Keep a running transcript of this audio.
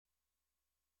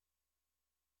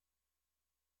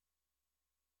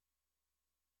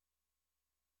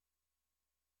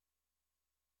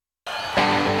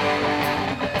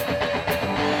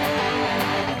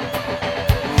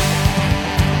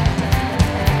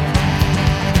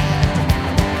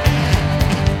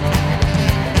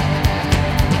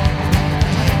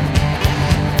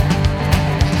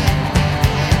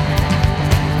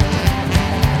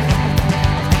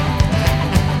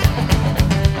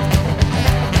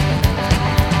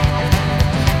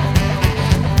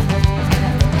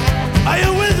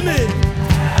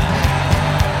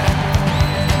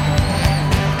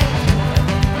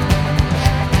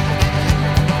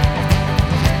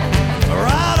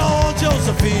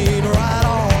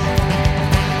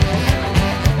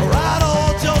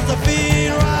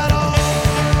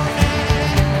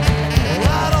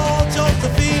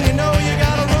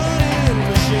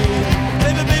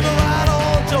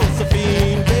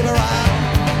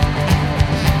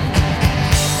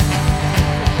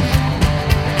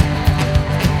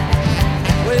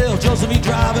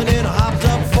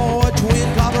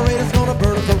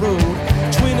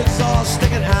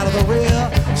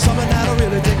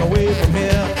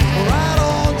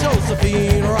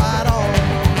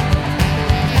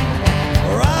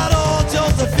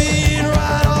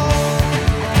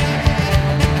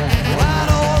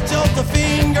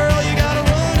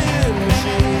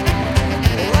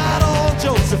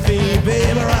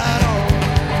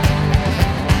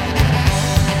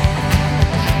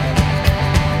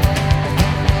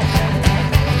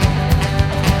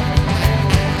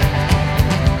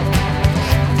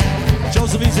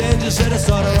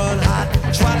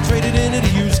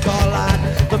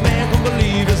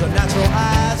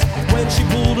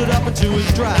pumping to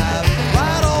his drive.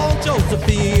 Right on,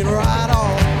 Josephine, right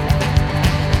on.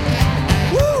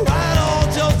 Woo! Right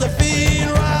on, Josephine,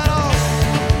 right on.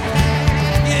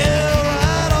 Yeah,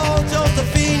 right on,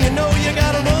 Josephine, you know you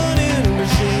got a running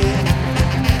machine.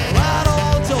 Right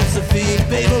on, Josephine,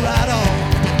 baby, right on.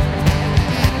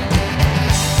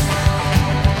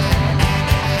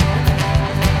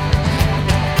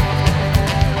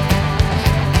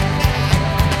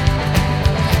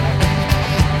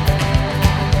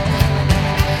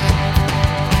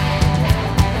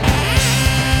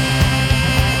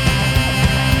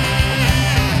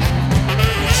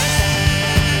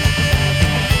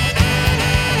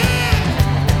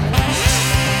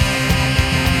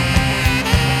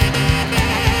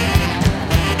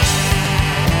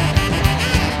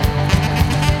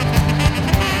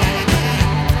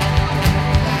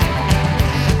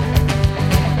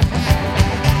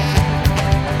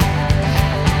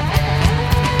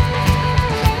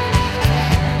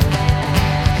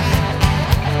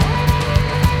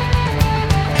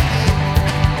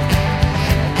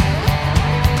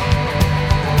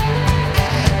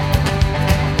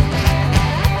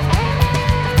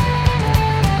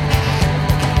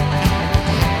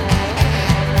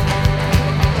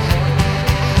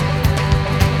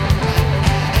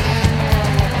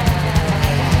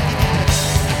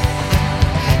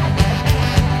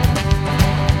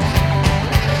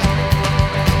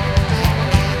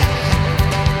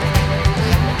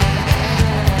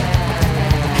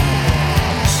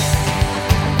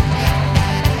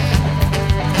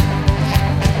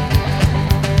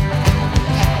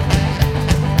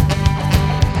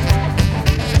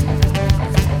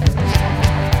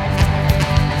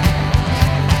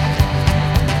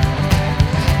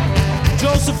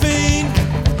 Josephine,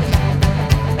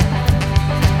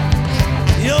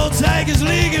 your tank is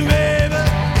leaking, baby.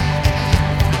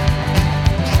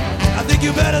 I think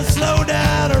you better slow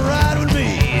down and ride with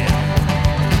me.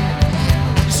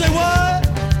 You say what?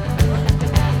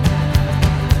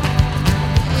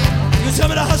 You tell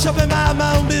me to hush up and mind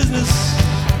my own business.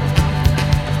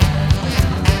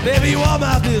 Baby, you are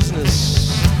my business.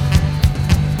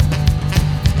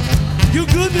 You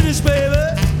good business, baby.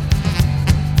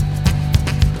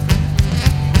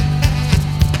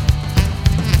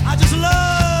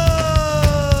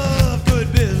 Love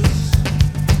good business.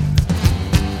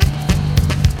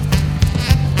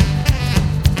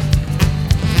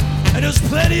 And there's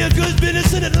plenty of good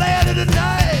business in Atlanta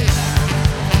tonight.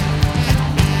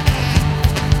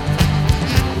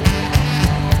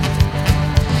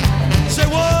 Say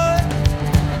what?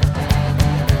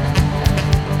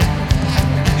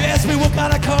 You ask me what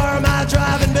kind of car am I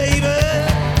driving, baby?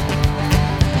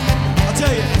 I'll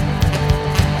tell you.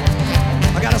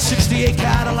 I got a 68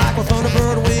 Cadillac with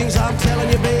Thunderbird wings. I'm telling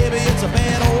you, baby, it's a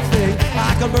bad old thing.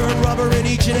 I can burn rubber in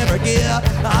each and every gear.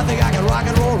 I think I can rock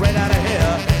and roll right out of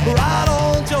here. Right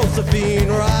on, Josephine,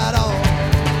 right on.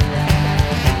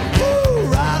 Woo,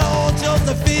 right on,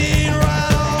 Josephine,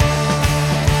 right on.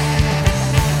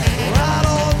 Right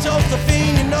on,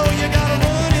 Josephine, you know you got a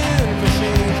running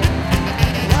machine.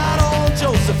 Right on,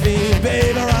 Josephine,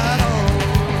 baby, right on.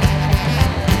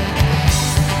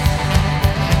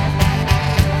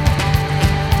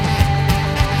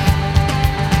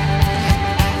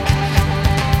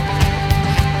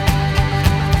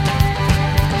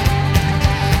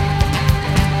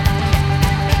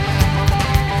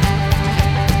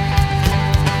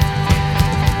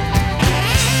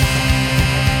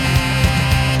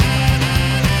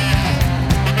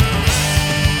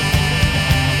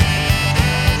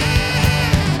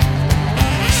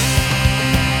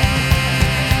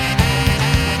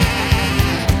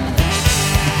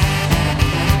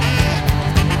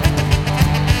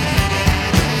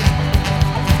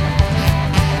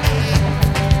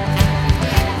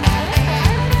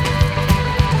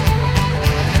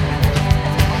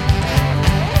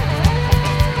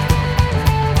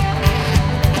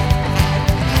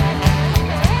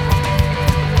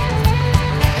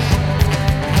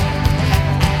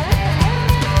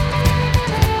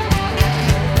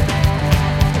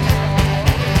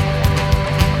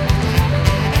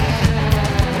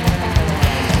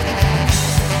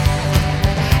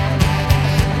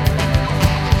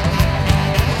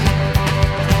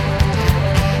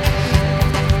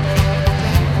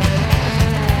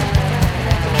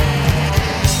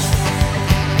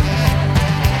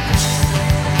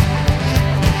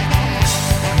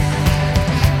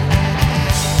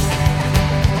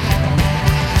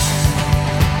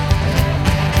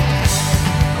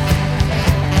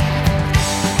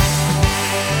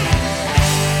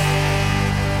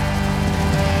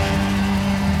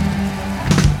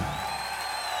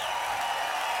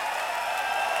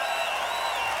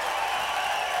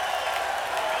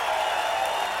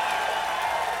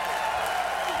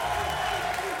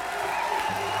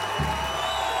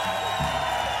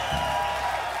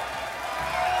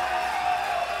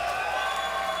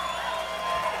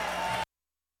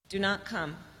 Do not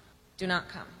come. Do not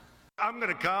come. I'm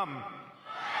gonna come.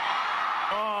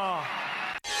 Oh.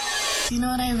 You know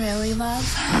what I really love?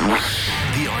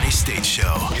 The Arnie State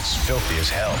Show. It's filthy as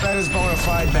hell. That is bona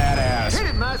fide badass. Hit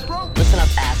it, Maestro. Listen up,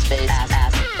 ass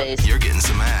face. You're getting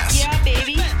some ass. Yeah,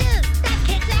 baby.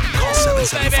 Call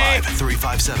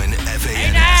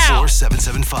 775-357-FANS now. or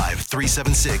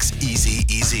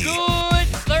 775-376-EASY-EASY. Good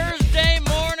Thursday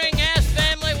morning, Ass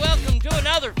Family. Welcome to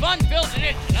another fun-filled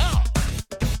edition of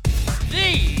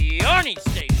the Arnie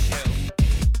State Show.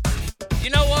 You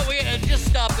know what? We just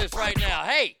stop this right now.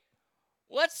 Hey,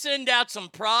 let's send out some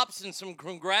props and some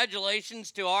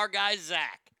congratulations to our guy,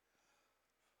 Zach.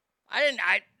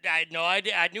 I had no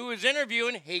idea. I knew he was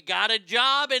interviewing. He got a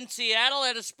job in Seattle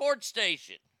at a sports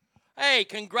station. Hey,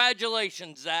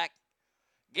 congratulations, Zach.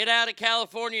 Get out of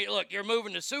California. Look, you're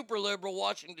moving to super liberal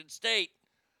Washington State.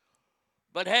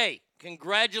 But hey,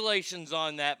 congratulations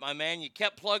on that, my man. You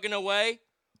kept plugging away.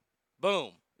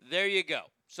 Boom. There you go.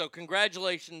 So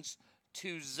congratulations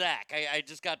to Zach. I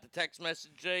just got the text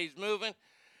message today. He's moving.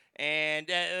 And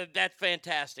that's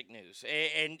fantastic news.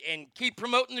 And keep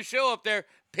promoting the show up there.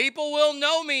 People will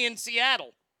know me in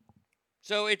Seattle.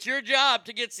 So it's your job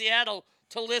to get Seattle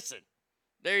to listen.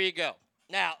 There you go.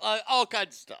 Now, all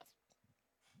kinds of stuff.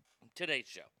 Today's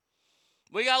show.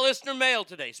 We got listener mail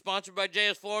today, sponsored by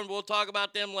JS Flooring. We'll talk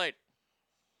about them later.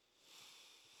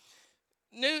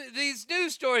 These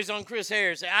news stories on Chris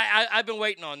Harris, I've been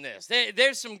waiting on this.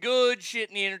 There's some good shit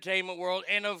in the entertainment world.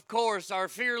 And, of course, our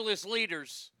fearless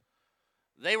leaders,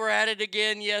 they were at it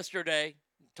again yesterday,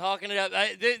 talking it up.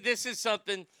 This is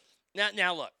something.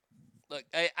 Now look.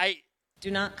 I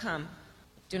Do not come.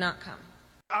 Do not come.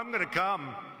 I'm gonna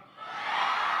come.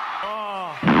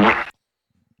 Oh.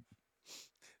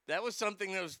 That was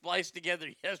something that was spliced together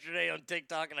yesterday on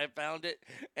TikTok, and I found it,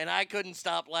 and I couldn't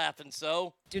stop laughing,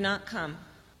 so. Do not come.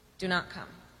 Do not come.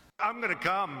 I'm gonna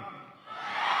come.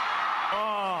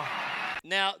 Oh.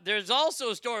 Now, there's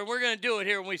also a story. We're going to do it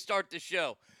here when we start the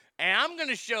show. And I'm going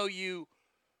to show you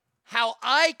how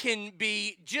I can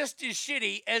be just as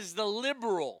shitty as the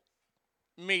liberal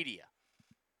media.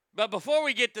 But before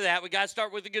we get to that, we got to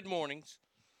start with the good mornings.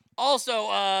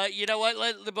 Also, you know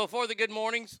what? Before the good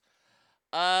mornings,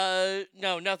 no,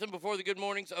 nothing before the good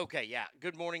mornings. Okay, yeah,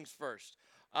 good mornings first.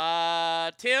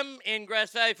 Tim in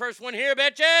Grass Valley, first one here,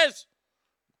 bitches.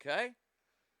 Okay.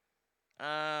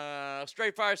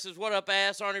 Straight Fire says, what up,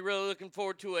 ass? Arnie, really looking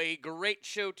forward to a great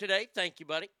show today. Thank you,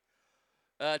 buddy.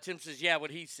 Tim says, yeah,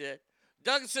 what he said.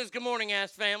 Doug says, good morning,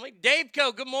 ass family. Dave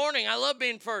Co, good morning. I love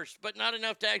being first, but not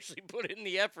enough to actually put in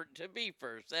the effort to be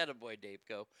first. Attaboy, Dave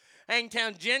Co.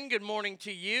 Hangtown Jen, good morning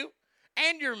to you.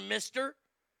 And your mister.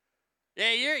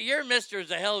 Yeah, your mister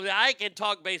is a hell of a... I can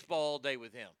talk baseball all day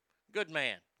with him. Good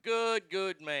man.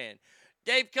 Good man.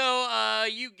 Dave Co,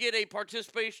 you get a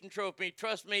participation trophy.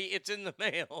 Trust me, it's in the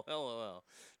mail. LOL.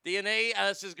 DNA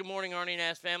says, good morning, Arnie and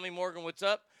Ass family. Morgan, what's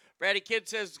up? Brady Kid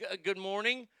says, good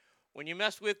morning. When you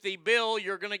mess with the bill,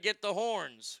 you're going to get the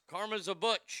horns. Karma's a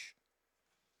butch.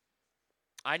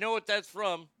 I know what that's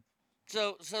from.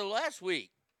 So last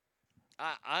week,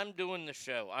 I'm doing the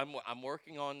show. I'm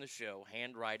working on the show,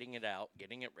 handwriting it out,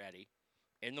 getting it ready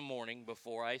in the morning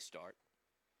before I start.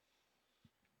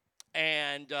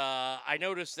 And I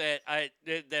noticed that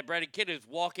that Brady Kid is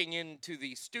walking into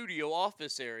the studio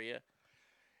office area,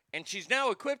 and she's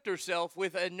now equipped herself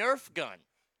with a Nerf gun.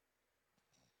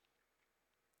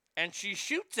 And she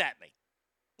shoots at me.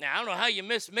 Now, I don't know how you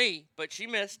missed me, but she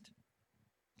missed.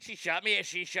 She shot me.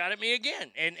 She shot at me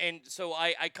again. And so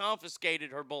I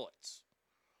confiscated her bullets.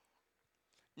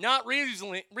 Not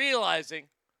realizing.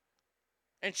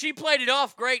 And she played it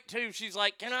off great, too. She's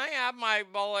like, can I have my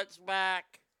bullets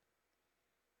back?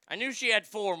 I knew she had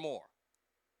 4 more.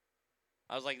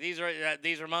 I was like, these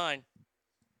are mine.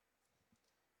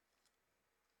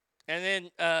 And then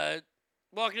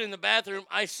walking in the bathroom,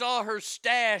 I saw her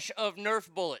stash of Nerf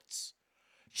bullets.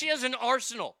 She has an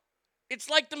arsenal. It's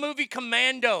like the movie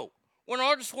Commando, when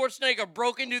Arnold Schwarzenegger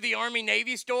broke into the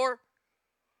Army-Navy store.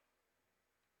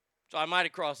 So I might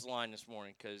have crossed the line this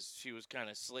morning because she was kind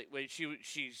of sleep.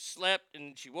 She slept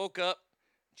and she woke up.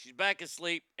 She's back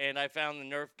asleep, and I found the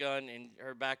Nerf gun, and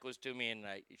her back was to me, and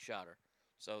I shot her.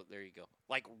 So there you go.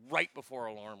 Like right before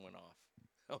alarm went off.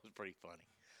 That was pretty funny.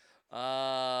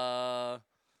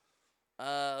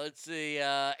 Let's see.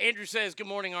 Andrew says, good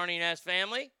morning, Arnie and Ass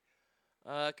family.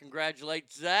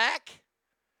 Congratulate Zach.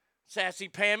 Sassy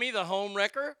Pammy, the home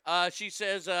wrecker. She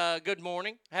says, good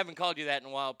morning. I haven't called you that in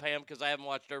a while, Pam, because I haven't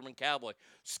watched Urban Cowboy.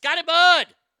 Scotty Bud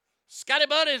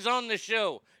is on the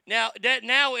show. Now,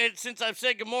 since I've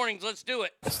said good mornings, let's do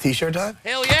it. It's t-shirt time?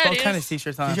 Hell yeah, it is. What kind of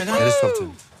t-shirt time? It is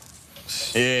something.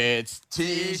 It's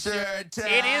T-shirt time.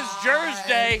 It is Jersey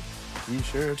Day.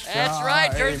 T-shirt time. That's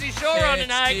right, Jersey Shore on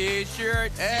tonight.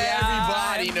 T-shirt time.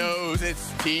 Everybody knows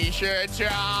it's T-shirt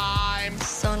time.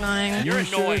 So annoying. You're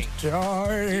annoying.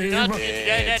 Time.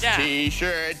 It's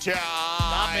T-shirt time.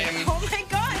 Oh my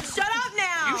God, shut up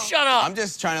now. You shut up. I'm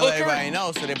just trying to let Hooker. everybody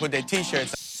know so they put their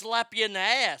T-shirts. Slap you in the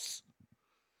ass.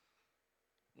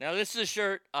 Now, this is a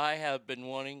shirt I have been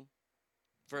wanting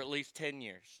for at least 10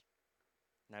 years.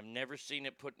 And I've never seen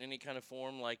it put in any kind of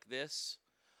form like this.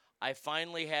 I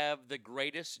finally have the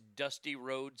greatest Dusty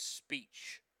Rhodes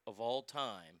speech of all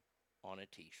time on a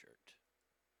T-shirt.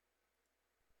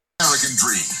 American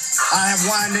dream. I have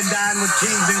wined and dined with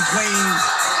kings and queens,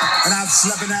 and I've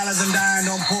slept in alleys and dined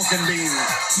on pork and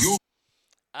beans.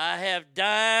 I have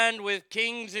dined with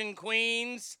kings and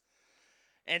queens,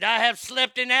 and I have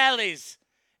slept in alleys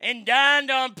and dined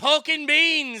on pork and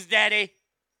beans, Daddy.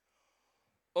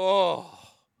 Oh,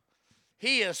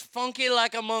 he is funky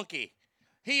like a monkey.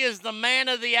 He is the man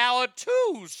of the hour,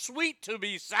 too sweet to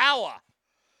be sour.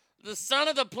 The son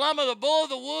of the plumber, the bull of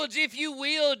the woods, if you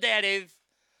will, Daddy.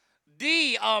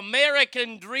 The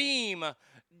American dream,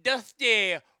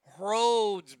 Dusty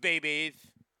Rhodes, baby.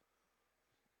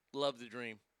 Love the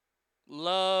dream.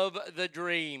 Love the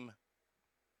dream.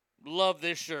 Love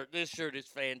this shirt. This shirt is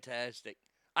fantastic.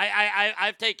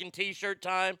 I've taken T-shirt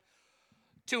time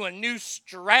to a new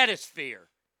stratosphere.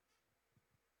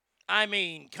 I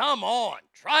mean, come on.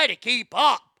 Try to keep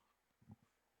up.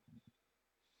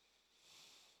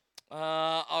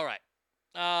 All right.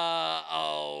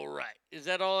 All right. Is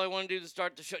that all I want to do to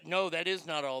start the show? No, that is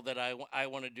not all that I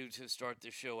want to do to start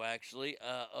the show, actually.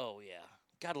 Oh, yeah.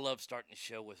 Gotta love starting the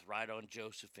show with Right On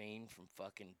Josephine from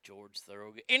fucking George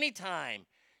Thorogood. Anytime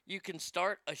you can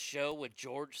start a show with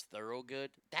George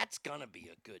Thorogood, that's gonna be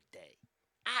a good day.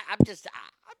 I'm just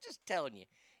telling you,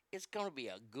 it's gonna be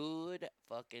a good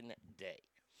fucking day.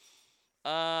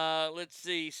 Let's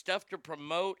see, stuff to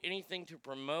promote, anything to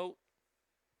promote?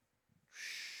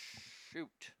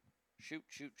 Shoot.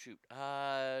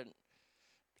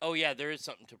 Oh yeah, there is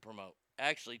something to promote.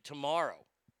 Actually, tomorrow,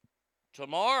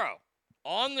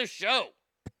 on the show,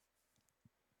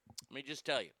 let me just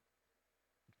tell you,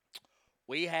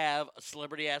 we have a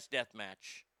celebrity-ass death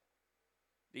match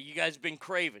that you guys have been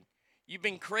craving. You've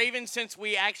been craving since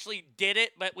we actually did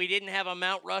it, but we didn't have a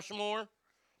Mount Rushmore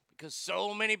because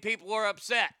so many people were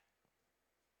upset.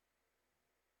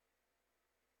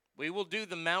 We will do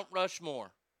the Mount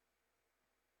Rushmore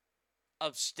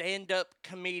of stand-up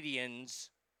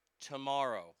comedians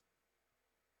tomorrow.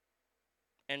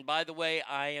 And by the way,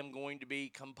 I am going to be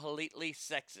completely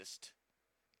sexist.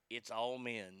 It's all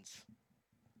men's.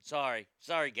 Sorry,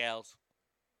 gals.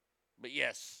 But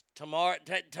yes, tomorrow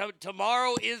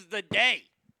is the day.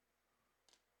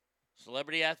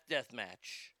 Celebrity Death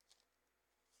Match.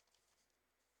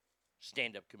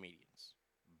 Stand-up comedians.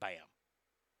 Bam.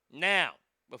 Now,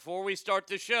 before we start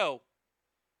the show,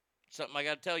 something I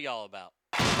got to tell y'all about.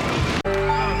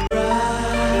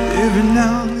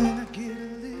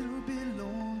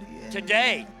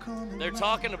 Today, they're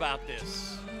talking about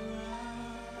this.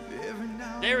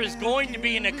 There is going to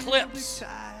be an eclipse.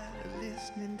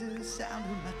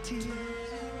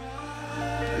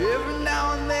 Every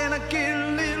now and then I get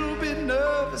a little bit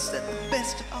nervous that the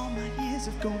best of all my years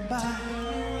have gone by.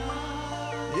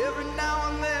 Every now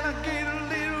and then I get a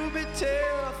little bit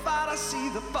terrified. I see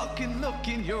the fucking look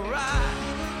in your eye.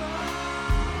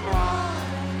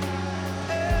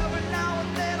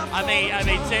 I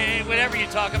mean, say, whenever you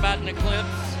talk about an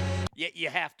eclipse, you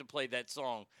have to play that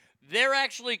song. They're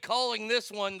actually calling this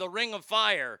one the Ring of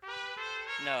Fire.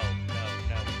 No.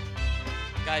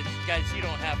 Guys, you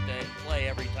don't have to play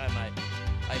every time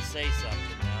I say something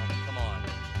now.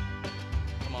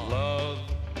 Come on. Love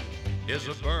is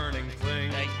a burning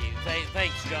thing. Thank you.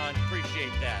 Thanks, John.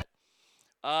 Appreciate that.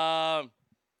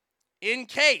 In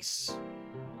case,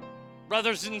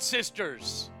 brothers and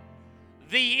sisters,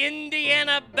 the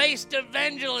Indiana-based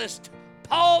evangelist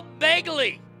Paul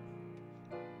Begley,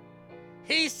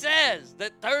 he says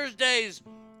that Thursday's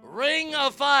Ring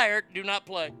of Fire, do not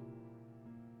play,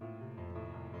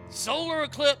 solar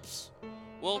eclipse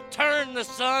will turn the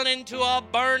sun into a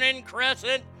burning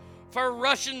crescent for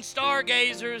Russian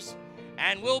stargazers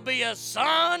and will be a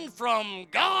sign from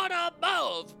God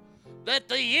above that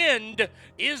the end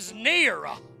is near.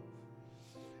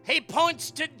 He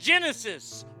points to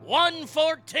Genesis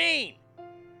 1:14.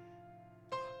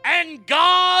 And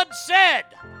God said,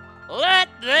 "Let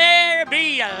there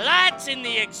be lights in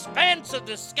the expanse of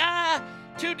the sky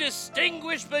to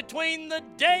distinguish between the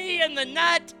day and the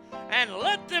night, and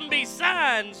let them be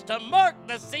signs to mark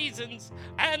the seasons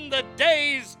and the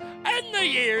days and the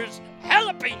years.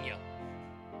 Jalapeno.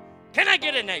 Can I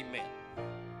get an amen?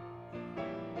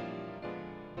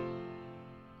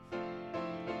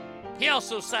 He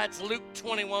also cites Luke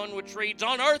 21, which reads,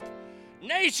 on earth,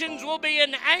 nations will be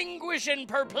in anguish and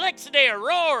perplexity,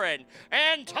 roaring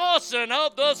and tossing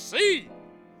of the sea.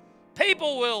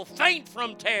 People will faint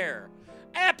from terror,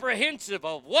 apprehensive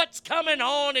of what's coming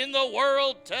on in the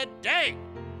world today.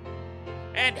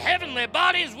 And heavenly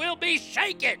bodies will be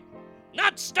shaken,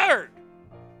 not stirred.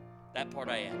 That part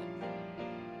I added.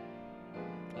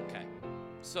 Okay.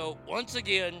 So, once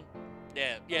again,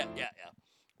 yeah.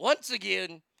 Once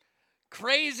again,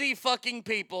 crazy fucking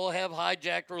people have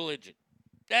hijacked religion.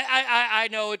 I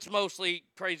know it's mostly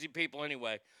crazy people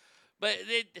anyway. But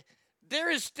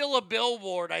there is still a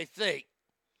billboard, I think,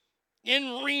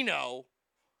 in Reno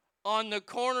on the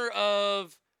corner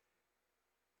of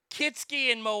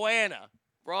Kitsky and Moana,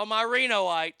 for all my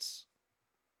Renoites,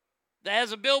 that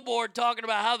has a billboard talking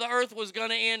about how the earth was going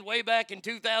to end way back in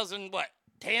 2010?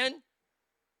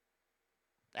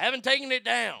 They haven't taken it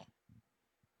down.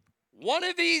 One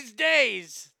of these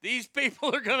days, these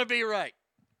people are going to be right.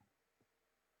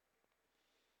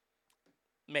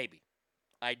 Maybe.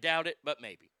 I doubt it, but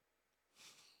maybe.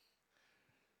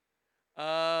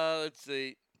 Let's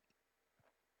see.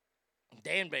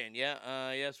 Dan Band,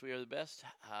 yeah. Yes, we are the best.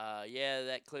 Yeah,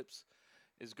 that clip's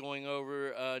is going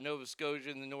over Nova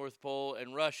Scotia and the North Pole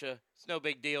and Russia. It's no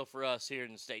big deal for us here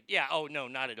in the state. Yeah, oh, no,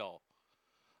 not at all.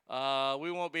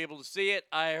 We won't be able to see it.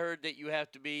 I heard that you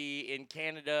have to be in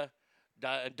Canada.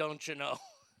 Don't you know?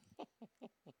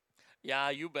 Yeah,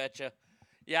 you betcha.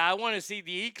 Yeah, I want to see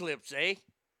the eclipse, eh?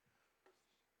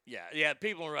 Yeah,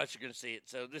 people in Russia are going to see it.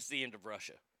 So this is the end of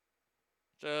Russia.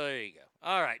 So there you go.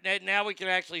 All right, now we can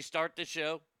actually start the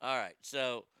show. All right,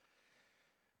 so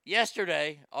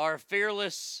yesterday, our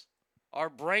fearless, our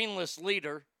brainless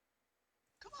leader.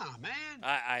 Come on, man.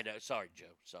 I know. Sorry, Joe.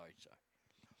 Sorry.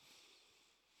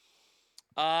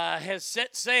 Has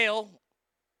set sail.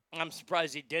 I'm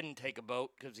surprised he didn't take a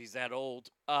boat because he's that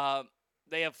old.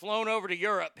 They have flown over to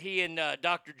Europe, he and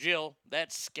Dr. Jill.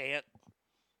 That's scant.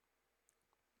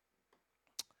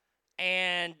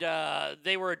 And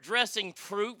they were addressing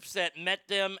troops that met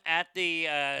them at the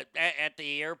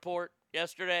airport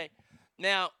yesterday.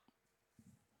 Now,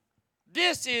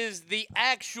 this is the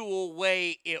actual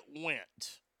way it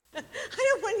went. I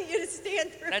don't want you to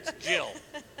stand through. That's Jill,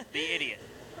 the idiot.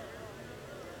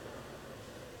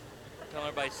 Tell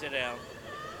everybody to sit down.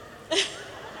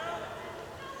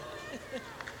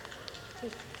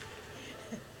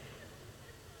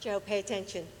 Joe, pay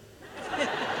attention.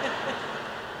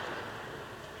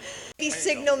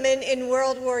 Signalman in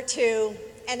World War II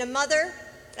and a mother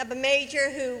of a major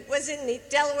who was in the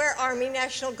Delaware Army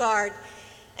National Guard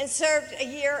and served a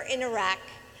year in Iraq.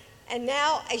 And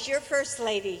now, as your First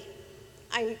Lady,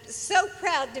 I'm so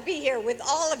proud to be here with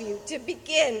all of you to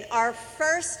begin our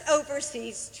first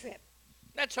overseas trip.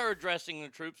 That's her addressing the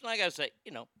troops. And I got to say,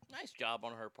 nice job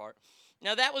on her part.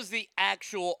 Now, that was the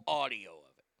actual audio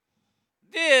of it.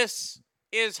 This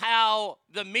is how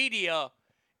the media,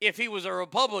 if he was a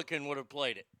Republican, would have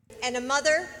played it. And a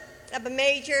mother of a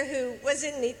major who was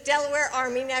in the Delaware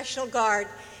Army National Guard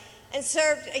and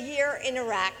served a year in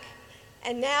Iraq.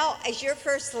 And now, as your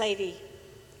First Lady,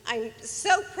 I'm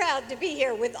so proud to be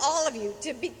here with all of you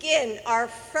to begin our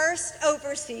first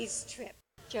overseas trip.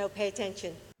 Joe, pay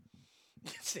attention.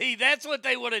 See, that's what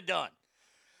they would have done.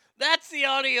 That's the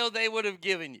audio they would have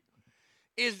given you,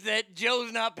 is that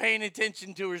Joe's not paying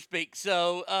attention to her speak.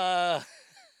 So,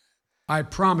 I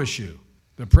promise you,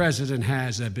 the president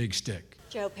has a big stick.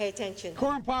 Joe, pay attention.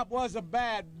 Corn Pop was a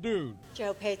bad dude.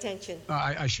 Joe, pay attention.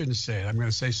 I shouldn't say it. I'm going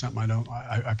to say something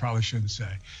I probably shouldn't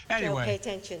say. Anyway. Joe, pay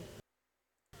attention.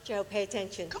 Joe, pay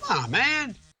attention. Come on,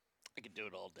 man. I could do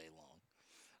it all day long.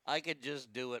 I could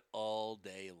just do it all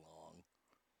day long.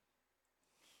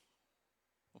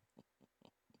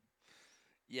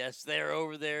 Yes, they're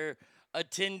over there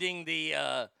attending the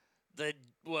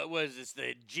what was this,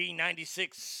 the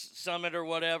G96 summit or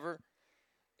whatever.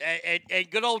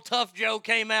 And good old Tough Joe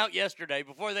came out yesterday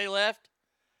before they left.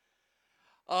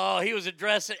 Oh, he was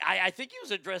addressing, I think he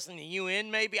was addressing the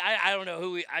UN maybe. I don't know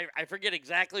who I forget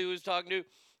exactly who he was talking to.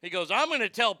 He goes, I'm going to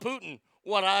tell Putin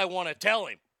what I want to tell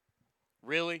him.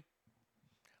 Really?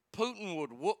 Putin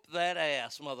would whoop that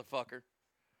ass, motherfucker.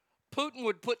 Putin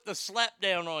would put the slap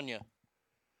down on you.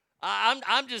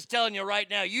 I'm just telling you right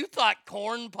now, you thought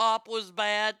Corn Pop was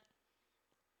bad?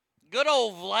 Good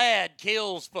old Vlad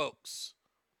kills folks.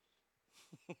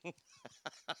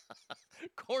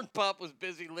 Corn Pop was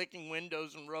busy licking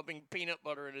windows and rubbing peanut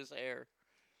butter in his hair.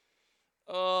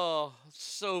 Oh,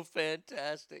 so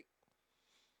fantastic.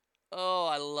 Oh,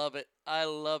 I love it. I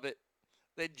love it.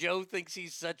 That Joe thinks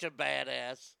he's such a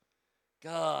badass.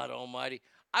 God almighty.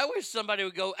 I wish somebody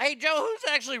would go, hey, Joe,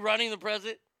 who's actually running the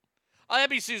president? Oh, that'd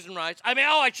be Susan Rice.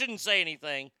 I shouldn't say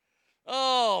anything.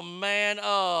 Oh, man.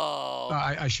 Oh.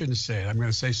 I shouldn't say it. I'm going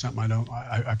to say something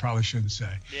I probably shouldn't say.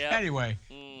 Yeah. Anyway.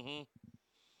 Mm-hmm.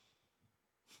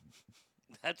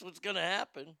 That's what's going to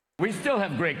happen. We still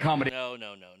have great comedy. No,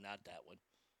 not that one.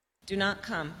 Do not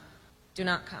come. Do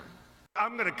not come.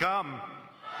 I'm going to come.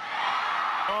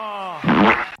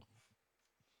 Oh.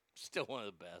 Still one of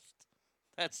the best.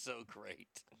 That's so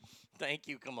great. Thank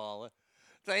you, Kamala.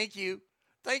 Thank you.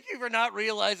 Thank you for not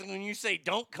realizing when you say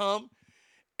don't come,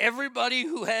 everybody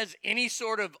who has any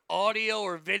sort of audio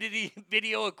or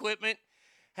video equipment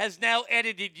has now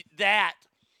edited that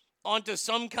onto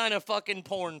some kind of fucking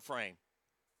porn frame.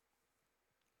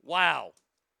 Wow.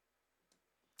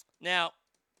 Now,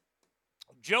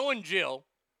 Joe and Jill,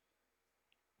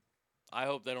 I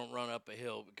hope they don't run up a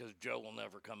hill because Joe will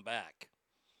never come back.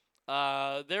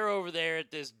 They're over there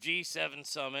at this G7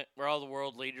 summit where all the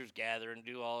world leaders gather and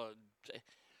do all.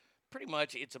 Pretty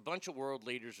much, it's a bunch of world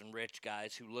leaders and rich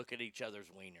guys who look at each other's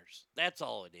wieners. That's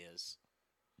all it is.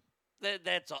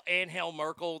 That's all. Angela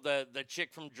Merkel, the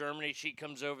chick from Germany, she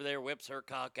comes over there, whips her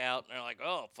cock out, and they're like,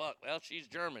 oh, fuck, well, she's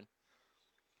German.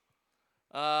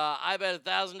 I bet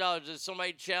 $1,000 if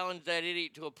somebody challenged that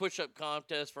idiot to a push-up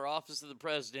contest for office of the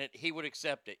president, he would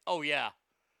accept it. Oh, yeah.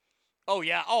 Oh,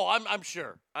 yeah. Oh, I'm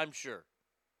sure. I'm sure.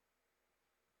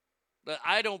 But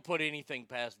I don't put anything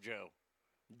past Joe.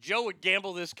 Joe would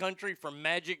gamble this country for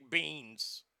magic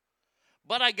beans.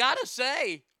 But I gotta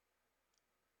say,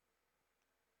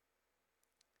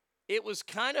 it was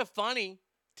kind of funny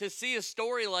to see a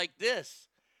story like this,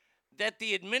 that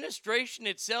the administration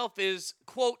itself is,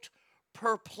 quote,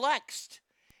 perplexed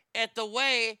at the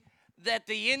way that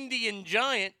the Indian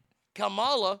giant,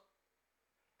 Kamala,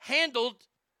 handled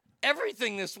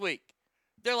everything this week.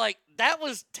 They're like, that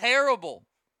was terrible.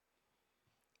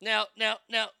 Now,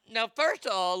 first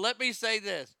of all, let me say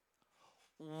this.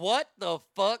 What the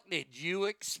fuck did you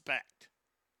expect?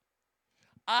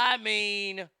 I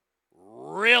mean,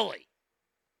 really?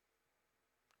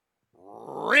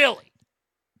 Really?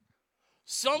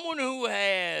 Someone who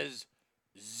has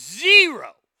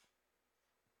zero,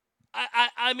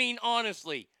 I mean,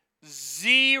 honestly,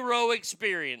 zero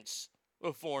experience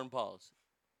with foreign policy.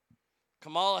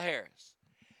 Kamala Harris.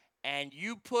 And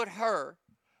you put her,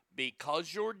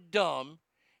 because you're dumb,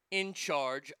 in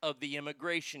charge of the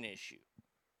immigration issue.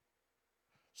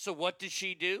 So what did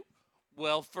she do?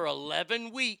 Well, for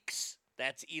 11 weeks,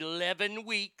 that's 11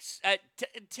 weeks,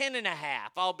 10 and a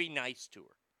half, I'll be nice to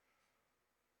her.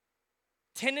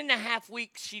 10 and a half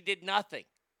weeks, she did nothing.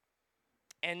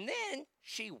 And then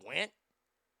she went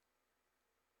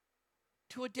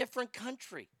to a different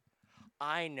country.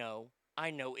 I know,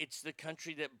 it's the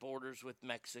country that borders with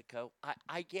Mexico.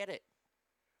 I get it.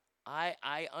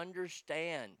 I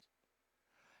understand.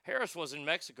 Harris was in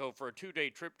Mexico for a 2-day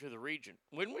trip to the region.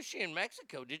 When was she in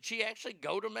Mexico? Did she actually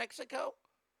go to Mexico?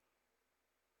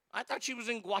 I thought she was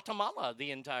in Guatemala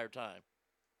the entire time.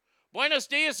 Buenos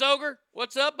dias, Ogre.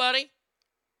 What's up, buddy?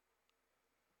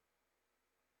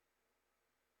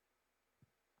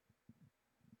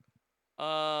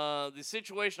 The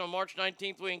situation on March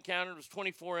 19th we encountered was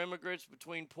 24 immigrants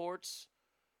between ports.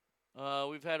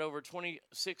 We've had over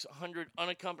 2,600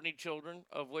 unaccompanied children,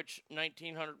 of which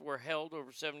 1,900 were held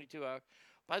over 72 hours.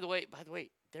 By the way,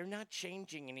 they're not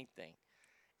changing anything.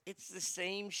 It's the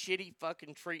same shitty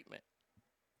fucking treatment.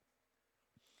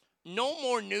 No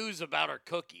more news about her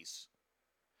cookies.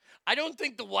 I don't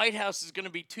think the White House is going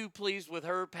to be too pleased with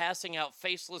her passing out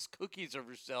faceless cookies of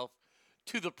herself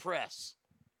to the press.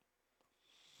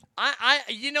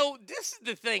 This is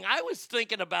the thing. I was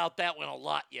thinking about that one a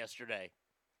lot yesterday.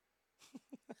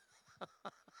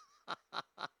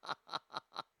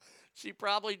 She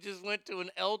probably just went to an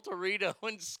El Torito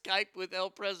and Skyped with El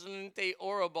Presidente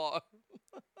Orobar.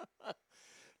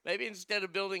 Maybe instead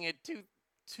of building a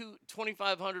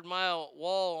 2,500-mile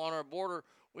wall on our border,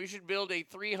 we should build a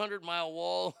 300-mile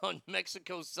wall on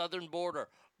Mexico's southern border.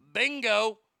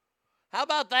 Bingo! How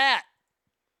about that?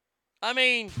 I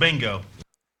mean... Bingo.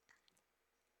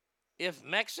 If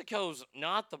Mexico's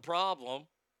not the problem,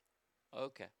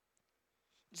 okay.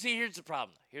 See, here's the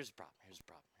problem. Here's the problem.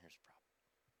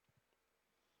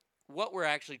 What we're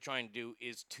actually trying to do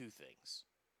is two things.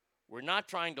 We're not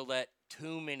trying to let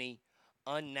too many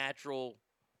unnatural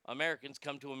Americans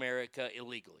come to America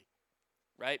illegally,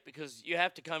 right? Because you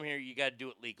have to come here, you got to do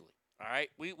it legally, All right?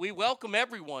 We welcome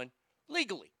everyone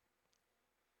legally.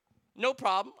 No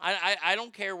problem. I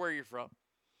don't care where you're from.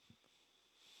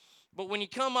 But when you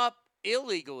come up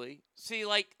illegally, see,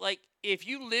 like if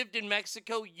you lived in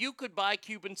Mexico, you could buy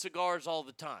Cuban cigars all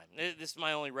the time. This is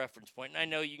my only reference point. And I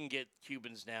know you can get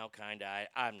Cubans now, kind of.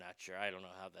 I'm not sure. I don't know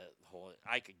how that whole...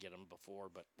 I could get them before,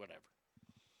 but whatever.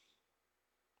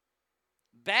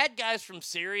 Bad guys from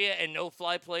Syria and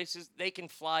no-fly places, they can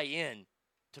fly in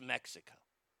to Mexico.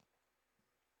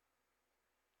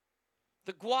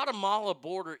 The Guatemala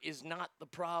border is not the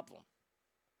problem.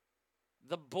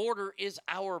 The border is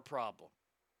our problem.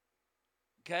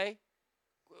 Okay?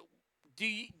 Do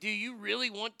you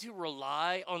really want to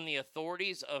rely on the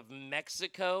authorities of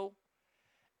Mexico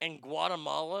and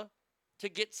Guatemala to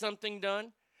get something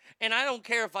done? And I don't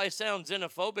care if I sound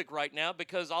xenophobic right now,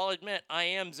 because I'll admit I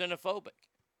am xenophobic.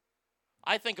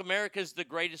 I think America is the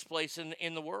greatest place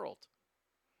in the world.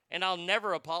 And I'll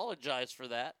never apologize for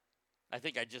that. I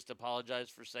think I just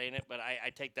apologized for saying it, but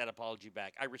I take that apology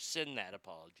back. I rescind that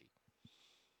apology.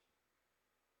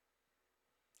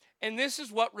 And this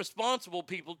is what responsible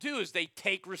people do, is they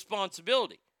take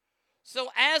responsibility. So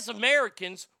as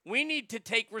Americans, we need to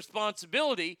take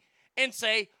responsibility and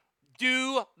say,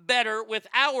 do better with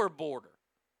our border.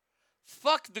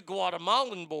 Fuck the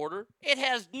Guatemalan border. It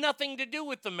has nothing to do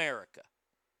with America.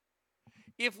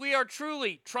 If we are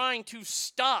truly trying to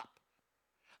stop,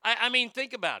 I mean,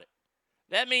 think about it.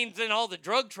 That means in all the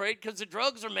drug trade, because the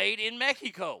drugs are made in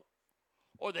Mexico.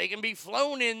 Or they can be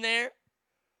flown in there.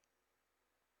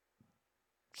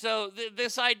 So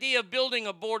this idea of building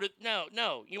a border,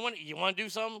 no. You want to do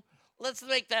something? Let's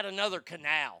make that another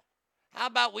canal. How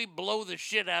about we blow the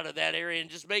shit out of that area and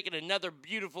just make it another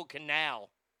beautiful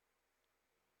canal?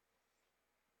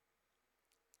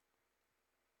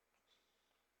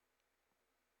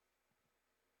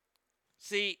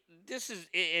 See, this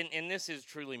is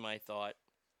truly my thought.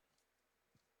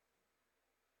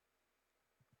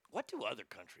 What do other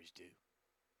countries do?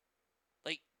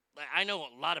 Like, I know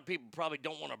a lot of people probably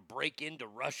don't want to break into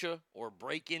Russia or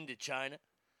break into China.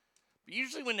 But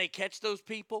usually when they catch those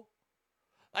people,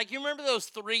 like, you remember those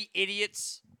three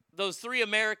idiots? Those three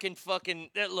American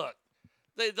fucking... Look,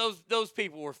 those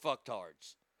people were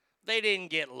fucktards. They didn't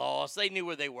get lost. They knew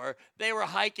where they were. They were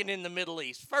hiking in the Middle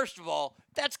East. First of all,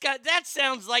 that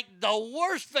sounds like the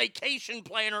worst vacation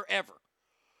planner ever.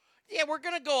 Yeah, we're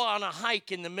going to go on a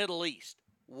hike in the Middle East.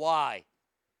 Why?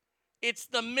 It's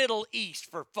the Middle East,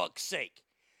 for fuck's sake.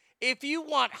 If you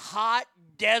want hot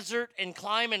desert and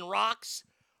climbing rocks,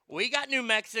 we got New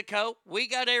Mexico. We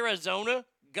got Arizona.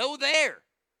 Go there.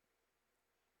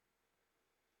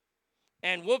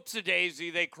 And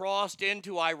whoops-a-daisy, they crossed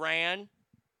into Iran.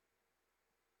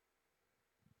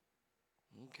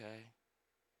 Okay.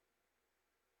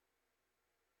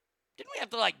 Didn't we have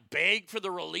to, beg for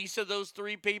the release of those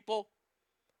three people?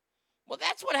 Well,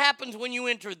 that's what happens when you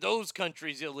enter those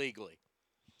countries illegally.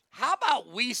 How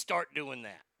about we start doing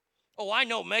that? Oh, I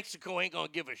know Mexico ain't going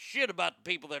to give a shit about the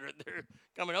people that are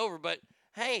coming over, but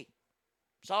hey,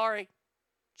 sorry.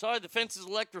 Sorry, the fence is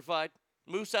electrified.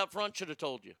 Moose out front should have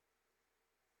told you.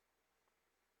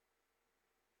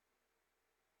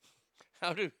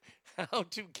 How to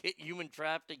get human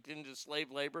trafficked into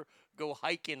slave labor? Go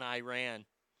hike in Iran.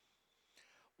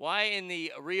 Why in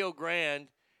the Rio Grande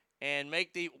and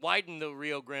widen the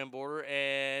Rio Grande border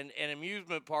and an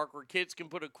amusement park where kids can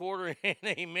put a quarter in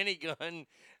a minigun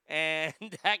and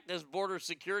act as border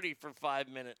security for 5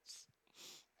 minutes?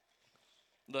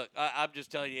 Look, I'm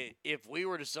just telling you, if we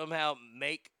were to somehow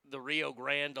make the Rio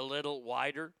Grande a little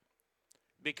wider,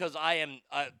 because I am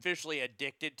officially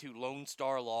addicted to Lone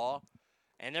Star Law,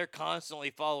 and they're constantly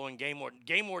following game warden.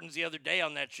 Game wardens the other day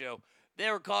on that show, they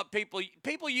were caught.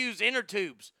 People use inner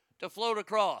tubes to float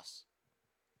across.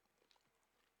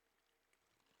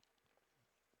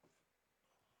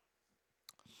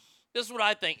 This is what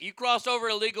I think. You cross over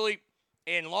illegally,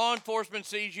 and law enforcement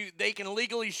sees you, they can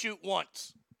legally shoot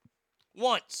once.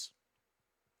 Once.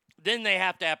 Then they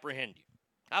have to apprehend you.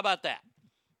 How about that?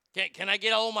 Can I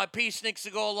get all my peaceniks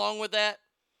to go along with that?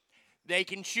 They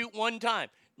can shoot one time.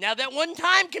 Now, that one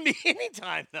time can be any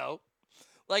time, though.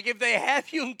 Like, if they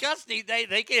have you in custody,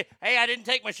 they can, hey, I didn't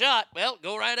take my shot. Well,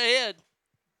 go right ahead.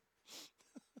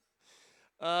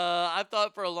 I've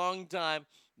thought for a long time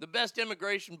the best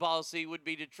immigration policy would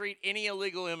be to treat any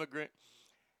illegal immigrant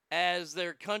as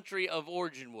their country of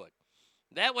origin would.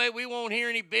 That way we won't hear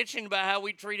any bitching about how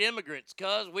we treat immigrants,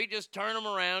 because we just turn them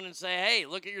around and say, hey,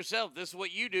 look at yourself. This is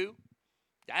what you do.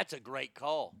 That's a great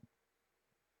call.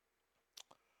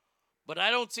 But I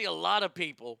don't see a lot of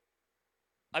people.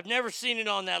 I've never seen it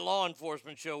on that law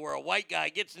enforcement show where a white guy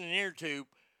gets in an inner tube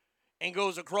and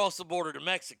goes across the border to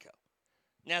Mexico.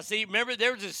 Now, see, remember,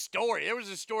 there was a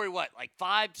story. What, like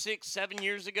 5, 6, 7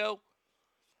 years ago?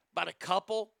 About a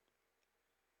couple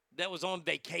that was on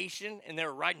vacation, and they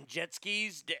were riding jet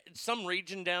skis, some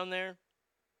region down there.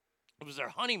 It was their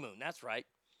honeymoon, that's right.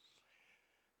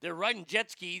 They're riding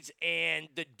jet skis, and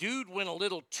the dude went a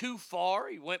little too far.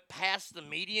 He went past the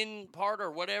median part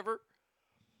or whatever.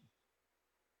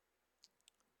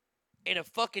 And a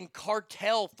fucking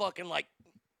cartel fucking, like,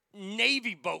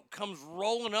 Navy boat comes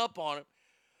rolling up on him,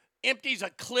 empties a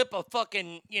clip of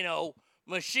fucking,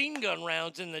 machine gun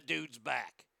rounds in the dude's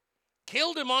back.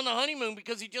 Killed him on the honeymoon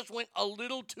because he just went a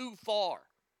little too far.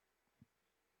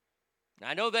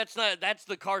 I know that's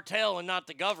the cartel and not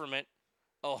the government.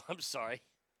 Oh, I'm sorry.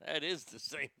 That is the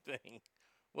same thing.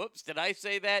 Whoops, did I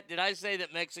say that? Did I say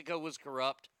that Mexico was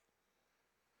corrupt?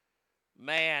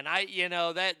 Man,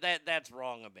 that's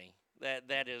wrong of me.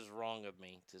 That is wrong of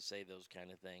me to say those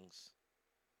kind of things.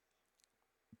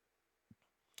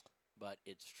 But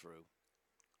it's true.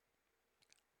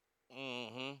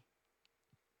 Mm-hmm.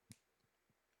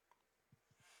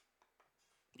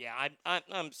 Yeah,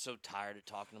 I'm so tired of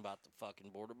talking about the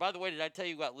fucking border. By the way, did I tell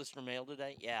you about listener mail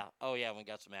today? Yeah. Oh, yeah, we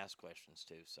got some ask questions,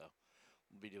 too, so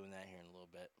we'll be doing that here in a little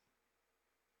bit.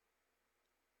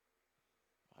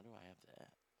 Why do I have that?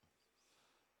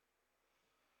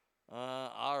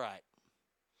 All right.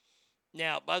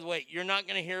 Now, by the way, you're not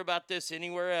going to hear about this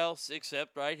anywhere else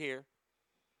except right here.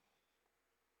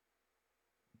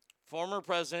 Former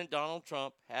President Donald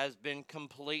Trump has been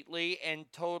completely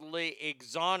and totally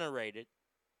exonerated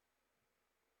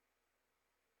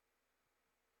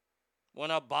when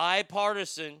a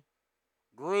bipartisan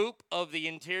group of the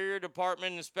Interior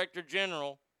Department Inspector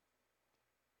General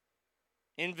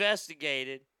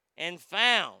investigated and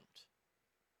found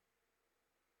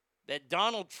that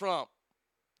Donald Trump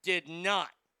did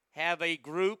not have a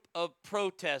group of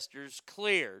protesters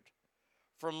cleared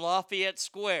from Lafayette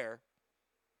Square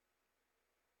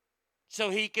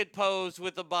so he could pose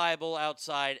with a Bible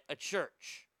outside a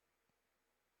church.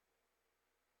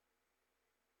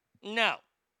 No.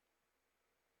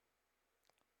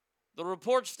 The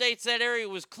report states that area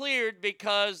was cleared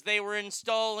because they were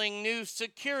installing new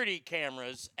security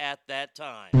cameras at that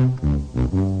time.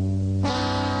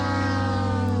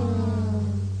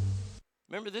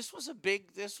 Remember, this was a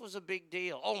big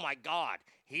deal. Oh my God,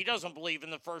 he doesn't believe in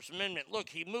the First Amendment. Look,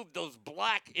 he moved those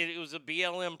it was the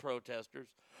BLM protesters.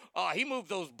 He moved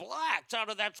those blacks out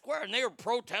of that square, and they were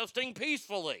protesting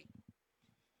peacefully.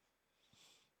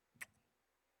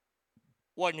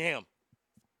 Wasn't him.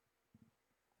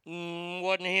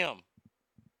 Wasn't him.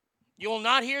 You'll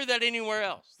not hear that anywhere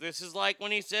else. This is like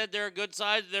when he said there are good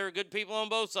sides, there are good people on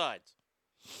both sides.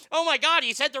 Oh my God,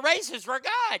 he said the racists were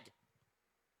good.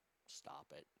 Stop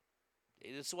it.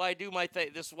 This is why I do my thing.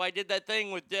 This is why I did that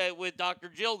thing with Dr.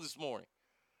 Jill this morning,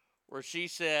 where she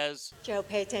says, Joe,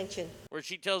 pay attention. Where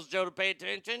she tells Joe to pay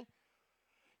attention.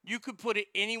 You could put it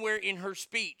anywhere in her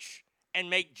speech and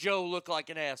make Joe look like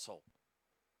an asshole.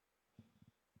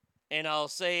 And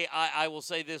I will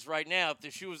say this right now. If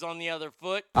the shoe was on the other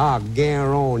foot, I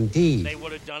guarantee they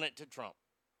would have done it to Trump.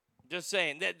 Just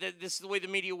saying. This is the way the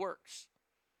media works.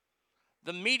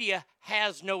 The media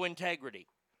has no integrity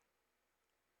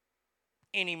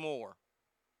anymore.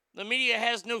 The media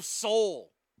has no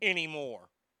soul anymore.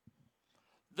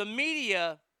 The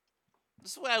media,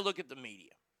 this is the way I look at the media.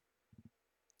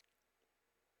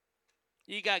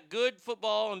 You got good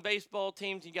football and baseball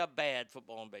teams, you got bad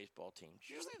football and baseball teams.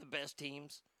 Usually the best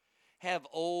teams have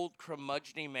old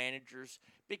curmudgeony managers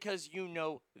because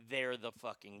they're the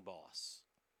fucking boss.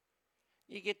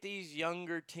 You get these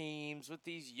younger teams with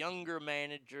these younger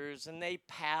managers, and they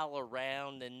pal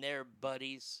around and they're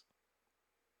buddies.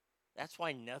 That's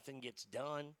why nothing gets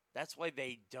done. That's why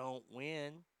they don't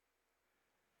win.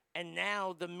 And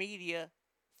now the media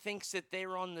thinks that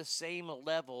they're on the same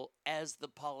level as the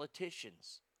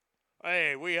politicians.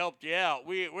 Hey, we helped you out.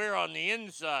 We're on the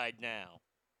inside now.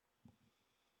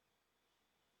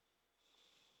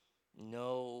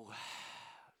 No.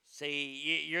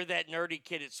 See, you're that nerdy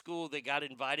kid at school that got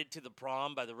invited to the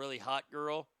prom by the really hot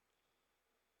girl.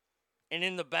 And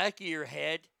in the back of your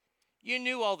head, you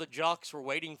knew all the jocks were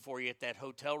waiting for you at that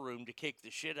hotel room to kick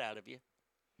the shit out of you.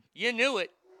 You knew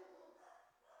it.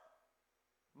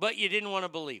 But you didn't want to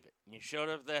believe it. You showed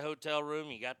up at that hotel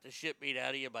room, you got the shit beat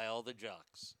out of you by all the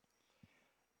jocks.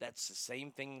 That's the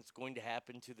same thing that's going to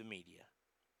happen to the media.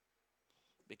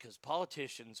 Because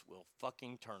politicians will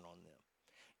fucking turn on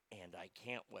them. And I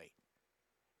can't wait.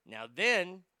 Now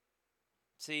then,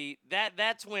 see,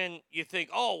 that's when you think,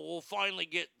 oh, we'll finally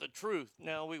get the truth.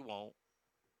 No, we won't.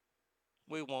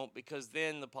 We won't, because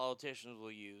then the politicians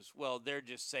will use, well, they're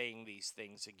just saying these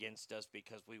things against us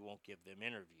because we won't give them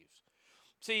interviews.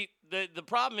 See, the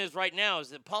problem is right now is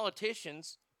that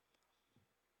politicians,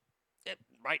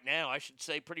 right now, I should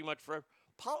say pretty much forever,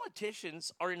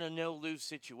 politicians are in a no-lose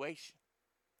situation.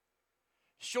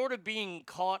 Short of being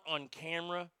caught on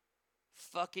camera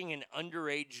fucking an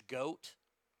underage goat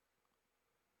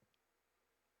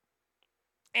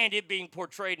and it being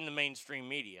portrayed in the mainstream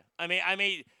media. I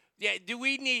mean, yeah, do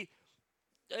we need...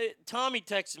 Tommy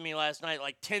texted me last night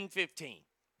like 10:15.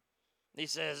 He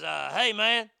says, hey,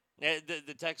 man.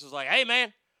 The text was like, hey,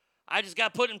 man, I just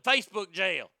got put in Facebook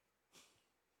jail.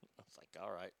 I was like,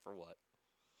 all right, for what?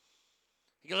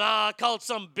 He goes, I called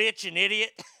some bitch an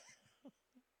idiot.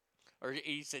 Or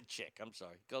he said chick, I'm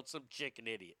sorry. He called some chick an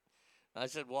idiot. I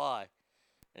said, why?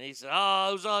 And he said,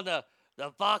 it was on the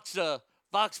Fox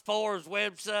 4's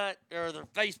website or their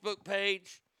Facebook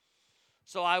page.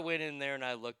 So I went in there and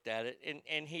I looked at it,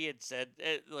 and he had said,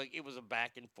 it was a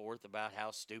back and forth about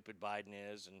how stupid Biden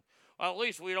is, and well, at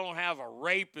least we don't have a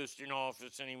rapist in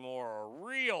office anymore, or a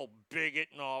real bigot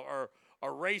or a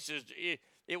racist.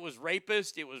 It was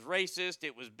rapist, it was racist,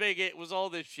 it was bigot, it was all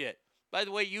this shit. By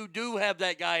the way, you do have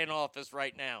that guy in office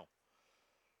right now.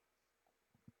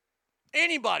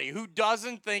 Anybody who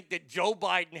doesn't think that Joe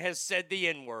Biden has said the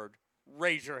N-word,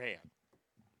 raise your hand.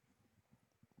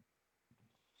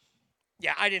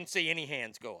 Yeah, I didn't see any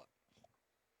hands go up.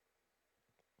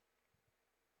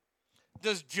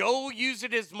 Does Joe use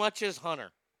it as much as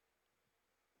Hunter?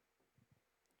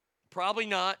 Probably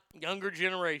not. Younger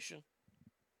generation.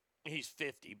 He's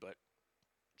 50, but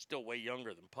still way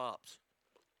younger than Pops.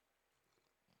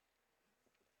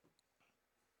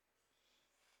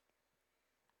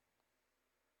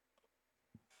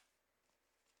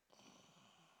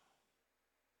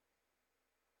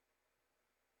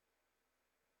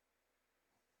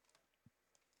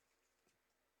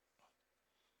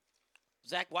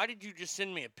 Zach, why did you just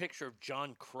send me a picture of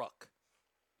John Kruk?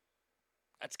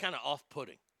 That's kind of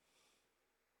off-putting.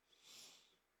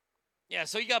 Yeah,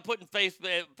 so you got put in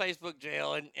Facebook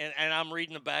jail, and I'm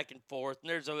reading the back and forth. And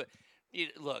there's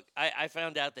look, I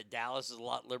found out that Dallas is a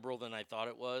lot liberal than I thought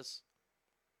it was.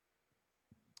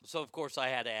 So, of course, I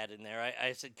had to add in there.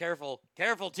 I said, careful,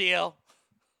 TL.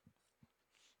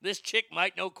 This chick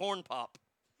might know corn pop.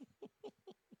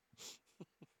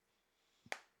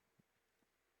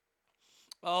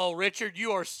 Oh, Richard,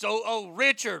 you are so... Oh,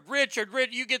 Richard,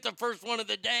 you get the first one of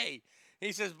the day.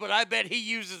 He says, but I bet he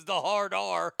uses the hard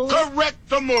R.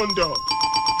 Correctamundo.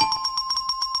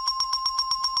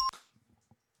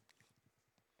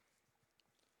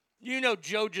 You know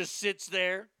Joe just sits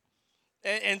there,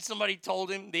 and somebody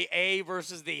told him the A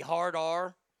versus the hard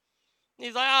R.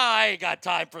 He's like, I ain't got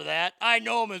time for that. I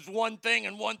know him as one thing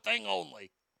and one thing only.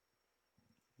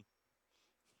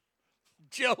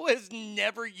 Joe has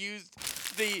never used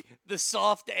the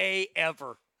soft A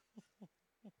ever.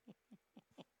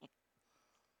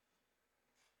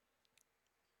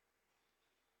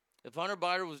 If Hunter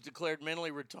Biden was declared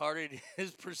mentally retarded,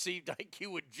 his perceived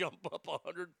IQ would jump up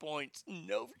 100 points.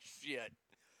 No shit.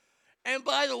 And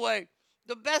by the way,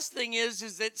 the best thing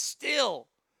is that still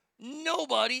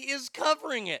nobody is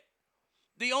covering it.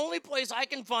 The only place I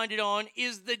can find it on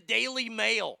is the Daily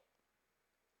Mail.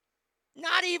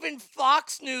 Not even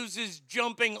Fox News is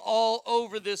jumping all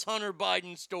over this Hunter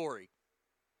Biden story.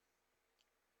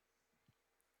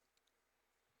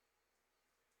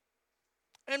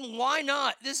 And why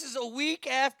not? This is a week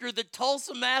after the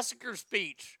Tulsa Massacre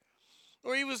speech,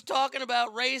 where he was talking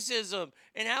about racism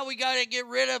and how we got to get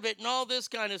rid of it and all this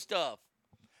kind of stuff.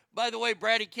 By the way,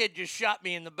 Bratty Kid just shot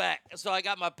me in the back, so I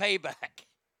got my payback.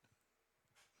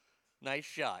 Nice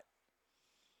shot.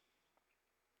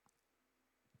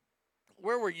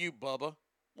 Where were you, Bubba?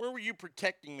 Where were you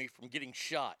protecting me from getting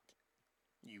shot?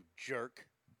 You jerk.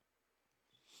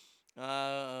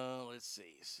 Let's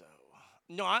see. So,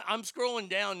 no, I'm scrolling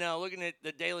down now, looking at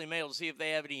the Daily Mail to see if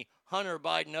they have any Hunter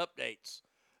Biden updates.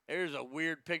 There's a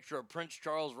weird picture of Prince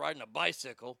Charles riding a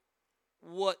bicycle.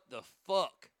 What the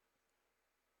fuck?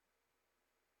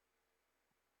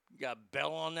 You got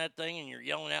Bell on that thing and you're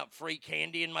yelling out free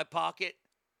candy in my pocket?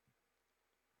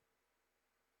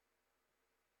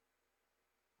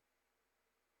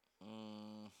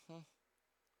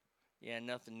 Yeah,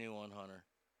 nothing new on Hunter.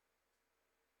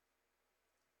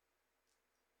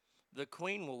 The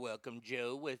Queen will welcome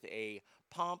Joe with a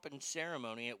pomp and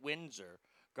ceremony at Windsor.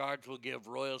 Guards will give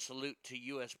royal salute to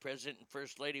U.S. President and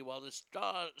First Lady while the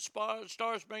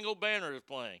Star-Spangled Banner is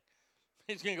playing.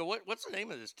 He's going to go, what's the name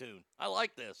of this tune? I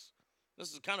like this.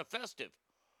 This is kind of festive.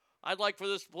 I'd like for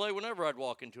this to play whenever I'd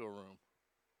walk into a room.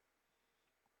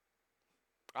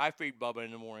 I feed Bubba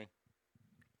in the morning.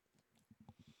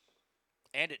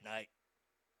 And at night.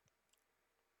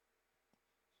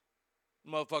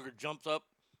 Motherfucker jumps up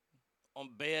on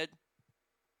bed.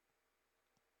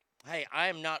 Hey, I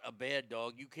am not a bed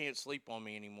dog. You can't sleep on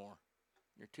me anymore.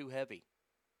 You're too heavy.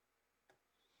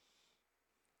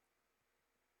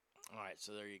 All right,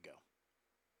 so there you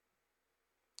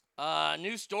go.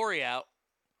 New story out.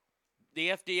 The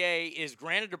FDA is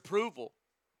granted approval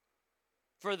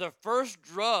for the first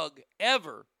drug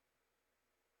ever,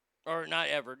 or not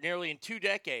ever, nearly in 2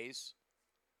 decades,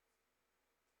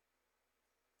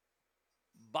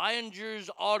 Boehringer's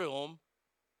Autome,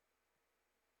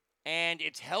 and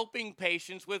it's helping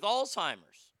patients with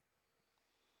Alzheimer's.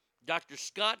 Dr.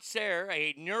 Scott Sayre,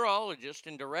 a neurologist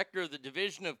and director of the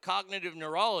Division of Cognitive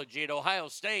Neurology at Ohio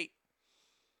State,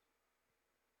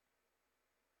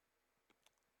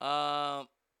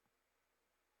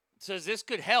 says this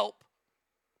could help.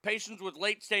 Patients with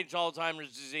late-stage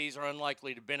Alzheimer's disease are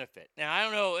unlikely to benefit. Now, I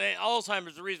don't know.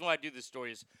 Alzheimer's, the reason why I do this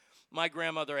story is my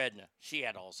grandmother, Edna, she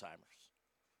had Alzheimer's.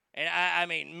 And I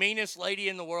mean, meanest lady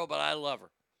in the world, but I love her.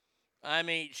 I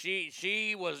mean,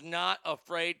 she was not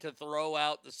afraid to throw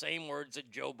out the same words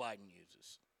that Joe Biden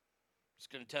uses.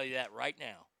 Just going to tell you that right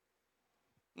now.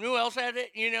 Who else had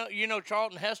it? You know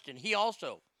Charlton Heston. He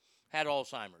also had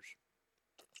Alzheimer's.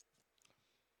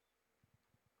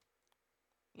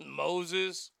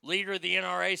 Moses, leader of the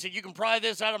NRA, said, "You can pry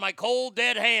this out of my cold,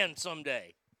 dead hand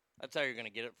someday." That's how you're going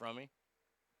to get it from me.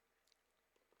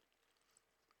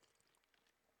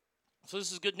 So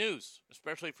this is good news,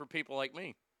 especially for people like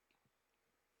me.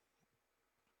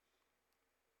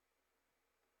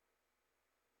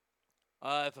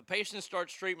 If a patient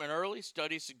starts treatment early,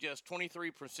 studies suggest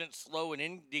 23% slow and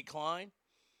in decline.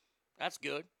 That's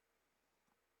good.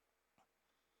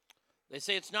 They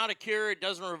say it's not a cure. It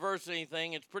doesn't reverse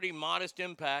anything. It's pretty modest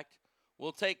impact.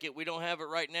 We'll take it. We don't have it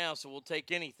right now, so we'll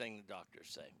take anything, the doctors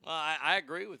say. Well, I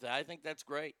agree with that. I think that's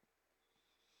great.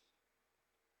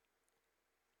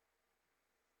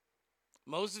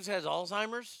 Moses has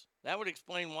Alzheimer's? That would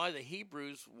explain why the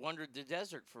Hebrews wandered the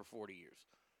desert for 40 years.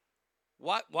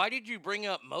 Why did you bring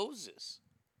up Moses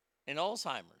and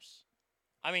Alzheimer's?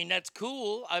 I mean, that's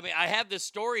cool. I mean, I have this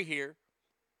story here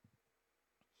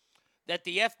that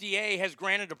the FDA has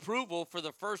granted approval for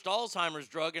the first Alzheimer's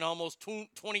drug in almost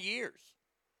 20 years.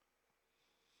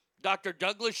 Dr.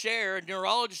 Douglas Sayre, a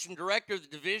neurologist and director of the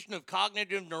Division of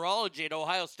Cognitive Neurology at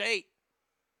Ohio State,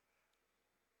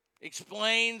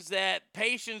 explains that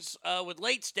patients with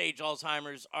late-stage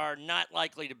Alzheimer's are not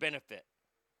likely to benefit.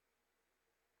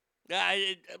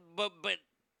 But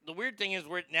the weird thing is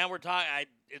we're talking.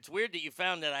 It's weird that you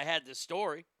found that I had this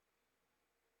story.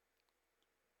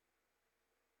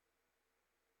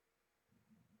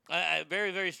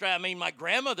 Very, very strange. I mean, my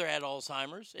grandmother had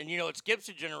Alzheimer's, and it skips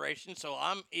a generation, so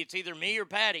it's either me or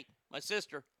Patty, my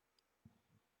sister.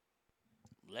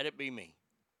 Let it be me.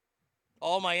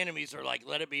 All my enemies are like,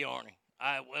 let it be Arnie.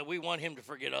 We want him to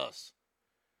forget us.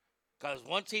 Because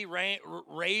once he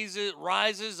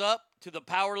rises up to the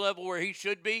power level where he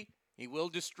should be, he will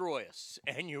destroy us.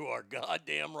 And you are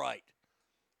goddamn right.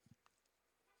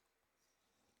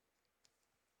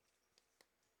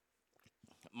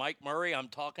 Mike Murray, I'm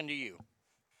talking to you.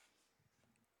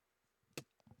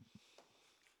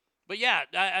 But yeah,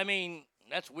 I mean,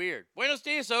 that's weird. Buenos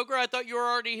dias, Ogre. I thought you were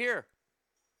already here.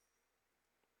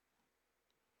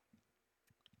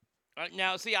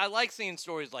 Now, see, I like seeing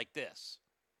stories like this.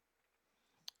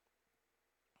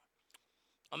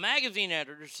 A magazine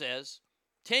editor says,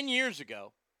 10 years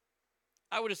ago,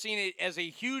 I would have seen it as a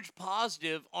huge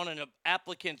positive on an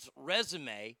applicant's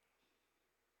resume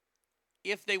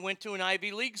if they went to an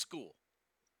Ivy League school.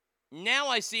 Now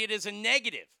I see it as a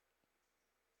negative.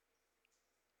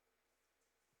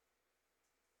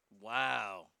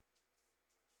 Wow.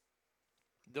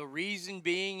 The reason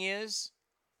being is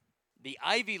the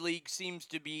Ivy League seems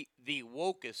to be the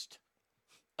wokest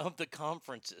of the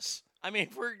conferences. I mean,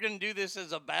 if we're going to do this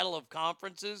as a battle of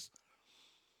conferences,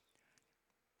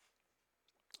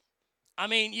 I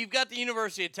mean, you've got the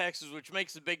University of Texas, which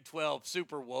makes the Big 12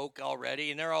 super woke already,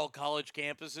 and they're all college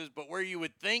campuses, but where you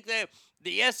would think that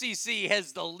the SEC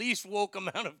has the least woke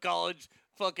amount of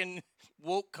fucking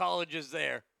woke colleges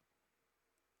there.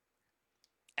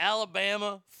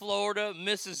 Alabama, Florida,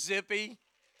 Mississippi,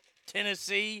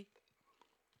 Tennessee.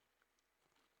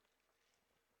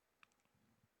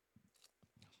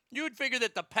 You would figure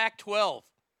that the Pac-12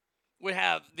 would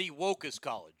have the wokest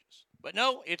colleges. But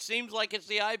no, it seems like it's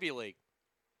the Ivy League.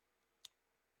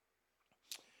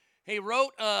 He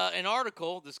wrote an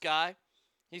article, this guy.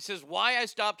 He says, "Why I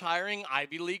stopped hiring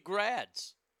Ivy League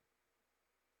grads."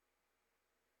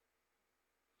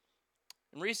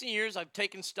 In recent years, I've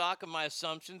taken stock of my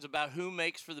assumptions about who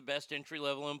makes for the best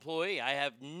entry-level employee. I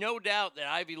have no doubt that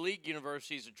Ivy League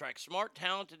universities attract smart,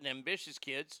 talented, and ambitious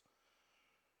kids.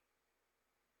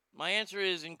 My answer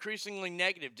is increasingly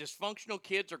negative. Dysfunctional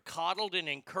kids are coddled and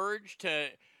encouraged to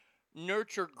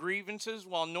nurture grievances,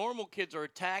 while normal kids are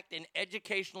attacked and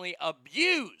educationally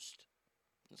abused.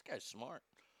 This guy's smart.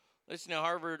 Listen to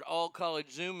Harvard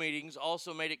all-college Zoom meetings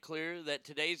also made it clear that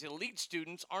today's elite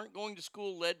students aren't going to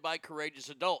school led by courageous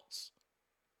adults.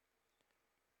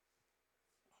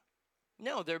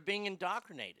 No, they're being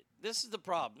indoctrinated. This is the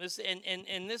problem. This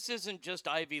isn't just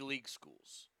Ivy League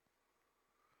schools.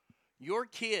 Your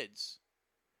kids,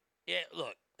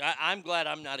 look, I'm glad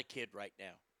I'm not a kid right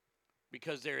now,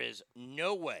 because there is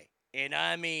no way, and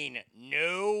I mean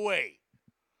no way,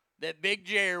 that Big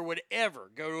Jer would ever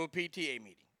go to a PTA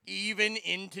meeting. Even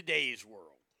in today's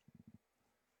world,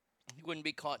 he wouldn't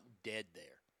be caught dead there.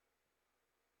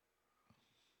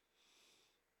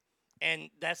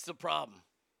 And that's the problem,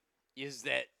 is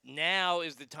that now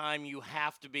is the time you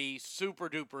have to be super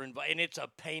duper involved, and it's a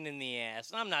pain in the ass.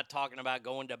 And I'm not talking about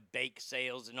going to bake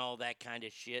sales and all that kind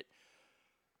of shit.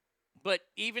 But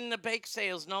even the bake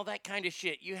sales and all that kind of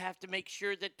shit, you have to make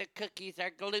sure that the cookies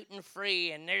are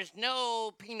gluten-free and there's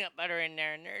no peanut butter in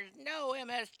there and there's no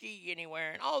MSG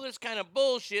anywhere and all this kind of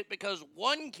bullshit because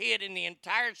one kid in the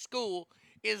entire school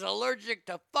is allergic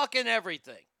to fucking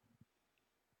everything.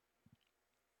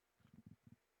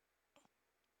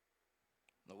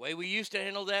 The way we used to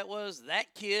handle that was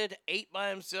that kid ate by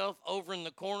himself over in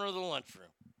the corner of the lunchroom.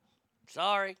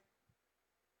 Sorry.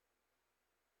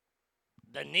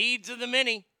 The needs of the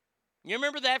many. You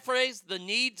remember that phrase? The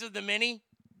needs of the many?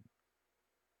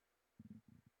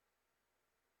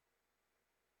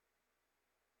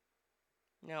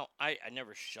 Now, I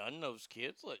never shunned those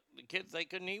kids. Look, the kids, they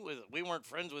couldn't eat with it. We weren't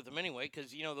friends with them anyway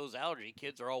because, you know, those allergy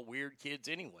kids are all weird kids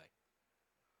anyway.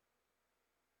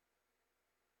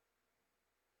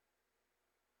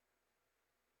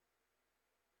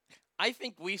 I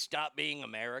think we stopped being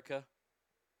America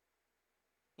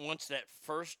once that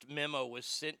first memo was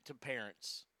sent to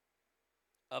parents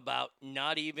about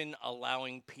not even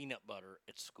allowing peanut butter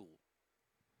at school.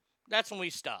 That's when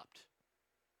we stopped.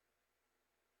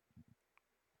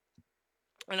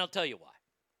 And I'll tell you why.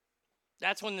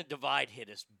 That's when the divide hit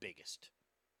us biggest.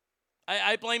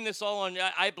 I blame this all on,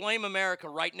 I blame America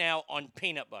right now on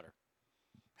peanut butter.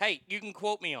 Hey, you can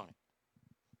quote me on it.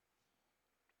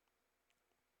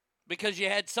 Because you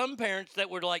had some parents that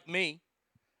were like me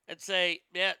and say,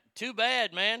 yeah, too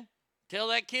bad, man. Tell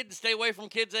that kid to stay away from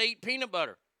kids that eat peanut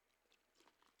butter.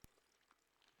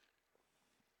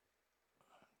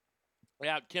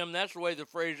 Yeah, Tim, that's the way the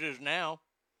phrase is now.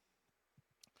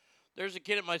 There's a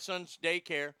kid at my son's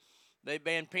daycare. They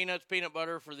banned peanuts, peanut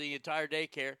butter for the entire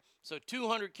daycare. So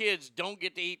 200 kids don't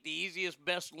get to eat the easiest,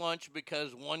 best lunch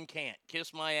because one can't.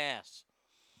 Kiss my ass.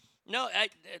 No,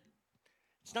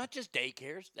 it's not just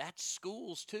daycares. That's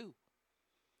schools, too.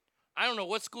 I don't know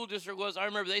what school district it was. I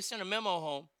remember they sent a memo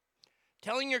home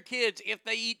telling your kids if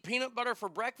they eat peanut butter for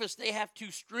breakfast, they have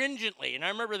to stringently, and I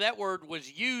remember that word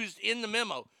was used in the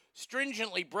memo,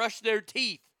 stringently brush their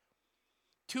teeth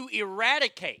to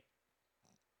eradicate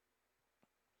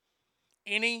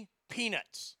any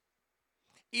peanuts.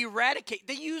 Eradicate.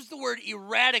 They use the word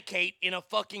eradicate in a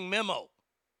fucking memo.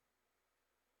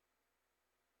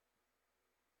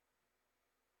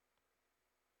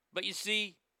 But you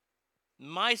see,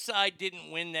 my side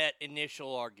didn't win that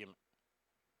initial argument.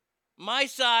 My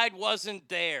side wasn't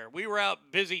there. We were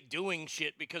out busy doing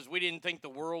shit because we didn't think the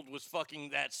world was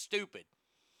fucking that stupid.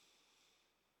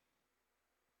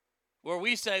 Where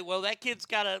we say, well, that kid's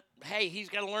got to, hey, he's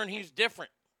got to learn he's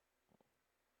different.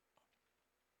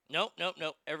 Nope.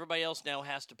 Everybody else now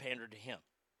has to pander to him.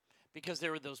 Because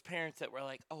there were those parents that were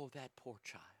like, oh, that poor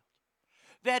child.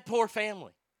 That poor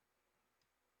family.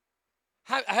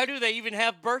 How do they even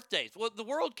have birthdays? Well, the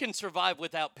world can survive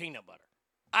without peanut butter.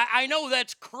 I know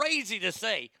that's crazy to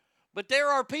say, but there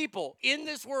are people in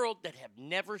this world that have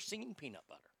never seen peanut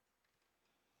butter.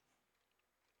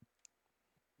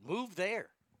 Move there.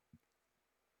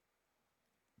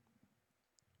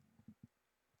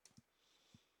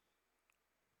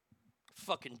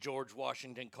 Fucking George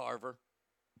Washington Carver.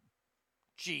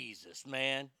 Jesus,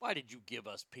 man. Why did you give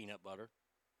us peanut butter?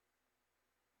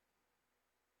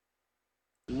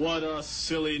 What a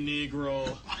silly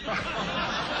Negro.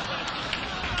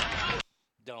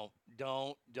 Don't.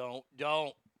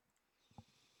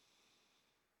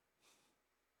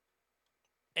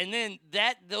 And then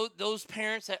those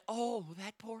parents that, oh,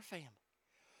 that poor family,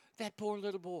 that poor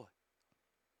little boy.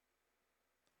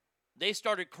 They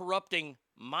started corrupting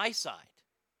my side.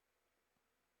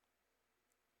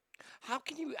 How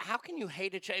can you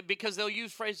hate a child? Because they'll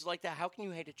use phrases like that. How can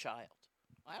you hate a child?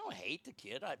 I don't hate the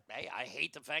kid. I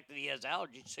hate the fact that he has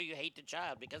allergies, so you hate the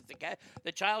child because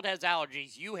the child has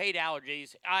allergies. You hate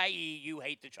allergies, i.e., you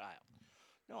hate the child.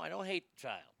 No, I don't hate the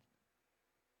child.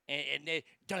 And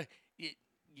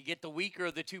you get the weaker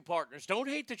of the two partners. Don't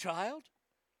hate the child.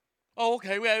 Oh,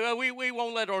 okay. We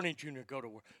won't let Arnie Jr. go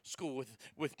to school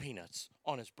with peanuts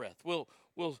on his breath. We'll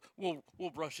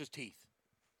brush his teeth.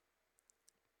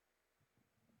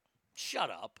 Shut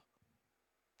up.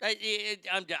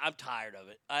 I'm tired of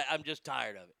it. I'm just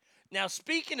tired of it. Now,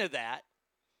 speaking of that,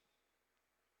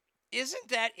 isn't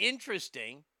that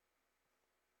interesting?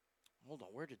 Hold on.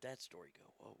 Where did that story go?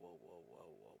 Whoa.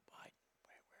 Biden.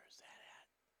 Where is that at?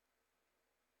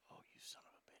 Oh, you son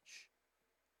of a bitch.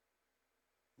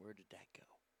 Where did that go?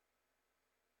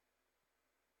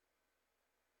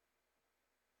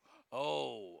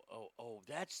 Oh,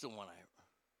 that's the one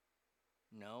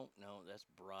No, that's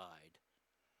Bride.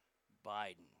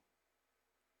 Biden.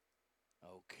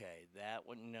 Okay, that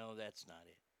one. No, that's not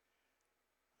it.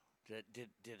 Did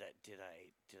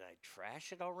I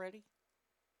trash it already?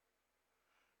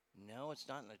 No, it's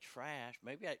not in the trash.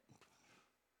 Maybe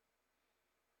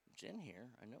it's in here.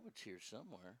 I know it's here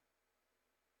somewhere.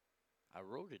 I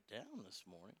wrote it down this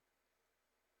morning.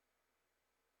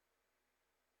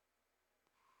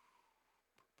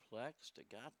 Perplexed. I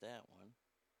got that one.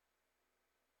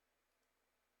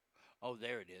 Oh,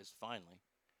 there it is, finally.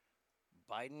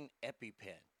 Biden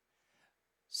EpiPen.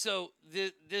 So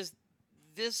this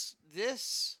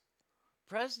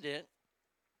president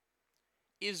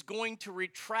is going to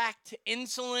retract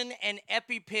insulin and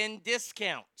EpiPen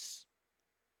discounts.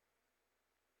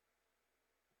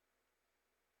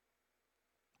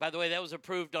 By the way, that was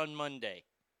approved on Monday.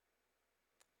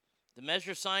 The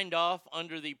measure signed off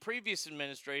under the previous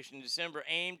administration in December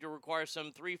aimed to require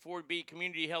some 3-4B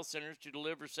community health centers to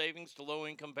deliver savings to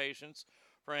low-income patients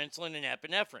for insulin and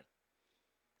epinephrine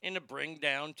and to bring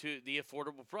down to the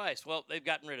affordable price. Well, they've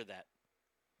gotten rid of that.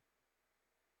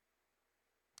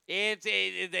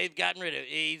 They've gotten rid of it.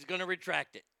 He's going to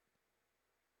retract it.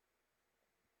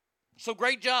 So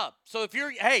great job. So if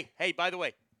you're, hey, by the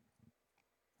way,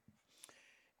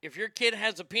 if your kid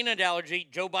has a peanut allergy,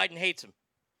 Joe Biden hates him.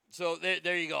 So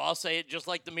there you go. I'll say it just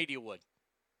like the media would.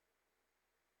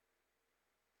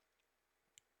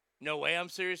 No way I'm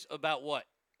serious about what?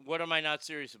 What am I not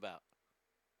serious about?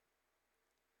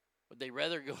 Would they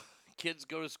rather kids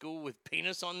go to school with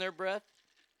penis on their breath?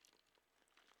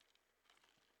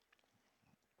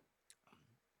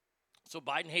 So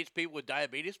Biden hates people with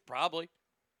diabetes? Probably.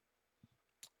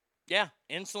 Yeah,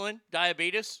 insulin,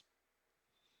 diabetes.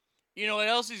 You know what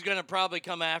else he's going to probably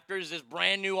come after is this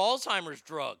brand new Alzheimer's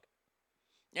drug.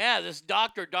 Yeah, this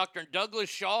Dr. Douglas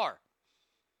Shar,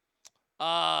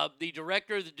 the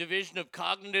director of the Division of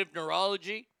Cognitive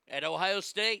Neurology at Ohio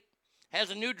State,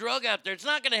 has a new drug out there. It's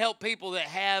not going to help people that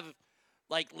have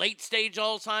like late-stage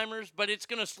Alzheimer's, but it's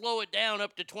going to slow it down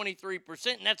up to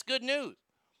 23%, and that's good news.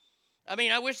 I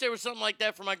mean, I wish there was something like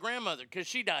that for my grandmother because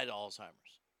she died of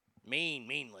Alzheimer's. Mean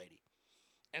lady.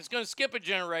 And it's going to skip a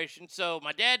generation, so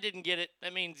my dad didn't get it.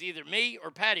 That means either me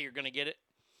or Patty are going to get it.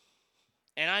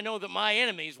 And I know that my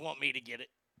enemies want me to get it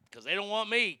because they don't want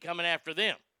me coming after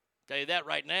them. I'll tell you that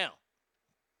right now.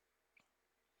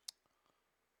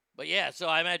 But yeah, so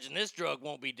I imagine this drug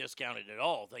won't be discounted at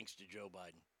all thanks to Joe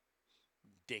Biden.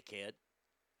 Dickhead.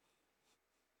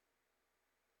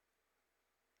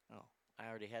 Oh, I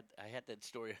had that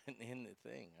story in the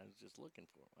thing. I was just looking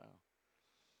for it. Wow.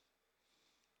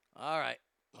 All right.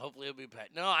 Hopefully it'll be Patty.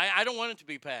 No, I don't want it to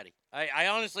be Patty. I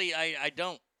honestly, I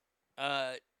don't.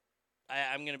 I'm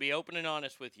going to be open and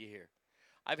honest with you here.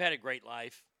 I've had a great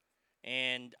life,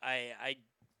 and I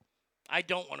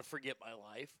don't want to forget my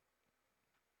life.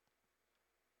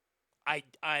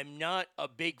 I'm not a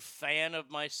big fan of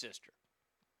my sister.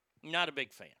 Not a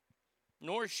big fan.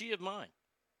 Nor is she of mine.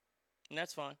 And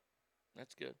that's fine.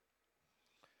 That's good.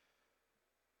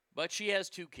 But she has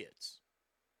 2 kids.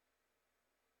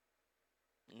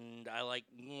 And I like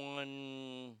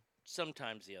one,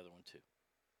 sometimes the other one too.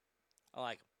 I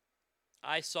like them.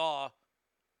 I saw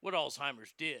what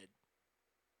Alzheimer's did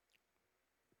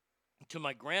to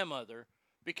my grandmother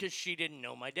because she didn't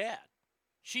know my dad.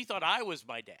 She thought I was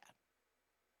my dad.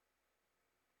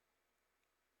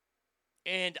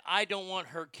 And I don't want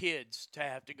her kids to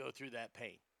have to go through that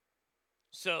pain.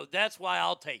 So that's why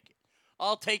I'll take it.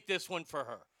 I'll take this one for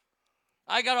her.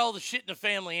 I got all the shit in the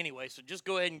family anyway, so just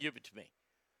go ahead and give it to me.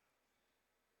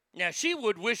 Now, she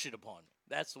would wish it upon me.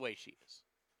 That's the way she is.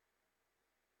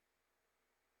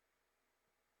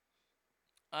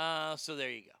 So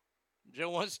there you go. Joe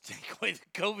wants to take away the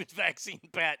COVID vaccine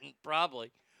patent,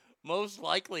 probably. Most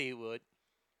likely he would.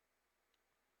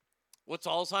 What's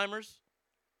Alzheimer's?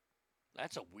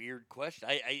 That's a weird question.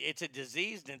 It's a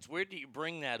disease, and it's weird that you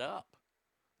bring that up.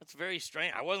 That's very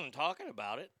strange. I wasn't talking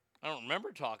about it. I don't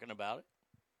remember talking about it.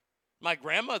 My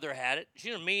grandmother had it.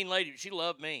 She's a mean lady. She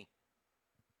loved me.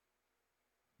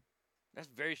 That's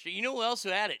very strange. You know who else who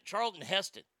had it? Charlton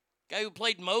Heston, guy who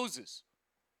played Moses.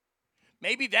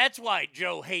 Maybe that's why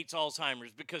Joe hates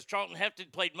Alzheimer's, because Charlton Heston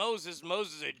played Moses.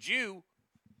 Moses, a Jew.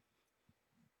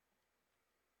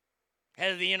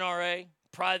 Head of the NRA.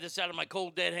 Pry this out of my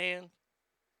cold, dead hand.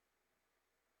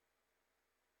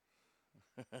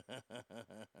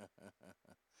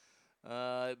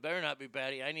 It better not be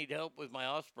Patty. I need help with my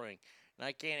offspring, and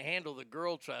I can't handle the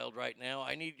girl child right now.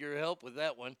 I need your help with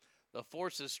that one. The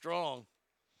force is strong.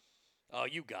 Oh,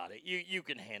 you got it. You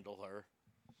can handle her.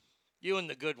 You and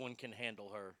the good one can handle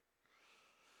her.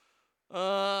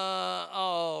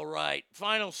 All right.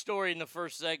 Final story in the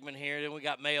first segment here. Then we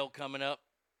got mail coming up.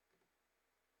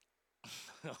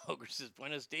 Ogre says,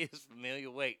 Buenos dias,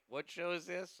 familia. Wait, what show is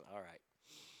this? All right.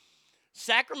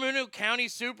 Sacramento County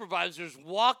supervisors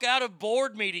walk out of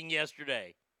board meeting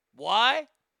yesterday. Why?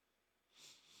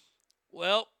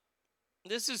 Well,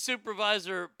 this is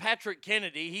Supervisor Patrick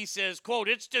Kennedy. He says, quote,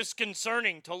 it's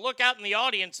disconcerting to look out in the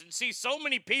audience and see so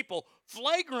many people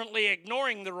flagrantly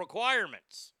ignoring the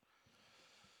requirements.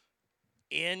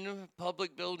 In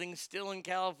public buildings still in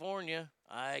California,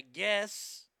 I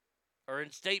guess, or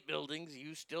in state buildings,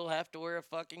 you still have to wear a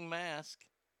fucking mask.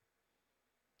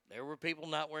 There were people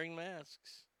not wearing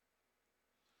masks.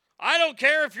 I don't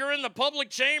care if you're in the public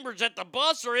chambers at the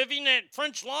bus or even at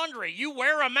French Laundry. You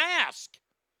wear a mask.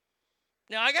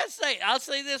 Now, I got to say, I'll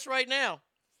say this right now.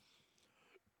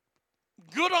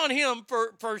 Good on him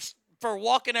for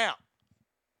walking out.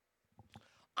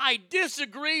 I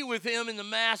disagree with him in the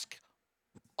mask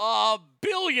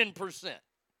 1,000,000,000%.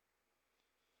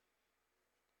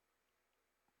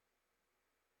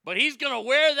 But he's going to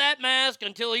wear that mask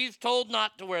until he's told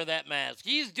not to wear that mask.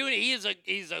 He's doing it.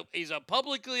 He's a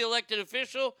publicly elected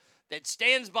official that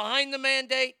stands behind the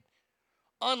mandate,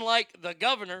 unlike the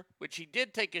governor, which he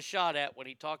did take a shot at when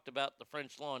he talked about the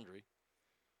French Laundry.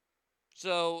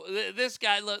 So this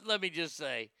guy, let me just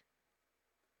say,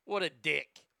 what a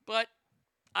dick. But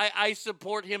I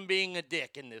support him being a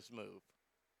dick in this move.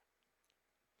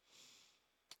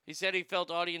 He said he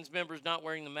felt audience members not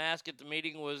wearing the mask at the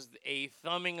meeting was a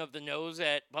thumbing of the nose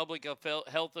at public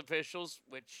health officials,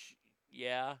 which,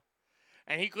 yeah.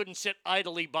 And he couldn't sit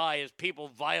idly by as people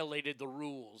violated the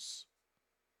rules.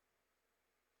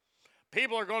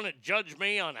 People are going to judge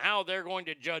me on how they're going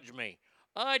to judge me.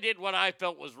 I did what I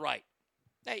felt was right.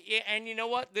 And you know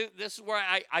what? This is where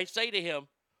I say to him,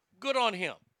 good on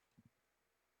him.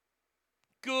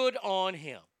 Good on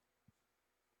him.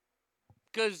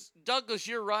 Because, Douglas,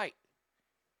 you're right.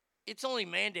 It's only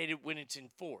mandated when it's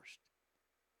enforced.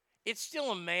 It's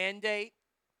still a mandate,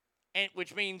 and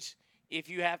which means if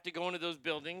you have to go into those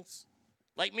buildings,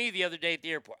 like me the other day at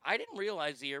the airport, I didn't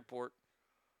realize the airport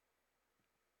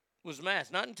was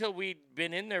masked. Not until we'd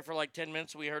been in there for like 10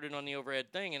 minutes, we heard it on the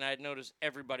overhead thing, and I had noticed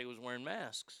everybody was wearing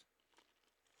masks.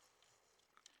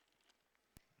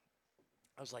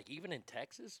 I was like, even in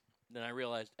Texas? Then I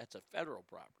realized that's a federal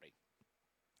property.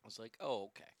 I was like, oh,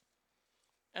 okay.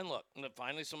 And look,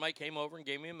 finally somebody came over and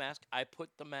gave me a mask. I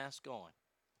put the mask on.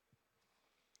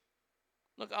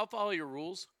 Look, I'll follow your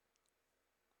rules.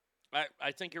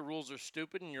 I think your rules are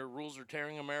stupid and your rules are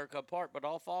tearing America apart, but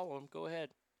I'll follow them. Go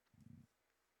ahead.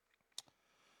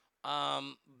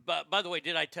 But by the way,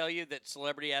 did I tell you that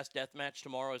Celebrity Ass Deathmatch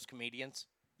tomorrow is comedians?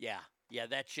 Yeah,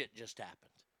 that shit just happened.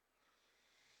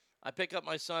 I pick up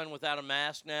my son without a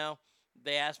mask now.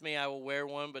 They ask me I will wear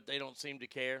one, but they don't seem to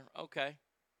care. Okay.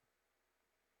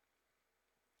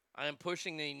 I am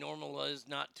pushing the normal is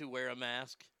not to wear a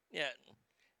mask. Yeah,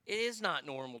 it is not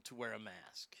normal to wear a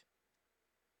mask.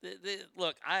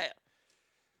 Look,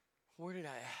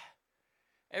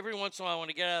 every once in a while when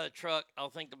I get out of the truck, I'll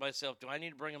think to myself, do I need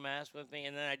to bring a mask with me?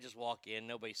 And then I just walk in.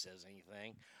 Nobody says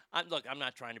anything. I'm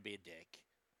not trying to be a dick.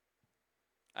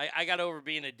 I got over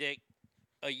being a dick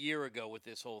a year ago with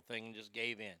this whole thing and just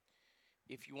gave in.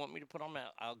 If you want me to put on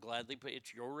mask, I'll gladly put.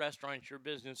 It's your restaurant, it's your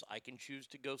business. I can choose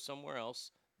to go somewhere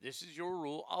else. This is your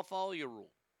rule. I'll follow your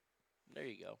rule. There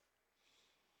you go.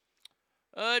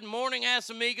 Good morning, ass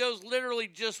amigos. Literally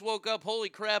just woke up. Holy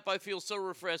crap, I feel so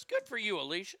refreshed. Good for you,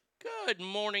 Alicia. Good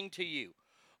morning to you.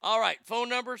 All right, phone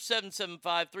number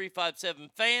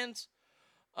 775-357-FANS.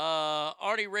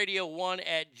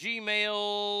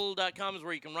 ArtieRadio1@gmail.com is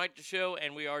where you can write the show,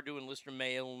 and we are doing listener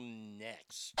mail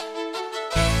next.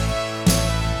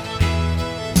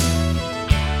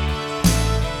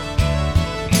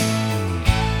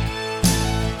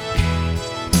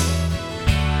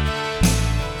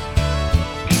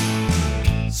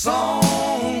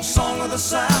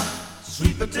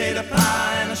 potato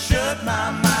pie and I shut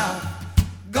my mouth.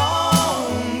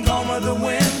 Gone, gone with the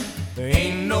wind. There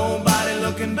ain't nobody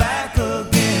looking back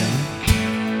again.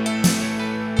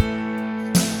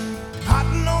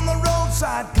 Cotton on the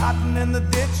roadside, cotton in the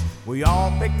ditch. We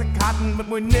all picked the cotton, but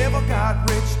we never got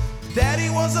rich.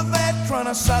 Daddy was a veteran,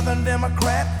 a Southern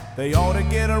Democrat. They ought to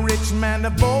get a rich man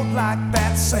to vote like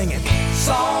that. Singing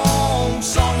song,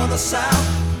 song of the South.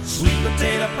 Sweet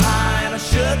potato pie and I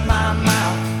shut my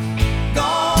mouth.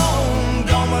 Gone,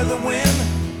 gone with the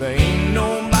wind. There ain't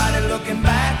nobody looking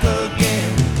back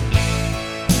again.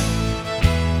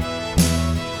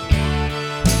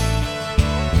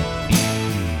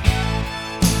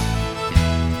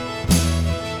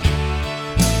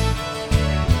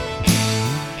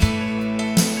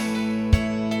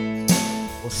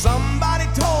 Somebody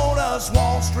told us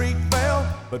Wall Street fell,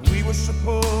 but we were so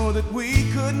poor that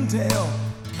we couldn't tell.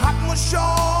 Cotton was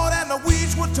short and the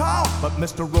weeds were tall, but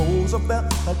Mr.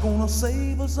 Roosevelt is gonna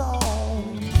save us all.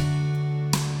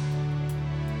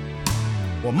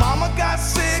 Well, Mama got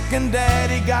sick and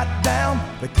Daddy got down.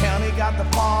 The county got the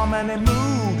farm and they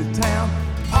moved to town.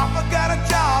 Papa got a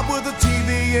job with a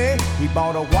TVA. He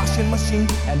bought a washing machine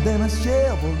and then a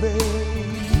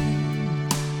Chevrolet.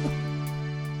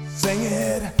 Sing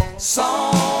it,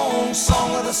 song,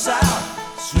 song of the South.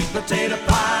 Sweet potato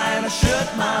pie and I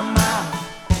shut my mouth.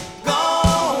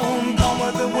 Gone, gone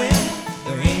with the wind.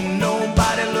 There ain't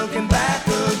nobody looking back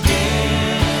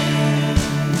again.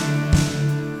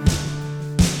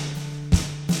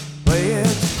 Play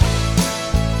it.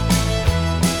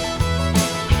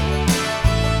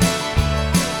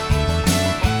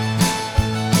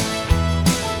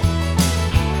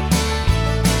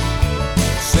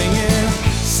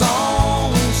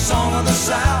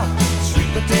 South,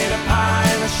 sweet potato pie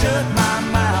and I shut my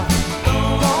mouth.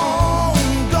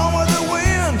 Gone, gone with the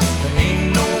wind. There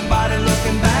ain't nobody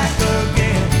looking back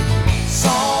again.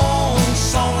 Song,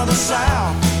 song of the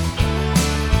South.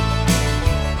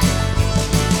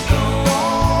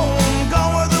 Gone,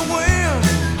 gone with the wind.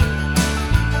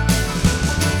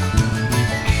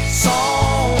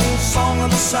 Song, song of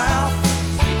the South.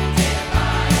 Sweet potato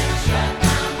pie and I shut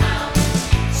my mouth.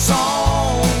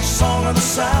 Song, song of the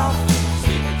South.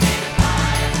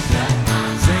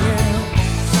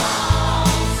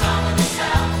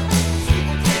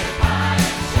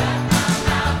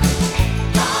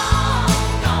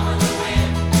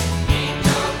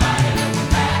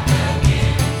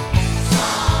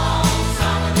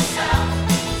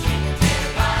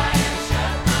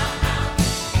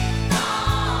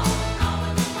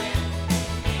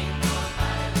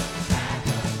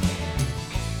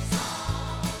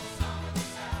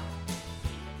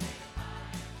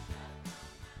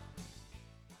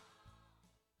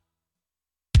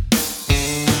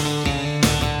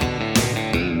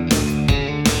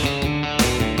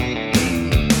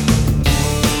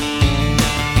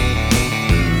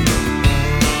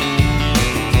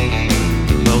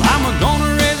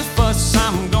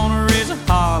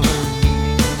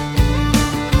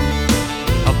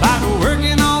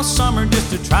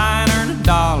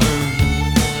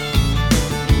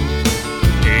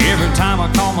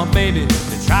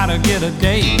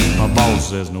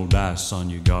 Says no dice, son,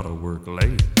 you gotta work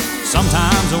late.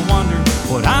 Sometimes I wonder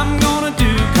what I'm gonna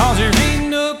do, cause there ain't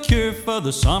no cure for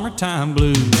the summertime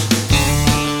blues.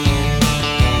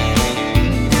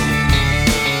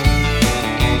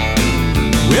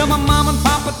 Well, my mom and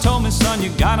papa told me, son, you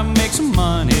gotta make some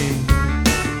money.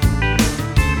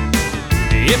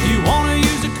 If you wanna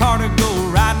use a car to go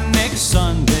riding next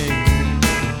Sunday.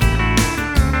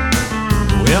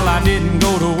 Well, I didn't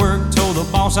go to work, told the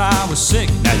boss I was sick.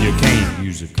 Now you can't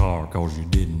use a car cause you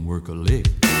didn't work a lick.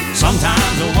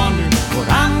 Sometimes I wonder what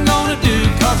I'm gonna do,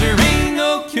 cause there ain't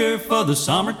no cure for the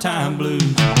summertime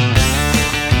blues.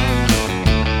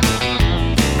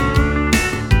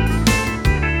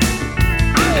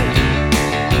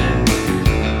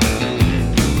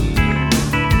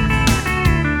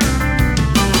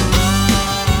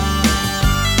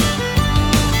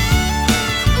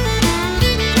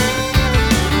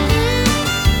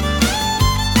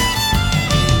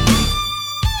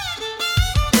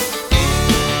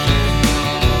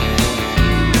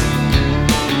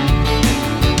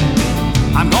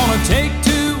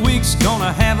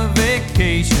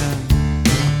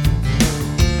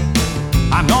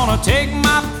 I'm gonna take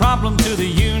my problem to the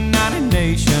United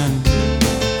Nations.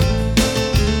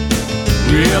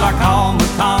 Well, I called my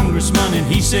congressman and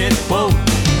he said, quote,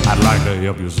 I'd like to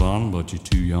help you, son, but you're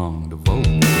too young to vote.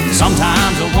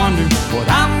 Sometimes I wonder what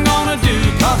I'm gonna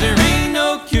do, cause there ain't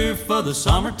no cure for the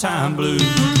summertime blues.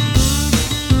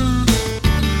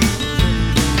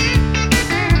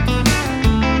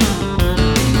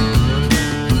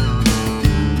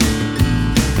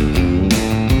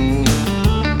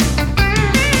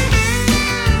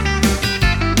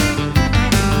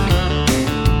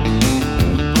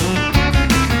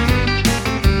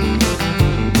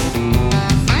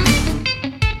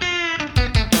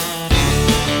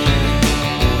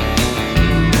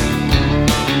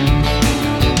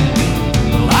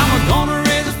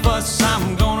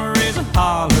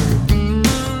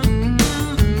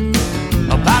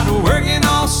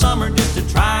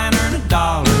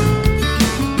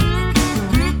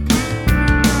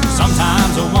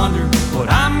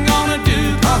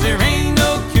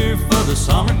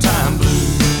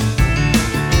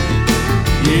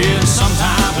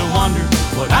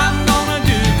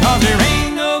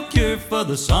 for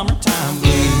the summertime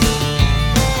blues.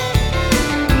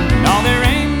 No, there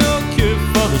ain't no cure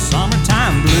for the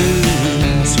summertime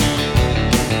blues.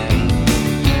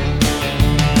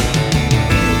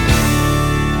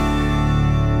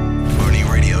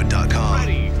 ArnieRadio.com.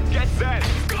 Ready, get set,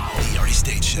 go! The Arnie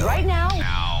State Show. Right now.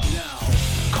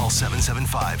 Call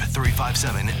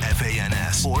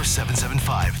 775-357-FANS or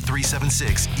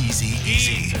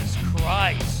 775-376-EASY-EASY. Jesus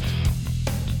Christ.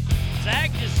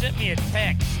 Zach just sent me a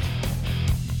text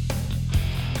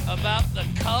about the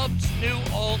Cubs' new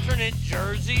alternate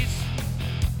jerseys.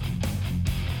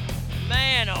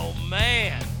 Man, oh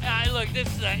man. Look, this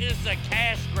is a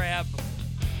cash grab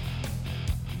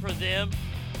for them.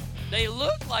 They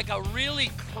look like a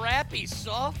really crappy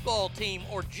softball team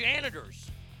or janitors.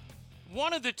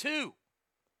 One of the two.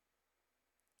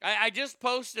 I just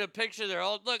posted a picture there.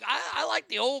 Look, I like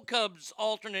the old Cubs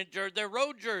alternate jersey, their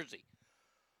road jersey.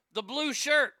 The blue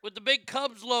shirt with the big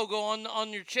Cubs logo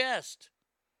on your chest.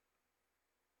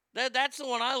 That's the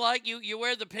one I like. You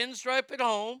wear the pinstripe at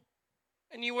home,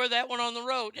 and you wear that one on the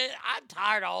road. I'm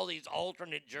tired of all these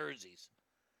alternate jerseys.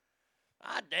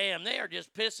 Ah, damn, they are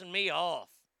just pissing me off.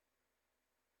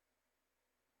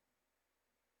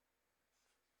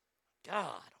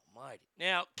 God almighty.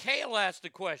 Now, Kale asked a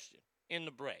question in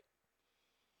the break,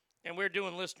 and we're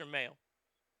doing listener mail.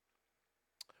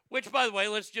 Which, by the way,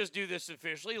 let's just do this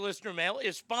officially. Listener mail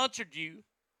is sponsored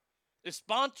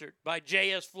by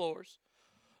JS Floors.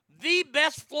 The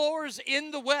best floors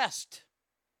in the West.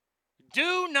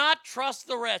 Do not trust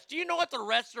the rest. Do you know what the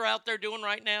rest are out there doing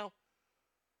right now?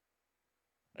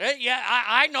 Yeah,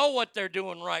 I know what they're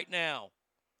doing right now.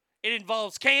 It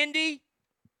involves candy,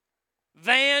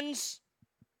 vans,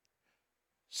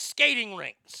 skating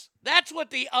rinks. That's what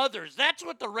the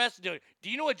rest are doing. Do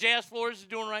you know what JS Floors is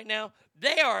doing right now?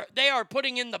 They are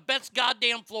putting in the best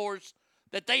goddamn floors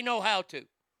that they know how to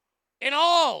in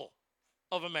all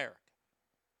of America.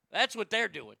 That's what they're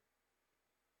doing.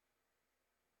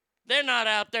 They're not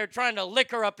out there trying to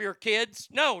liquor up your kids.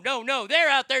 No. They're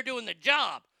out there doing the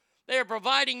job. They're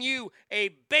providing you a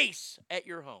base at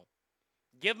your home.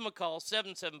 Give them a call,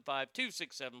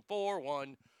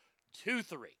 775-267-4123.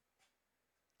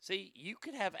 See, you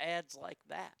could have ads like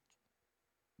that.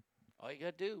 All you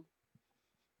got to do,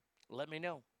 let me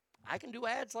know. I can do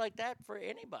ads like that for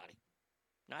anybody.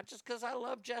 Not just because I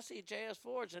love Jesse at JS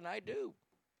Floors, and I do.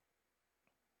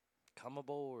 Come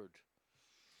aboard.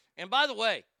 And by the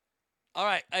way, all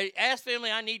right, Ask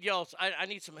Family, I need y'all. I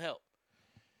need some help.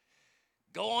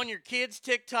 Go on your kids'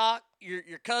 TikTok,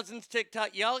 your cousin's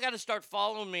TikTok. Y'all got to start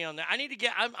following me on that. I need to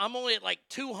get. I'm only at like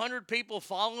 200 people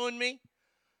following me.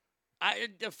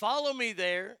 Follow me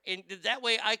there, and that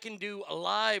way I can do a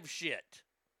live shit.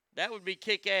 That would be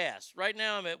kick ass. Right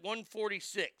now I'm at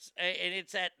 146, and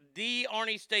it's at The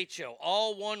Arnie State Show,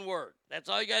 all one word. That's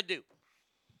all you got to do.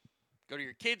 Go to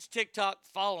your kids' TikTok,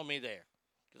 follow me there.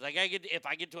 Because if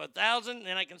I get to 1,000,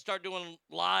 then I can start doing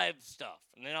live stuff,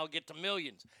 and then I'll get to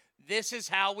millions. This is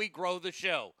how we grow the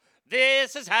show.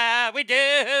 This is how we do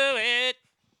it.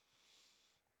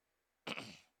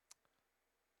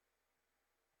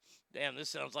 Damn, this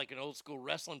sounds like an old school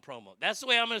wrestling promo. That's the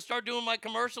way I'm going to start doing my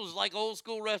commercials, like old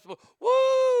school wrestling.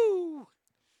 Woo!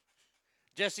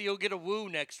 Jesse, you'll get a woo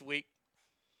next week.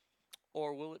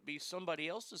 Or will it be somebody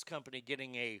else's company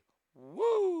getting a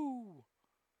woo?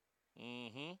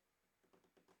 Mm-hmm.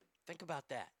 Think about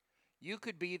that. You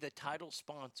could be the title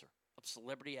sponsor of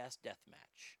Celebrity Ass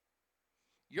Deathmatch.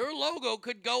 Your logo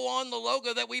could go on the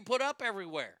logo that we put up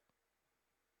everywhere.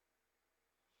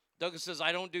 Douglas says,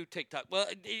 I don't do TikTok. Well,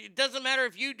 it doesn't matter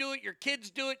if you do it, your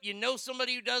kids do it, you know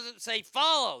somebody who does it, say,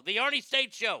 follow The Arnie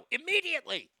State Show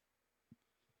immediately.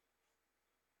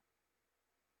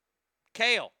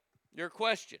 Kale, your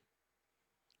question.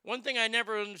 One thing I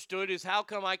never understood is how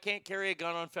come I can't carry a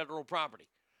gun on federal property?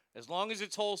 As long as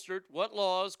it's holstered, what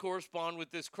laws correspond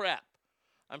with this crap?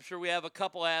 I'm sure we have a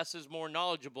couple asses more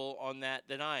knowledgeable on that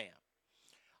than I am.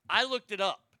 I looked it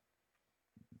up.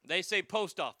 They say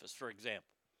post office, for example.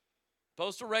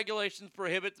 Postal regulations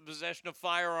prohibit the possession of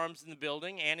firearms in the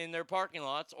building and in their parking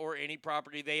lots or any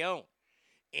property they own.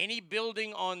 Any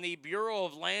building on the Bureau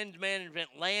of Land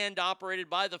Management land operated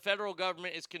by the federal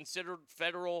government is considered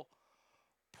federal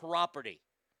property.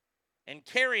 And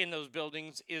carrying those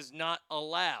buildings is not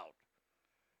allowed.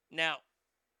 Now,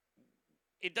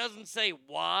 it doesn't say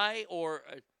why or...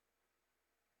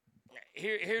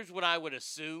 Here's what I would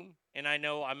assume, and I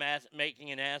know I'm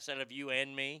making an ass out of you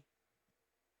and me.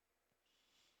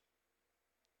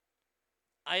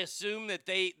 I assume that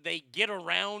they get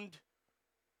around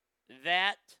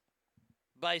that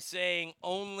by saying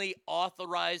only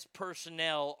authorized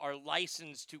personnel are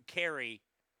licensed to carry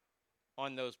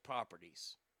on those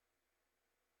properties.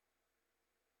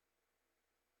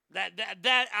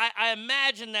 I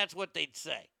imagine that's what they'd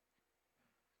say.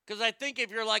 Because I think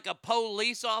if you're like a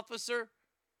police officer,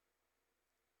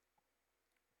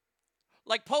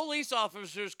 like police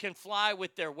officers can fly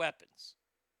with their weapons.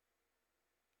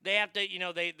 They have to,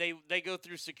 they go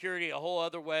through security a whole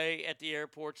other way at the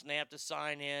airports, and they have to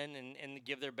sign in and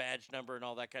give their badge number and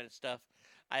all that kind of stuff.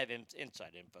 I have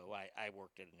inside info. I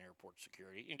worked at an airport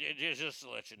security. Just to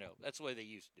let you know, that's the way they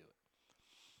used to do it.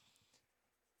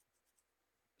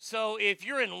 So if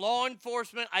you're in law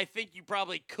enforcement, I think you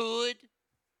probably could,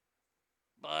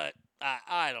 but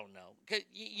I don't know.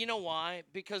 You know why?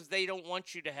 Because they don't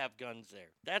want you to have guns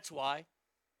there. That's why.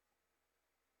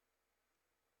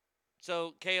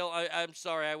 So, Kale, I'm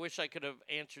sorry. I wish I could have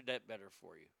answered that better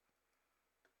for you.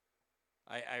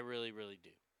 I really, really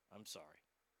do. I'm sorry.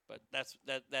 But that's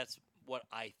what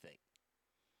I think.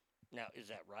 Now, is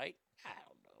that right? I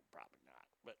don't know. Probably not.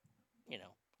 But,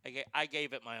 I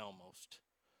gave it my almost.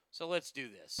 So let's do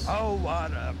this. Oh,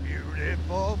 what a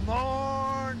beautiful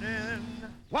morning.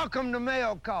 Welcome to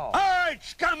Mail Call. All right,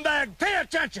 scumbag, pay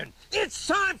attention. It's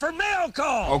time for Mail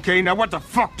Call. Okay, now what the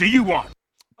fuck do you want?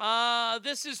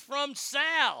 This is from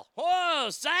Sal. Whoa,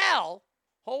 Sal.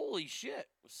 Holy shit.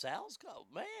 Sal's go.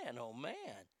 Man, oh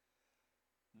man.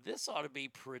 This ought to be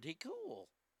pretty cool.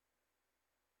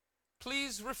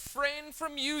 Please refrain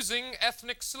from using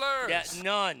ethnic slurs. Yeah,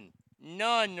 none.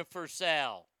 None for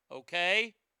Sal.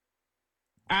 Okay?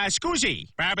 Scusi,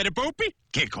 babidi boopy?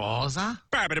 Che cosa?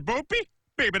 Babidi boopy?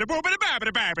 Bibidi boopidi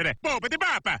babidi babidi. Boopidi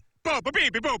bapa. Bopa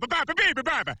bibi bopa bapa bibi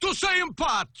bapa. Tu sei un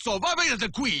pazzo, va via da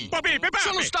qui.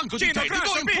 Sono stanco di te, ti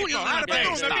do un pugno nella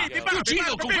testa. Ti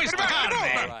uccido con questa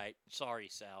carne. All right. Sorry,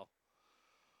 Sal.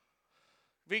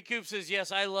 V. Coop says,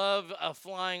 yes, I love a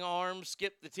flying arm.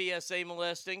 Skip the TSA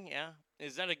molesting. Yeah.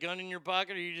 Is that a gun in your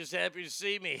pocket, or are you just happy to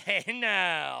see me? Hey,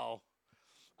 now.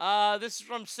 This is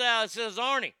from Sal. It says,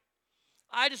 Arnie,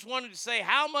 I just wanted to say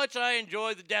how much I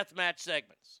enjoy the deathmatch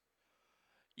segments.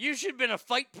 You should have been a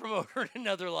fight promoter in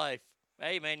another life.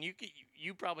 Hey, man,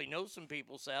 you probably know some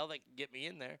people, Sal, that can get me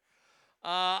in there.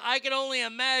 I can only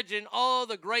imagine all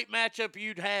the great matchup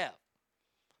you'd have.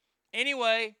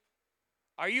 Anyway,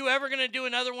 are you ever going to do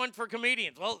another one for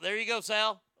comedians? Well, there you go,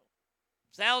 Sal.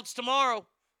 Sal, it's tomorrow.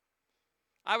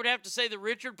 I would have to say that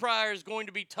Richard Pryor is going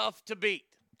to be tough to beat.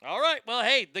 All right, well,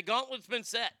 hey, the gauntlet's been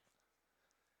set.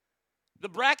 The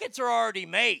brackets are already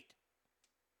made.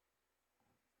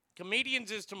 Comedians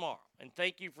is tomorrow, and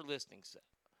thank you for listening, Seth.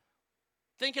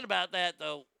 Thinking about that,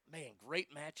 though, man, great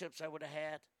matchups I would have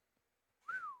had.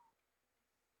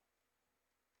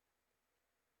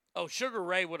 Oh, Sugar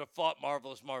Ray would have fought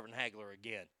Marvelous Marvin Hagler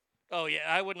again. Oh, yeah,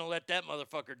 I wouldn't have let that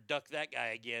motherfucker duck that guy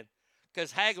again,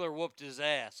 because Hagler whooped his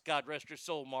ass. God rest her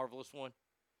soul, Marvelous One.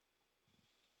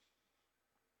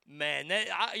 Man,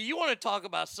 you want to talk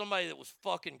about somebody that was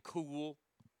fucking cool?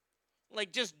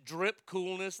 Like, just drip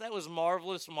coolness. That was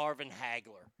Marvelous Marvin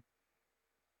Hagler.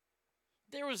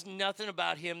 There was nothing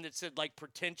about him that said, like,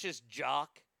 pretentious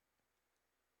jock.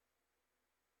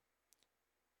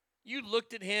 You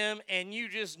looked at him, and you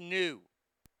just knew.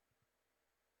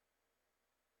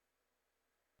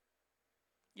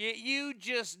 You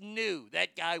just knew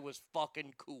that guy was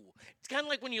fucking cool. It's kind of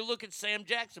like when you look at Sam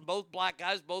Jackson. Both black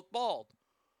guys, both bald.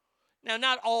 Now,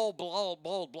 not all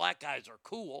bald black guys are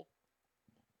cool.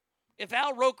 If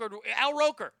Al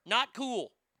Roker, not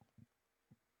cool.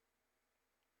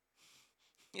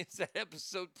 It's that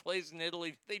episode plays in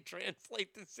Italy. They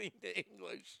translate the scene to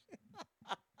English.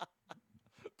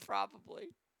 Probably.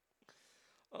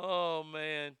 Oh,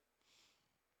 man.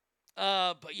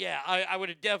 But yeah, I would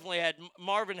have definitely had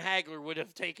Marvin Hagler would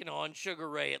have taken on Sugar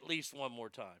Ray at least one more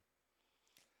time.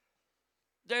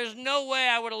 There's no way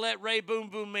I would have let Ray Boom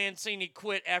Boom Mancini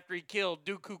quit after he killed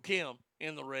Dooku Kim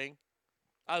in the ring.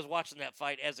 I was watching that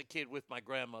fight as a kid with my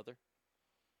grandmother.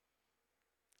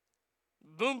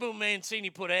 Boom Boom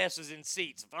Mancini put asses in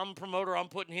seats. If I'm a promoter, I'm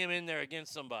putting him in there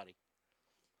against somebody.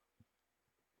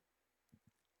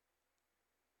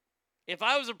 If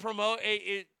I was a promoter,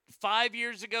 5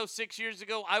 years ago, 6 years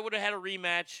ago, I would have had a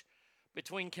rematch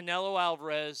between Canelo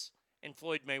Alvarez and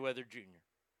Floyd Mayweather Jr.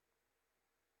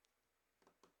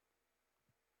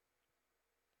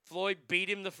 Floyd beat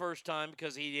him the first time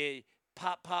because he did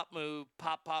pop, move.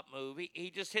 He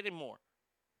just hit him more.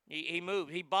 He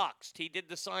moved. He boxed. He did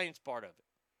the science part of it.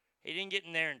 He didn't get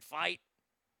in there and fight.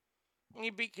 He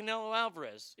beat Canelo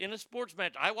Alvarez in a sports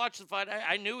match. I watched the fight.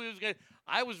 I knew he was going to.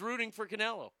 I was rooting for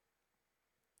Canelo.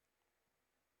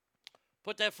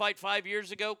 Put that fight 5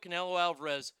 years ago, Canelo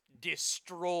Alvarez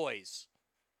destroys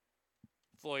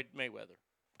Floyd Mayweather.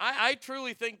 I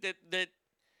truly think that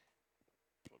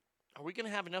Are we going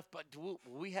to have enough? Do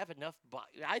we have enough?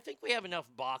 I think we have enough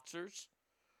boxers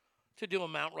to do a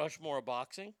Mount Rushmore of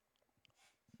boxing.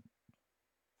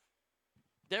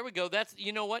 There we go. That's,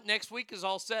 you know what? Next week is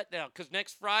all set now, because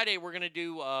next Friday we're going to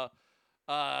do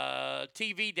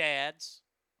TV dads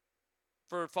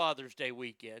for Father's Day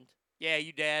weekend. Yeah,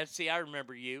 you dads. See, I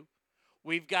remember you.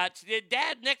 We've got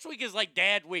dad. Next week is like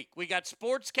dad week. We got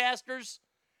sportscasters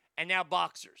and now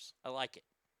boxers. I like it.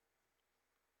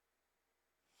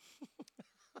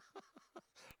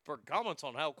 For comments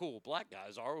on how cool black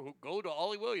guys are, who go to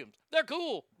Ollie Williams. They're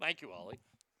cool. Thank you, Ollie.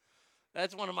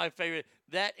 That's one of my favorite.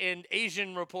 That and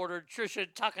Asian reporter Trisha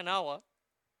Takanawa.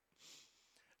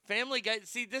 Family Guy.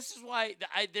 See, this is why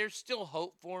there's still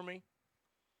hope for me.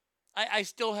 I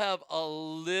still have a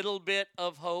little bit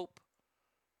of hope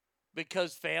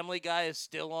because Family Guy is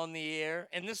still on the air.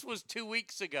 And this was 2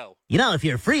 weeks ago. You know, if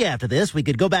you're free after this, we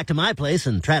could go back to my place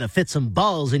and try to fit some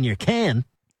balls in your can.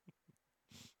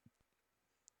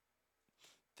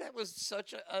 That was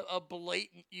such a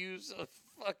blatant use of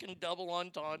fucking double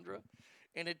entendre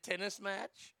in a tennis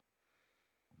match.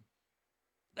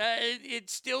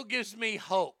 It still gives me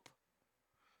hope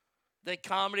that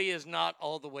comedy is not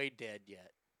all the way dead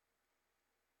yet.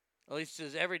 At least it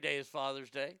says every day is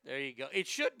Father's Day. There you go. It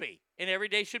should be. And every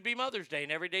day should be Mother's Day.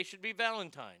 And every day should be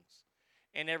Valentine's.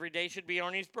 And every day should be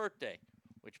Arnie's birthday.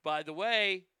 Which, by the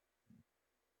way,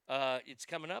 it's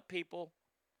coming up, people.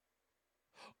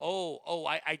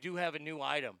 I do have a new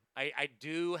item. I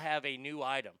do have a new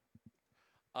item.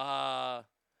 I'm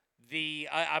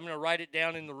going to write it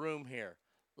down in the room here.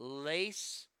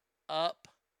 Lace up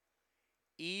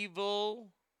Evel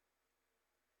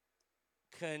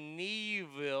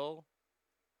Knievel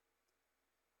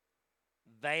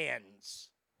Vans.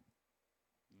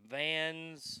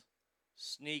 Vans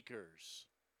sneakers.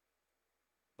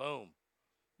 Boom.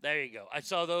 There you go. I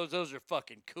saw those. Those are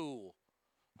fucking cool.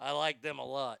 I like them a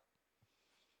lot.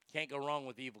 Can't go wrong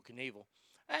with Evel Knievel.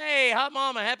 Hey, Hot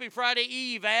Mama, happy Friday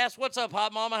Eve, ass. What's up,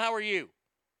 Hot Mama? How are you?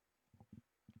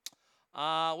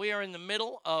 We are in the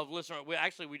middle of listener.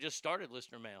 We just started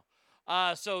listener mail.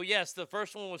 So, yes, the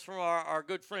first one was from our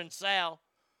good friend Sal,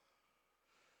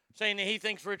 saying that he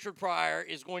thinks Richard Pryor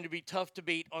is going to be tough to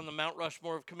beat on the Mount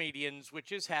Rushmore of comedians,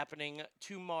 which is happening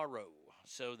tomorrow.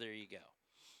 So, there you go.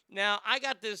 Now, I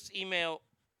got this email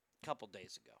a couple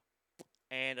days ago.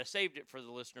 And I saved it for the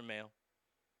listener mail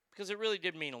because it really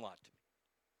did mean a lot to me.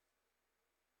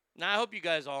 Now, I hope you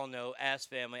guys all know, Ass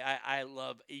Family, I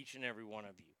love each and every one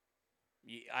of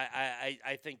you.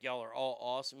 I think y'all are all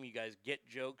awesome. You guys get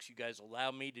jokes. You guys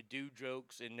allow me to do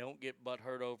jokes and don't get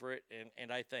butthurt over it.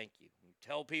 And I thank you. You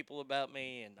tell people about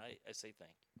me, and I say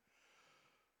thank you.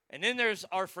 And then there's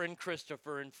our friend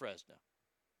Christopher in Fresno,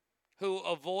 who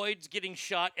avoids getting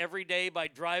shot every day by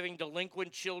driving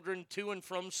delinquent children to and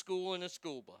from school in a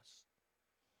school bus.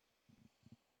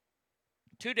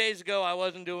 2 days ago, I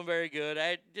wasn't doing very good. I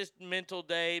had just mental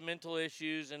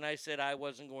issues, and I said I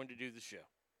wasn't going to do the show.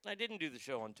 I didn't do the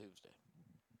show on Tuesday.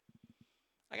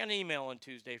 I got an email on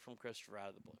Tuesday from Christopher out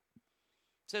of the blue.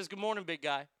 It says, "Good morning, big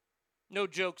guy. No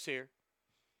jokes here.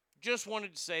 Just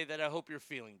wanted to say that I hope you're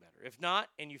feeling better. If not,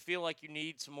 and you feel like you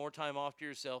need some more time off to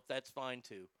yourself, that's fine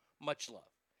too. Much love."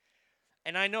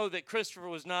 And I know that Christopher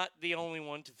was not the only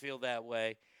one to feel that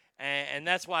way. And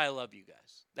that's why I love you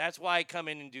guys. That's why I come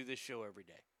in and do this show every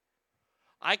day.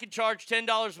 I could charge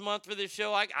 $10 a month for this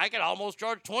show. I could almost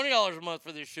charge $20 a month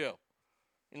for this show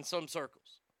in some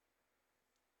circles.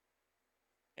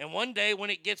 And one day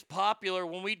when it gets popular,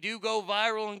 when we do go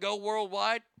viral and go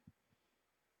worldwide,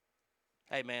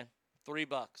 hey, man,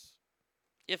 $3.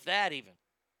 If that even.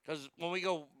 Because when we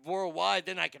go worldwide,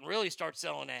 then I can really start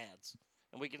selling ads.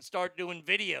 And we can start doing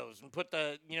videos and put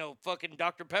the, fucking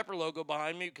Dr. Pepper logo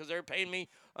behind me because they're paying me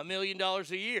 $1 million a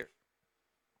year.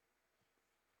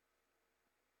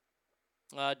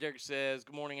 Derek says,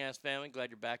 "Good morning, Ass Family. Glad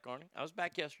you're back, Arnie." I was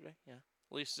back yesterday, yeah.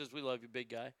 Lisa says, "We love you, big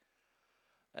guy."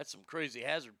 That's some crazy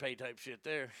hazard pay type shit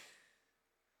there.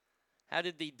 How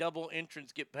did the double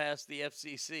entrance get past the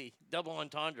FCC? Double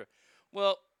entendre.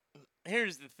 Well,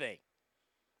 here's the thing.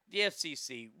 The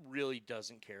FCC really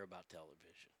doesn't care about television.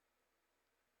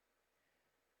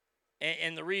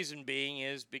 And the reason being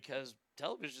is because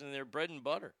television is their bread and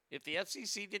butter. If the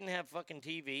FCC didn't have fucking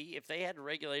TV, if they had to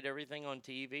regulate everything on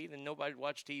TV, then nobody'd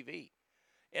watch TV.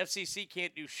 FCC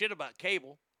can't do shit about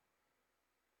cable.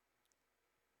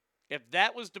 If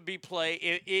that was to be play,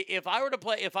 if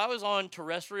I was on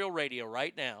terrestrial radio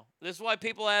right now, this is why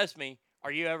people ask me,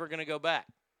 are you ever going to go back?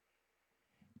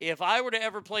 If I were to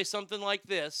ever play something like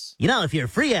this. You know, if you're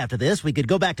free after this, we could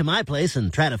go back to my place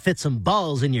and try to fit some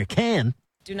balls in your can.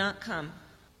 Do not come.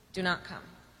 Do not come.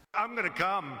 I'm gonna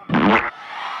come.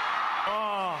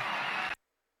 Oh.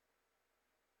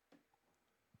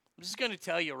 I'm just going to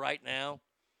tell you right now,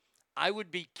 I would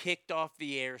be kicked off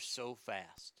the air so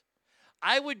fast.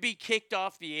 I would be kicked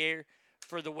off the air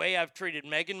for the way I've treated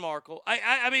Meghan Markle.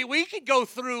 I mean, we could go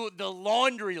through the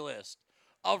laundry list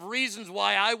of reasons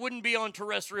why I wouldn't be on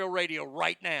terrestrial radio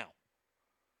right now.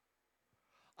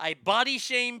 I body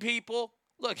shame people.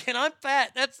 Look, and I'm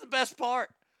fat. That's the best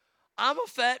part. I'm a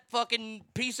fat fucking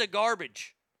piece of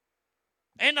garbage.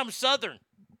 And I'm Southern.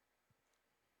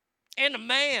 And a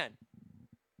man.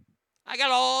 I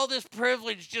got all this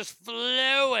privilege just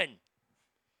flowing.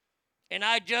 And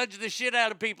I judge the shit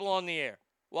out of people on the air.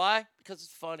 Why? Because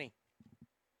it's funny.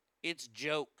 It's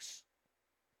jokes.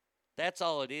 That's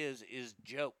all it is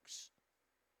jokes.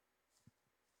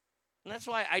 And that's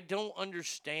why I don't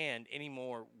understand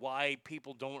anymore why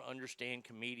people don't understand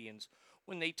comedians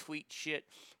when they tweet shit,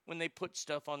 when they put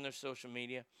stuff on their social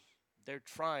media. They're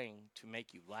trying to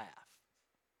make you laugh.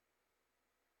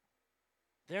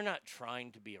 They're not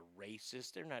trying to be a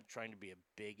racist. They're not trying to be a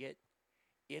bigot.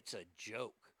 It's a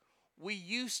joke. We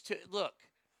used to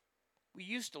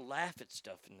laugh at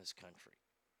stuff in this country.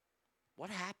 What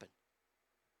happened?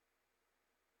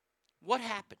 What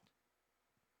happened?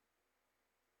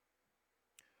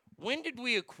 When did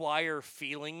we acquire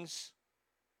feelings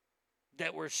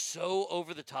that were so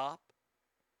over the top?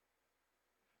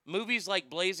 Movies like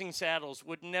Blazing Saddles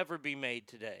would never be made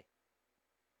today.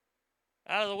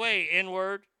 Out of the way,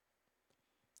 N-word.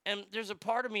 And there's a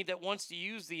part of me that wants to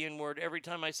use the N-word every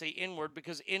time I say N-word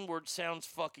because N-word sounds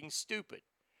fucking stupid.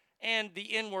 And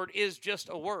the N-word is just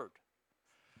a word.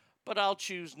 But I'll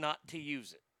choose not to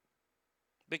use it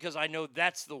because I know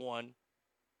that's the one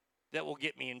that will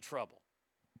get me in trouble.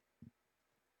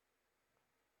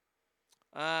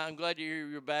 I'm glad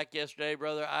you're back yesterday,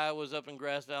 brother. I was up in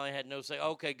Grass Valley, had no say.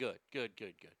 Okay, good.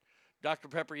 Dr.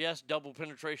 Pepper, yes. Double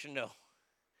penetration, no.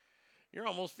 You're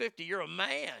almost 50. You're a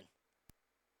man.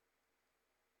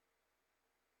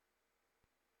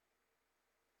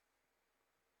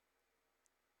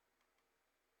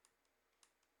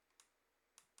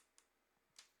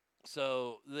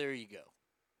 So, there you go.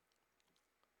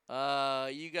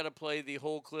 You got to play the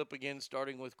whole clip again,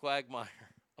 starting with Quagmire.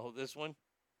 Oh, this one?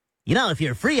 You know, if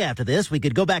you're free after this, we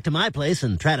could go back to my place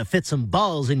and try to fit some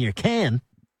balls in your can.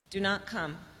 Do not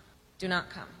come. Do not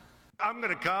come. I'm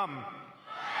gonna come.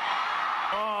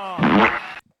 Oh.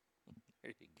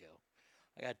 There you go.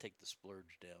 I got to take the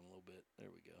splurge down a little bit. There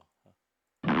we go.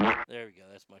 There we go.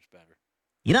 That's much better.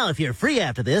 You know, if you're free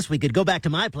after this, we could go back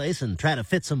to my place and try to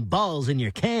fit some balls in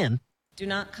your can. Do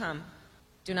not come.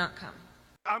 Do not come.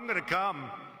 I'm gonna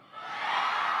come.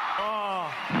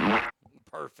 Oh.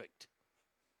 Perfect.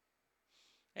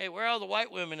 Hey, where are all the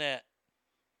white women at?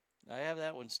 I have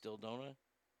that one still, don't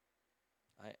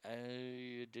I?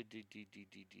 It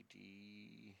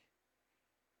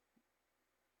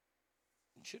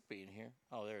should be in here.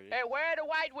 Oh, there it is. Hey, where are the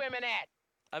white women at?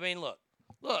 I mean, look.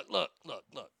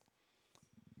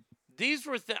 These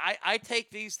were I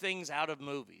take these things out of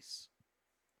movies.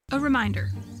 A reminder,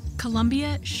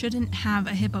 Colombia shouldn't have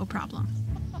a hippo problem.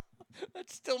 That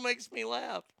still makes me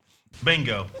laugh.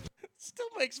 Bingo. Still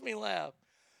makes me laugh.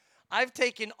 I've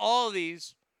taken all of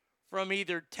these from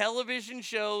either television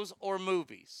shows or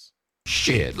movies.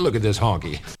 Shit, look at this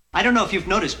honky. I don't know if you've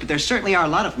noticed, but there certainly are a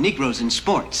lot of Negroes in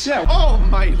sports. Yeah. Oh,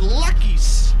 my lucky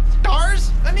stars!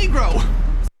 A Negro!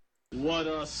 What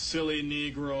a silly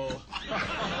Negro.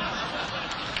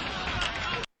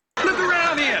 Look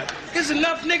around here. There's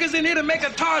enough niggas in here to make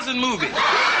a Tarzan movie.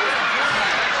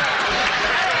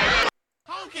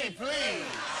 Okay, please.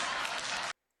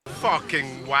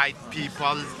 Fucking white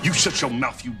people. You shut your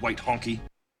mouth, you white honky.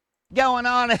 Going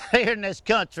on here in this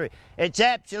country. It's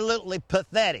absolutely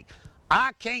pathetic.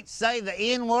 I can't say the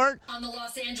N-word. On the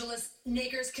Los Angeles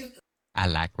Niggers. I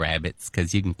like rabbits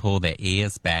because you can pull their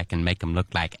ears back and make them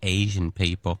look like Asian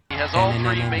people. He has all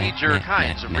three major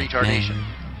kinds of retardation.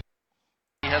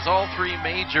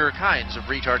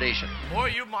 Or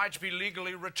you might be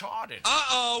legally retarded.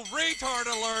 Uh-oh, retard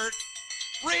alert.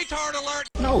 Retard alert.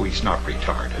 No, he's not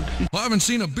retarded. Well, I haven't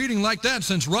seen a beating like that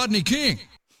since Rodney King.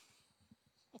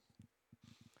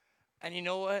 And you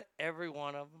know what? Every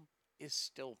one of them is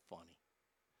still funny.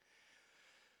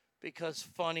 Because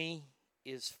funny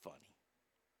is funny.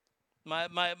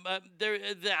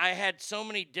 I had so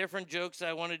many different jokes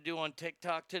I wanted to do on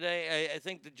TikTok today. I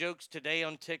think the jokes today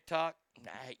on TikTok,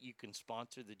 you can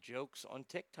sponsor the jokes on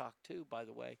TikTok too, by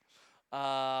the way. What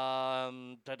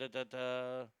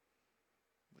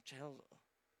the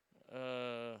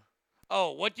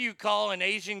hell? What do you call an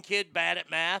Asian kid bad at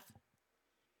math?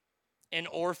 An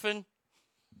orphan?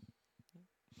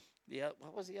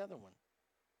 What was the other one?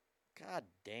 God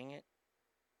dang it.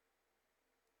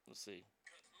 Let's see.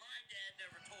 My dad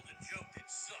never told a joke that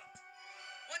sucked.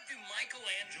 What do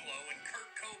Michelangelo and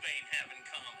Kurt Cobain have in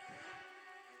common?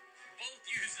 Both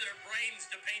use their brains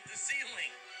to paint the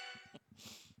ceiling.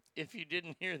 If you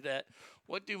didn't hear that,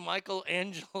 what do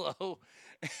Michelangelo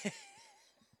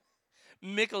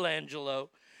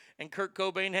and Kurt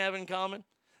Cobain have in common?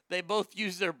 They both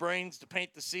use their brains to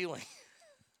paint the ceiling.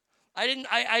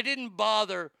 I didn't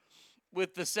bother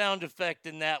with the sound effect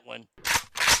in that one.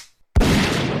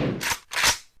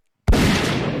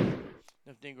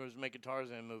 If Negroes make a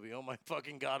Tarzan movie, oh my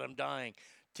fucking God, I'm dying.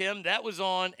 Tim, that was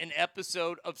on an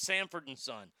episode of Sanford and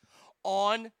Son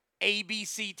on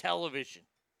ABC television.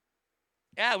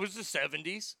 Yeah, it was the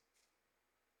 70s.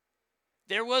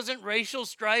 There wasn't racial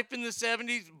strife in the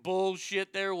 70s?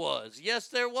 Bullshit, there was. Yes,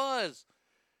 there was.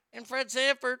 And Fred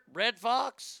Sanford, Red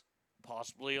Fox,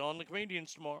 possibly on The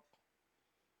Comedians tomorrow.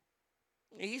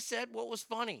 He said what was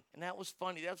funny, and that was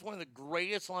funny. That's one of the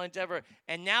greatest lines ever.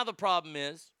 And now the problem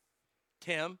is,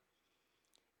 Tim,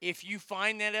 if you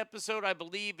find that episode, I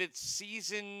believe it's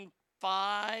season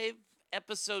 5,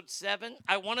 episode 7.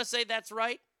 I want to say that's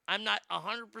right. I'm not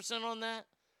 100% on that.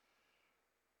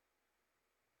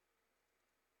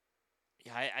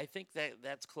 Yeah, I think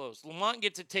that's close. Lamont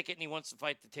gets a ticket, and he wants to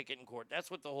fight the ticket in court. That's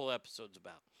what the whole episode's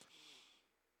about.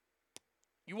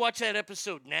 You watch that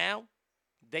episode now,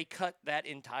 they cut that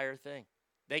entire thing.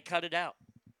 They cut it out.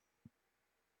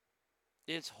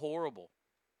 It's horrible.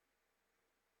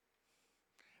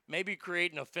 Maybe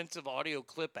create an offensive audio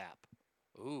clip app.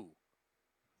 Ooh.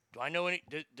 Do I know any?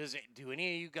 Do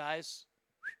any of you guys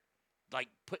like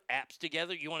put apps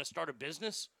together? You want to start a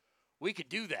business? We could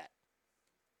do that.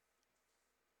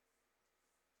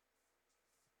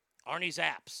 Arnie's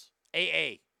apps,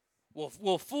 AA.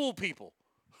 We'll fool people.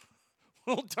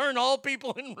 We'll turn all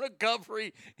people in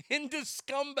recovery into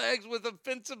scumbags with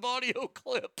offensive audio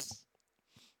clips.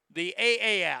 The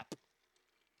AA app.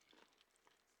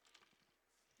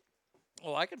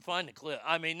 Oh, I can find the clip.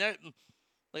 I mean,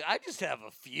 I just have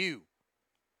a few.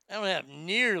 I don't have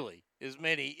nearly as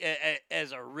many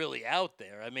as are really out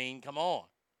there. I mean, come on.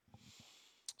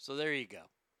 So there you go.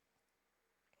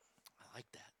 I like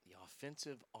that. The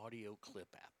offensive audio clip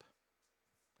app.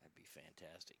 That'd be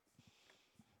fantastic.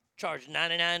 Charge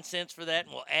 99 cents for that,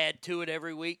 and we'll add to it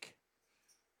every week.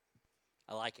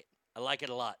 I like it. I like it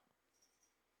a lot.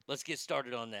 Let's get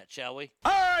started on that, shall we?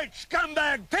 All right,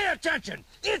 scumbag, pay attention.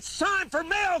 It's time for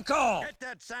mail call. Get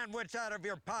that sandwich out of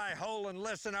your pie hole and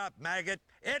listen up, maggot.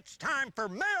 It's time for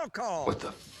mail call. What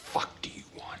the fuck do you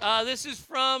want? This is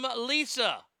from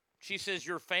Lisa. She says,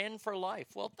 you're fan for life.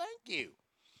 Well, thank you.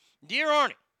 Dear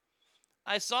Arnie,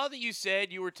 I saw that you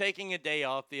said you were taking a day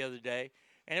off the other day,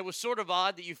 and it was sort of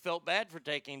odd that you felt bad for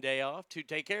taking a day off to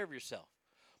take care of yourself.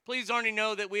 Please, Arnie,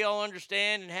 know that we all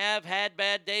understand and have had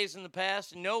bad days in the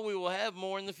past and know we will have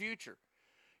more in the future.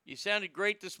 You sounded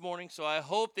great this morning, so I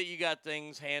hope that you got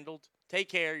things handled. Take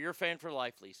care. You're a fan for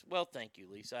life, Lisa. Well, thank you,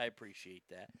 Lisa. I appreciate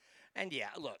that. And, yeah,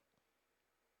 look,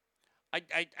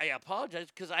 I apologize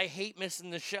because I hate missing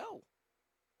the show.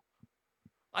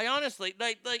 I honestly,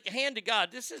 like, hand to God,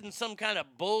 this isn't some kind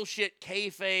of bullshit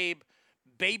kayfabe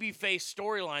babyface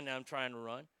storyline that I'm trying to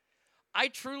run. I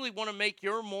truly want to make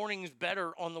your mornings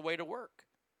better on the way to work.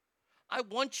 I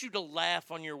want you to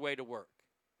laugh on your way to work.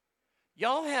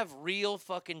 Y'all have real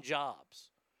fucking jobs.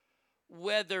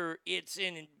 Whether it's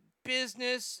in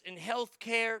business, in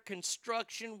healthcare,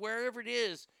 construction, wherever it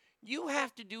is, you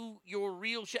have to do your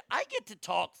real shit. I get to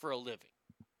talk for a living.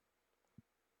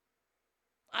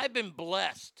 I've been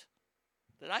blessed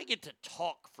that I get to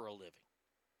talk for a living.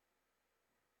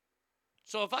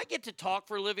 So if I get to talk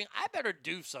for a living, I better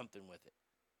do something with it.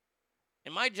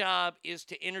 And my job is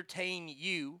to entertain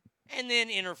you and then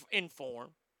inform.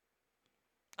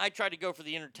 I try to go for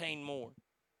the entertain more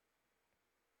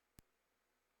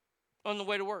on the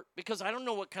way to work because I don't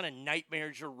know what kind of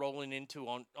nightmares you're rolling into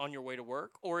on your way to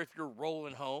work or if you're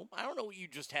rolling home. I don't know what you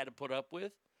just had to put up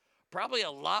with. Probably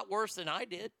a lot worse than I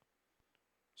did.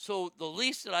 So the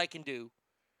least that I can do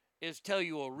is tell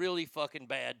you a really fucking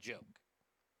bad joke.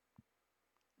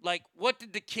 Like, what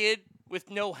did the kid with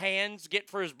no hands get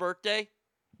for his birthday?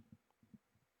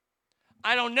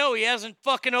 I don't know. He hasn't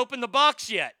fucking opened the box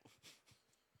yet.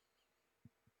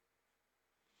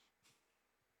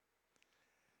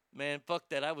 Man, fuck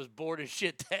that. I was bored as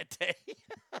shit that day.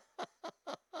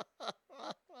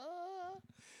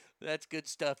 That's good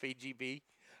stuff, AGB.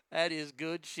 That is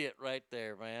good shit right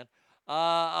there, man.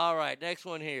 All right, next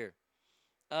one here.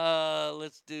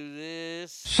 Let's do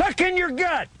this. Suck in your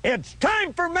gut. It's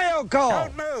time for mail call.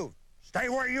 Don't move. Stay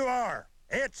where you are.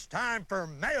 It's time for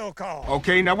mail call.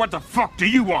 Okay, now what the fuck do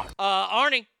you want?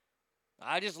 Arnie,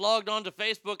 I just logged on to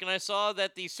Facebook and I saw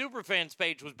that the Superfans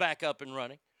page was back up and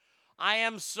running. I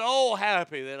am so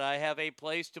happy that I have a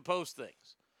place to post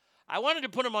things. I wanted to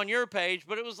put them on your page,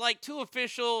 but it was like too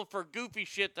official for goofy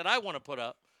shit that I want to put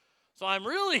up. So I'm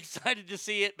really excited to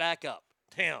see it back up.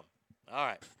 Damn. All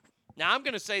right. Now I'm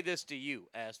going to say this to you,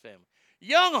 Ass Family.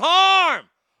 Young Harm!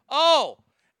 Oh,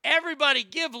 everybody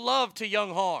give love to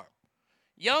Young Harm.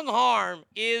 Young Harm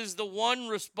is the one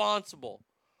responsible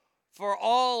for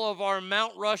all of our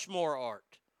Mount Rushmore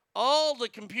art. All the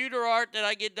computer art that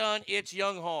I get done, it's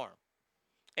Young Harm.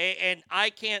 And I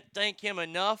can't thank him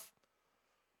enough.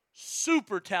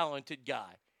 Super talented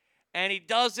guy. And he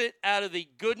does it out of the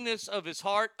goodness of his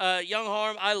heart. Young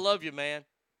Harm, I love you, man.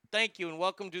 Thank you, and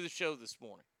welcome to the show this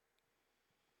morning.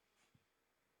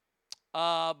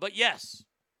 But yes.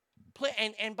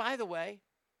 And by the way,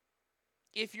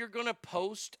 if you're going to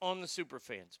post on the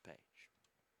Superfans page,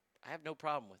 I have no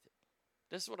problem with it.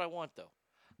 This is what I want, though.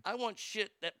 I want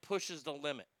shit that pushes the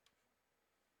limit.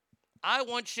 I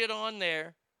want shit on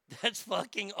there that's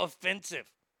fucking offensive.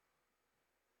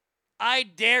 I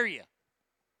dare you.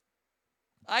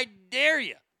 I dare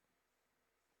you.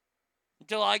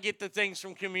 Until I get the things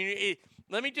from community.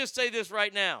 Let me just say this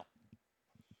right now.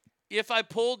 If I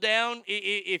pull down,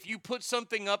 if you put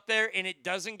something up there and it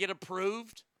doesn't get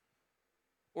approved,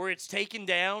 or it's taken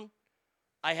down,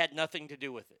 I had nothing to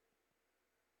do with it.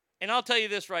 And I'll tell you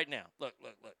this right now. Look.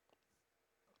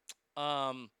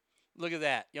 Look at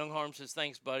that. Young Harm says,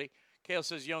 thanks, buddy. Kale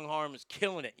says Young Harm is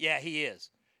killing it. Yeah, he is.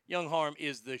 Young Harm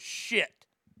is the shit.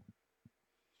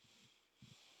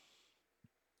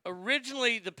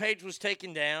 Originally, the page was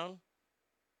taken down,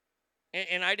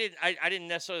 and I didn't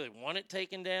necessarily want it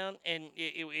taken down, and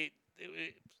it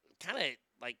kind of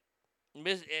like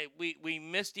we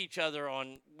missed each other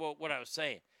on what I was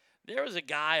saying. There was a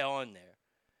guy on there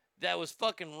that was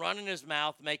fucking running his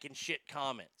mouth, making shit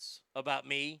comments about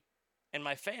me and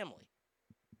my family.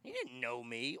 He didn't know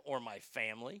me or my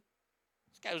family.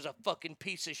 This guy was a fucking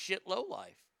piece of shit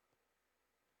lowlife.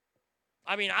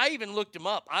 I mean, I even looked him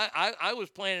up. I was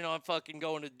planning on fucking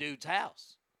going to the dude's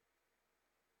house.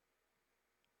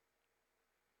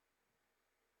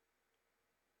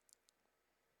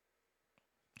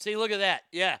 See, look at that.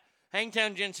 Yeah.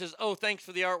 Hangtown Jen says, oh, thanks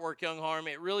for the artwork, Young Harm.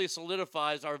 It really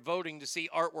solidifies our voting to see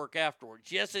artwork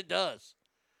afterwards. Yes, it does.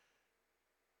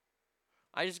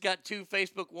 I just got 2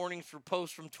 Facebook warnings for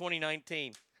posts from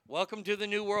 2019. Welcome to the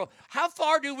new world. How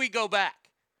far do we go back?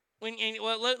 Let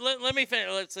me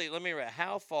finish. Let's see. Let me read.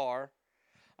 How far?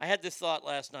 I had this thought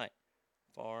last night.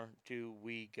 Far do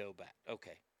we go back?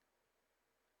 Okay.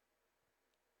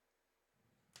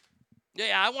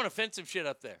 Yeah, I want offensive shit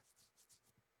up there.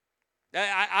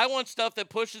 I want stuff that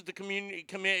pushes the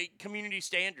community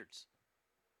standards.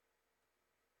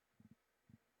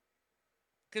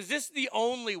 Because this is the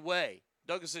only way.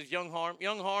 Douglas says Young Harm.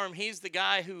 Young Harm, he's the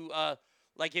guy who,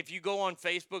 like if you go on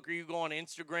Facebook or you go on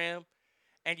Instagram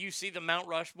and you see the Mount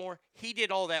Rushmore, he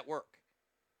did all that work.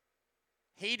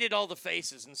 He did all the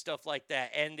faces and stuff like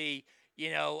that. And the,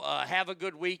 have a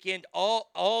good weekend.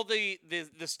 All the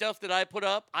stuff that I put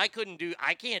up, I can't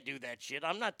do that shit.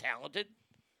 I'm not talented.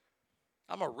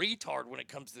 I'm a retard when it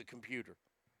comes to the computer.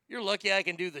 You're lucky I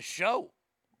can do the show.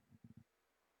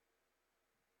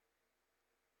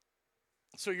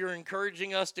 So you're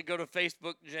encouraging us to go to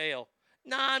Facebook jail.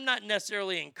 No, I'm not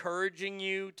necessarily encouraging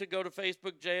you to go to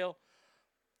Facebook jail.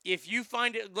 If you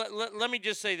find it, let me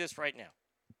just say this right now.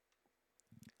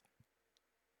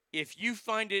 If you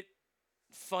find it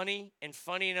funny and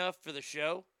funny enough for the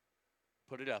show,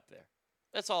 put it up there.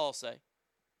 That's all I'll say.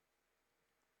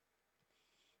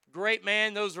 Great,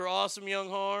 man. Those are awesome, Young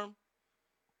Harm.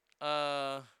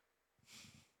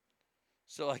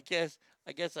 So I guess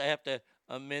I have to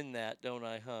amend that, don't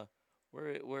I, huh?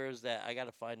 Where is that? I got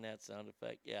to find that sound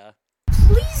effect. Yeah.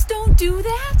 Please don't do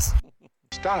that.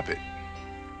 Stop it.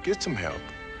 Get some help.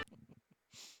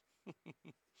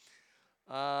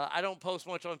 I don't post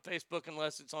much on Facebook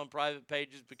unless it's on private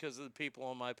pages because of the people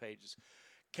on my pages.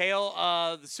 Kale,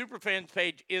 the Superfans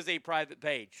page is a private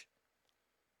page.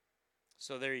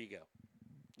 So there you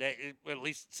go. At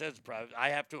least it says private. I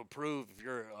have to approve if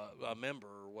you're a member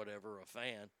or whatever, a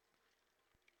fan.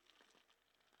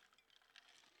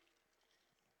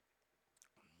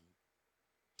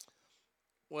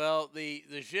 Well, the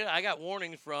shit I got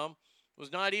warnings from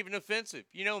was not even offensive.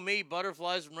 You know me,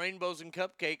 butterflies and rainbows and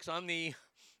cupcakes. I'm the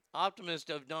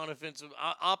opposite of non-offensive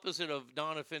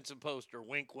poster.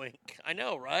 Wink, wink. I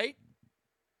know, right?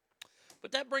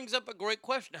 But that brings up a great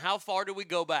question. How far do we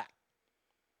go back?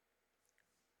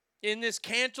 in this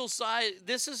cancel side,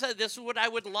 this is what I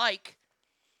would like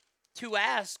to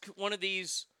ask one of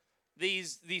these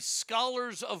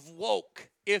scholars of woke,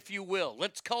 if you will.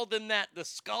 Let's call them that, the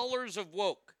scholars of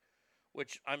woke,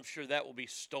 which I'm sure that will be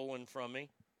stolen from me.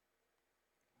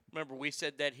 Remember, we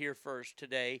said that here first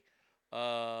today.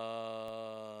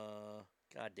 God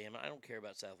damn it, I don't care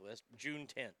about Southwest. June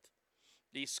 10th.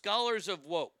 The scholars of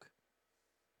woke.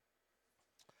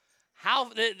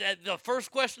 The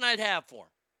first question I'd have for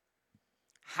them,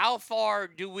 how far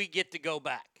do we get to go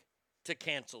back to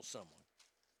cancel someone?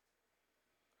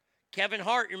 Kevin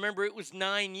Hart, remember, it was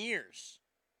 9 years.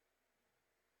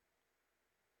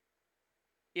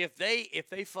 If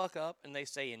they fuck up and they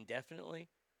say indefinitely,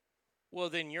 well,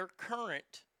 then your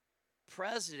current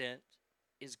president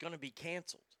is going to be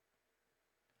canceled.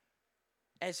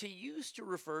 As he used to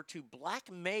refer to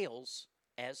black males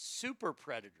as super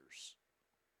predators.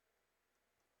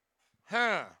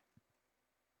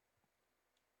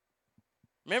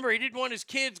 Remember, he didn't want his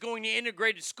kids going to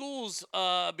integrated schools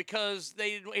because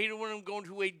he didn't want them going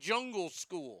to a jungle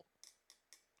school.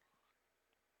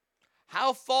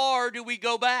 How far do we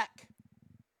go back?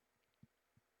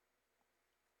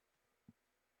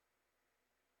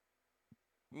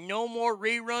 No more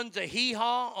reruns of Hee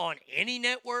Haw on any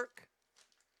network?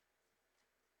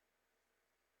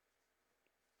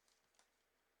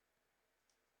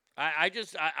 I'm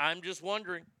just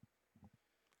wondering.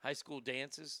 High school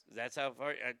dances, that's how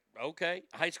far, okay.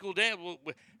 High school dance,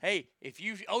 hey, if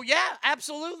you, oh yeah,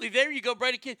 absolutely. There you go,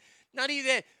 Brady Kid. Not even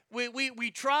that.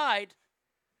 We tried,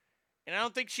 and I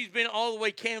don't think she's been all the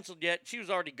way canceled yet. She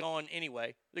was already gone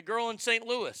anyway. The girl in St.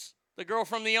 Louis, the girl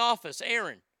from The Office,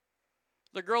 Erin.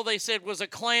 The girl they said was a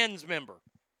Klans member.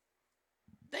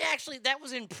 That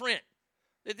was in print,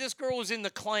 that this girl was in the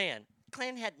Klan.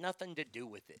 Klan had nothing to do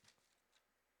with it.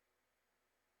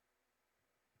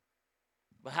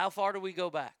 But how far do we go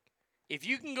back? If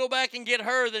you can go back and get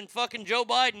her, then fucking Joe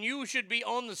Biden, you should be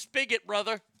on the spigot,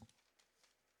 brother.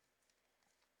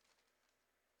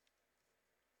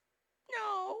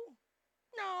 No.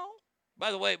 By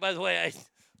the way, I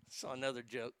saw another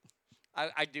joke.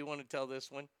 I do want to tell this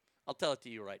one. I'll tell it to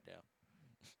you right now.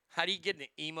 How do you get an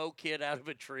emo kid out of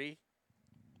a tree?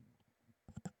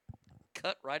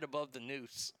 Cut right above the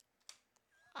noose.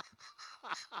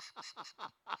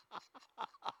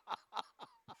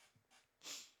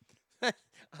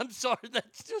 I'm sorry,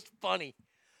 that's just funny.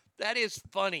 That is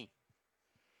funny.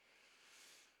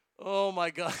 Oh my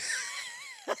God.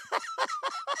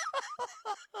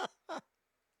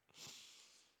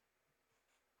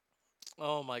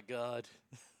 Oh my God.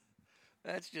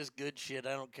 That's just good shit.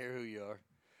 I don't care who you are.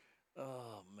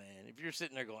 Oh man, if you're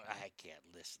sitting there going, I can't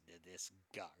listen to this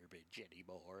garbage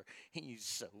anymore. He's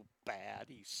so bad.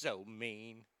 He's so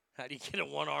mean. How do you get a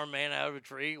one-armed man out of a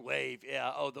tree? Wave.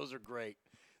 Yeah. Oh, those are great.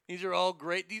 These are all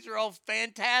great. These are all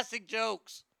fantastic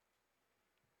jokes.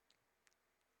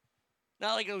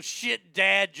 Not like those shit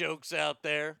dad jokes out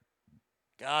there.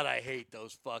 God, I hate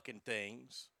those fucking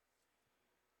things.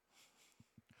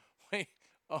 Wait.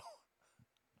 Oh.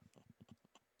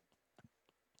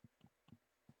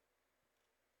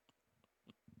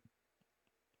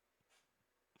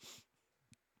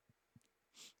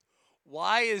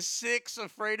 Why is 6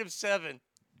 afraid of 7?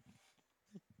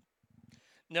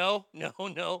 No.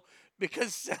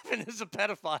 Because 7 is a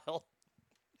pedophile.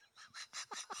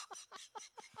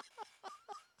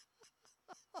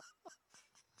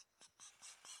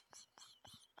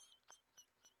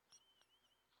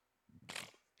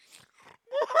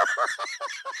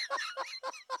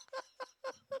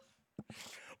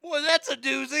 Boy, that's a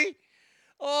doozy.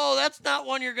 Oh, that's not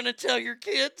one you're going to tell your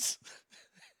kids.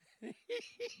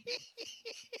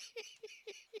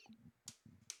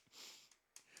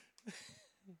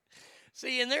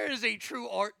 See, and there is a true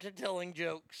art to telling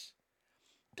jokes.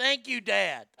 Thank you,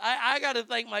 Dad. I got to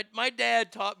thank my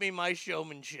dad taught me my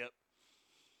showmanship.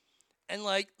 And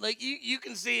like you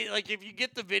can see, like if you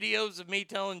get the videos of me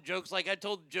telling jokes, like I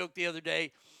told the joke the other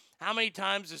day, how many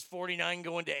times is 49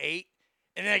 going to 8?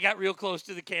 And then I got real close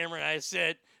to the camera and I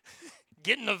said,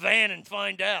 get in the van and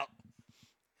find out.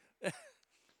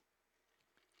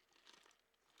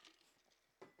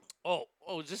 Oh,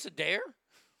 is this a dare?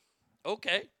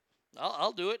 Okay.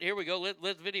 I'll do it. Here we go.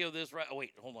 Let's video this right. Oh,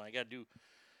 wait, hold on. I got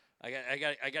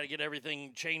to get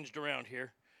everything changed around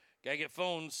here. Got to get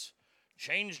phones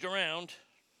changed around.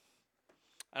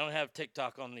 I don't have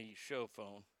TikTok on the show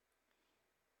phone.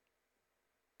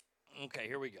 Okay,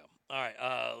 here we go. All right,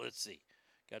 let's see.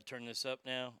 Got to turn this up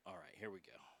now. All right, here we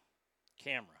go.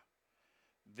 Camera.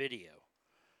 Video.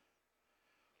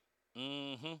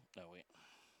 No, wait.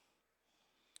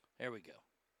 There we go.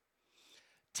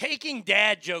 taking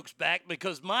dad jokes back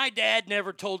because my dad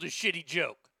never told a shitty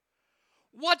joke.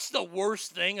 What's the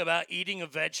worst thing about eating a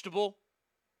vegetable?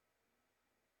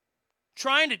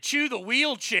 Trying to chew the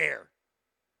wheelchair.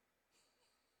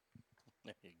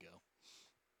 There you go.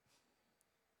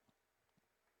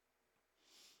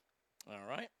 All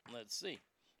right, let's see.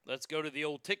 Let's go to the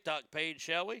old TikTok page,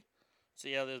 shall we?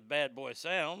 See how this bad boy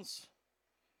sounds.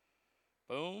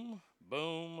 Boom,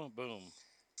 boom, boom.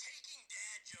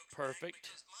 Perfect.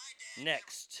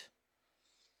 Next.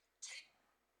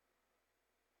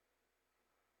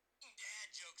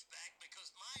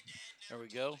 There we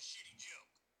go. What's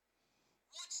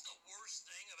the worst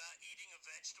thing about eating a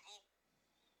vegetable?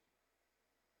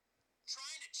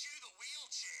 Trying to chew the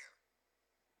wheelchair.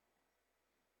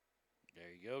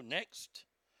 There you go. Next.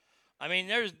 I mean,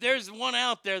 there's one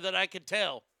out there that I could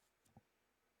tell.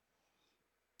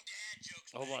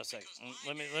 Hold on a second.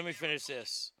 Let me finish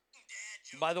this.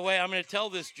 By the way, I'm going to tell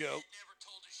this joke.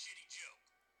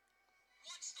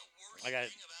 I got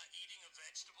it.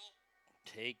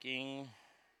 Taking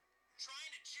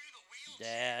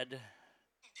dad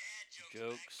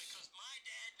jokes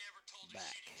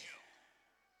back.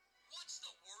 What's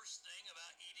the worst thing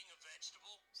about eating a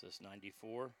vegetable? Is this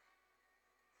 94?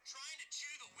 Trying to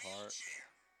chew the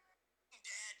wheelchair.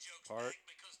 Part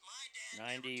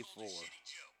 94.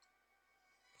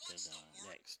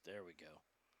 Next. There we go.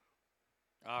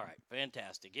 All right.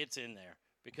 Fantastic. It's in there.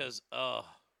 Because,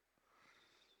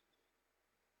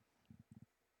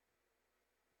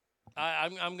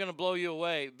 I'm going to blow you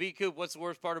away. V-Coop, what's the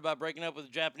worst part about breaking up with a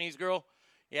Japanese girl?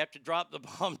 You have to drop the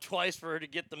bomb twice for her to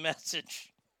get the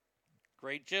message.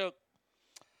 Great joke.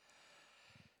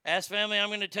 Ask Family, I'm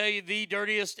going to tell you the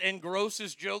dirtiest and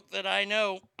grossest joke that I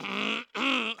know.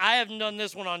 I haven't done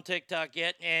this one on TikTok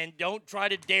yet, and don't try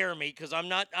to dare me because I'm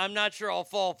not sure I'll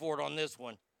fall for it on this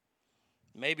one.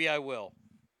 Maybe I will.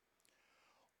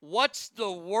 What's the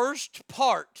worst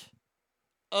part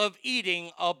of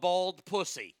eating a bald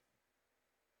pussy?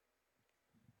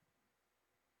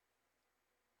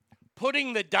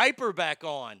 Putting the diaper back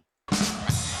on.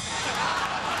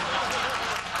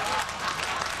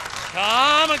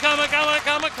 Come,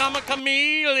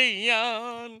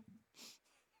 chameleon.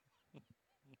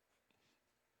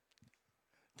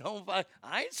 Don't fight.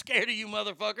 I ain't scared of you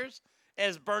motherfuckers.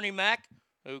 As Bernie Mac,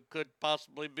 who could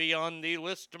possibly be on the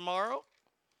list tomorrow,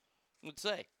 would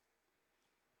say.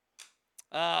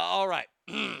 All right.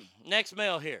 Next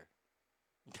mail here.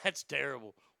 That's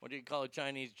terrible. What do you call a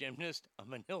Chinese gymnast? A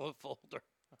manila folder.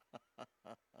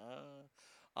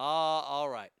 All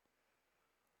right.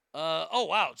 Oh,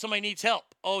 wow. Somebody needs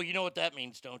help. Oh, you know what that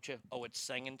means, don't you? Oh, it's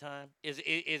singing time? Is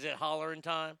it hollering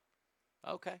time?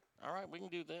 Okay. All right. We can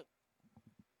do that.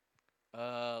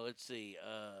 Let's see.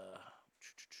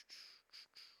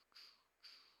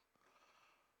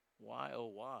 Why, oh,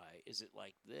 why? Is it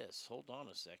like this? Hold on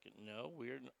a second. No,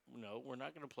 we're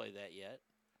not going to play that yet.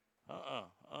 We're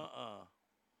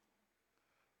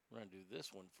going to do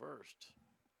this one first.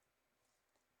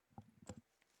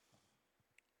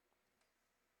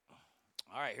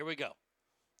 All right, here we go.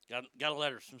 Got a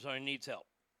letter from somebody who needs help,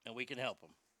 and we can help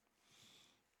them.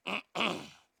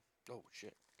 Oh,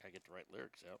 shit. Gotta get the right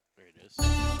lyrics out. There it is.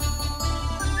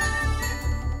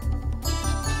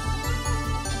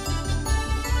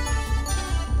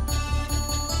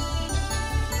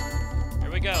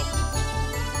 Here we go.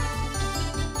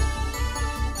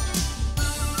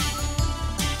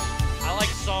 I like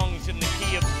songs in the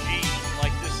key of G,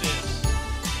 like this is.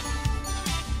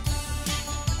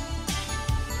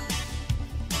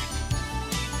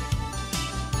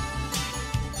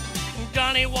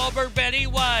 Johnny Wahlberg, Betty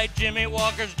White, Jimmy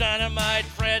Walker's Dynamite,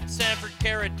 Fred Sanford,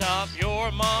 Carrot Top.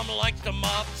 Your mom likes to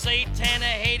mop. Satana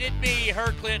hated me.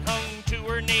 Her clit hung to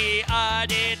her knee. I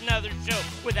did another show.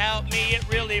 Without me, it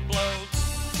really blows.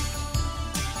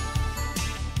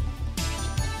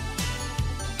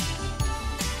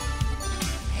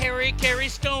 Harry Carey,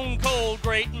 Stone Cold,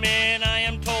 great man, I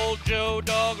am told. Joe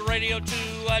Dog, Radio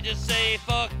 2, I just say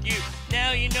fuck you.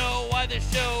 Now you know why the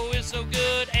show is so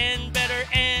good and better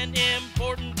and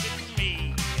important to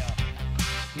me.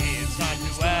 It's time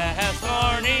to ask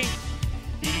Arnie.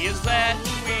 He is that,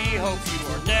 and we hope you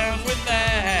are down with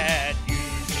that. You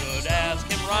should ask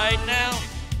him right now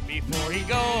before he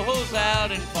goes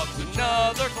out and fucks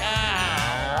another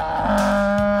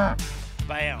cow.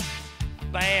 Bam.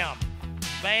 Bam.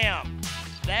 Bam.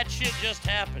 That shit just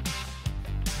happened.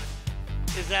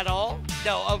 Is that all?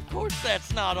 No, of course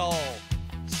that's not all.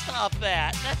 Stop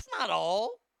that. That's not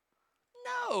all.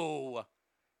 No.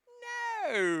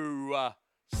 No.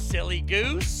 Silly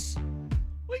goose.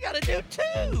 We gotta do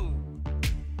two.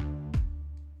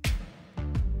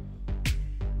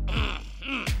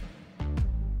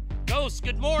 host.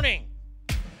 Good morning.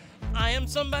 I am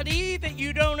somebody that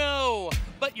you don't know,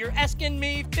 but you're asking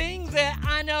me things that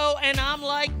I know, and I'm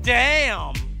like,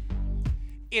 damn.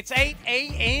 It's 8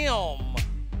 a.m.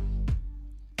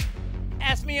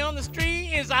 Ask me on the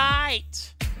street is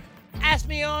aight. Ask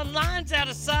me online's out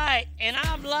of sight, and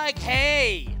I'm like,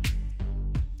 hey,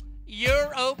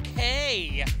 you're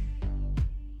okay.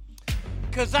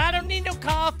 'Cause I don't need no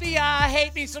coffee, I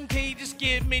hate me some tea, just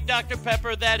give me Dr.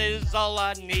 Pepper, that is all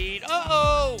I need.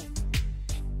 Uh-oh.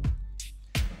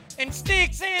 And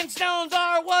sticks and stones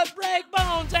are what break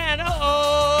bones, and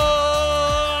uh-oh.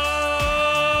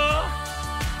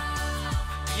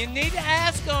 You need to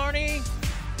ask Arnie,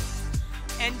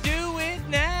 and do it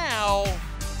now.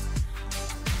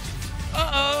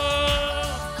 Uh-oh.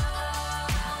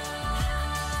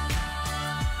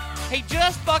 He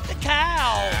just bucked a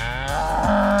cow.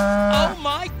 Oh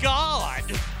my God.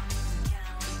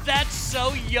 That's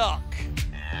so yuck.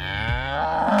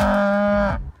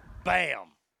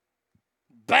 Bam.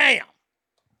 Bam.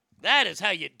 That is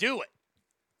how you do it.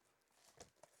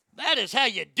 That is how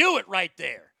you do it right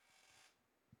there.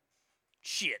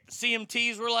 Shit, the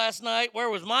CMTs were last night. Where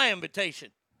was my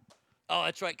invitation? Oh,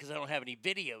 that's right, because I don't have any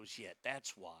videos yet.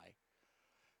 That's why.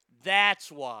 That's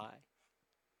why.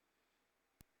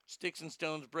 Sticks and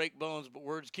stones break bones, but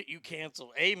words you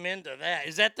cancel. Amen to that.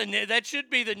 Is that that should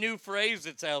be the new phrase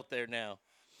that's out there now.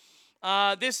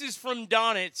 This is from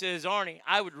Donna. It says, Arnie,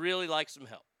 I would really like some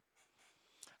help.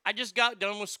 I just got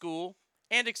done with school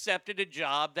and accepted a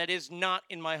job that is not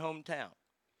in my hometown,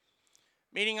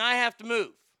 meaning I have to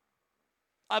move.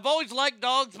 I've always liked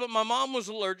dogs, but my mom was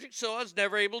allergic, so I was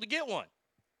never able to get one.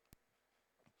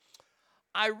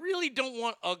 I really don't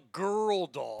want a girl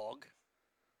dog,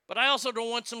 but I also don't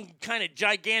want some kind of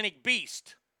gigantic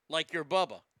beast like your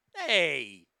Bubba.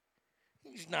 Hey,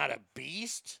 he's not a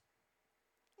beast.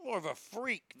 More of a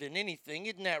freak than anything.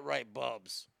 Isn't that right,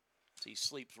 Bubs? So he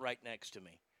sleeps right next to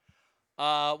me.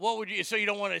 What would you? So you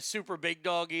don't want a super big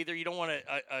dog either? You don't want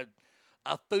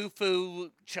a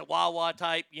foo-foo chihuahua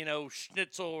type,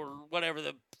 schnitzel or whatever,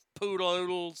 the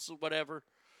poodles, whatever.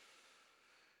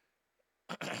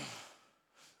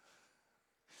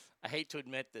 I hate to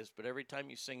admit this, but every time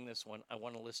you sing this one, I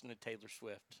want to listen to Taylor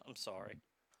Swift. I'm sorry.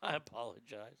 I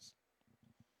apologize.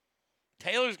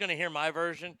 Taylor's going to hear my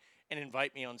version and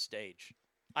invite me on stage.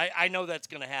 I know that's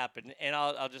going to happen, and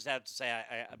I'll just have to say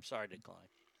I'm sorry to decline.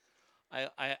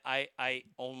 I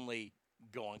only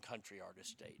go on country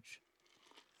artist stage.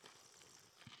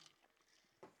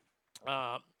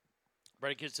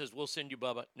 Brady Kid says, we'll send you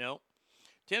Bubba. No.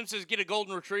 Tim says, get a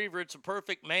golden retriever. It's a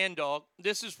perfect man dog.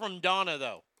 This is from Donna,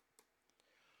 though.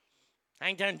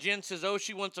 Hangtown Jen says, oh,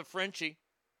 she wants a Frenchie.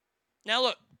 Now,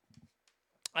 look,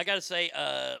 I got to say,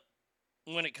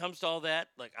 when it comes to all that,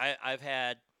 like I've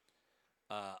had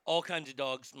all kinds of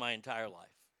dogs my entire life.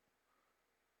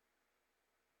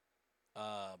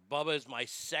 Bubba is my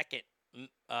second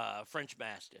French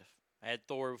Mastiff. I had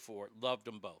Thor before. Loved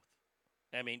them both.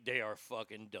 I mean, they are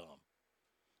fucking dumb.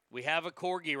 We have a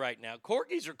Corgi right now.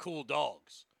 Corgis are cool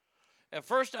dogs. At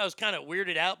first, I was kind of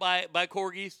weirded out by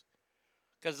Corgis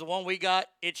because the one we got,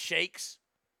 it shakes.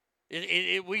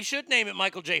 We should name it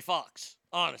Michael J. Fox,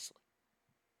 honestly.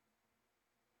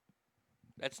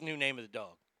 That's the new name of the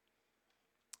dog.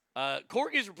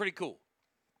 Corgis are pretty cool.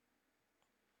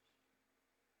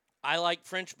 I like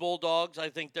French Bulldogs. I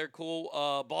think they're cool.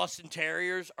 Boston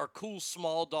Terriers are cool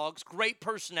small dogs. Great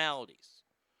personalities.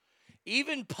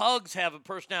 Even pugs have a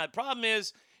personality. Problem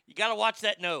is, you got to watch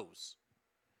that nose.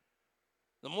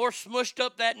 The more smushed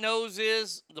up that nose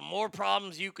is, the more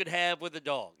problems you could have with a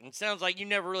dog. And it sounds like you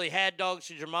never really had dogs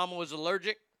because your mama was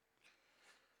allergic.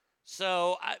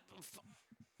 So,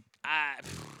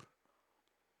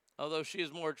 although she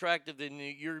is more attractive than you,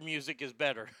 your music is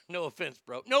better. No offense,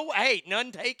 bro. No, hey,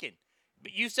 none taken.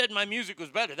 But you said my music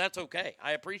was better. That's okay.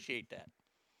 I appreciate that.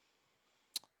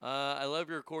 I love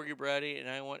your Corgi, Brady, and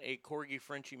I want a Corgi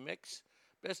Frenchie mix.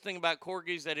 Best thing about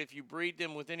Corgis is that if you breed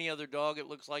them with any other dog, it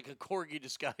looks like a Corgi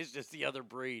disguised as the other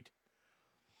breed.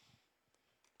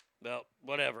 Well,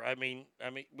 whatever. I mean,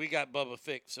 we got Bubba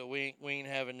fixed, so we ain't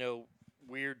having no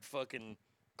weird fucking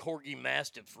Corgi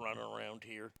Mastiffs running around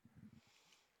here.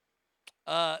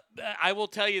 I will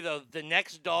tell you, though, the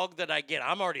next dog that I get,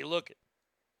 I'm already looking.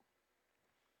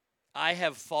 I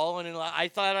have fallen in love. I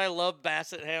thought I loved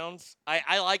Basset Hounds.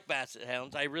 I like Basset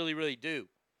Hounds. I really, really do.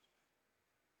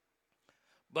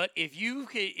 But if you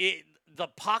the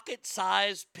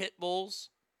pocket-sized pit bulls,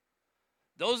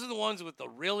 those are the ones with the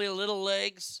really little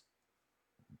legs.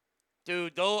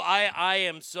 Dude, though I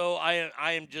am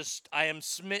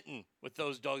smitten with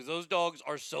those dogs. Those dogs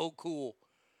are so cool.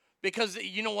 Because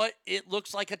you know what? It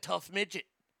looks like a tough midget.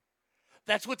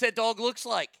 That's what that dog looks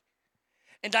like.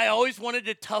 And I always wanted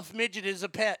a tough midget as a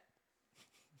pet.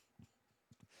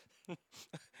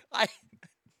 I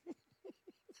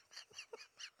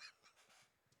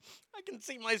can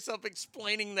see myself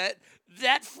explaining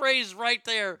that phrase right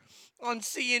there on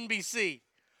CNBC.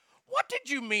 What did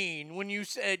you mean when you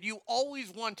said you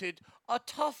always wanted a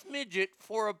tough midget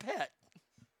for a pet?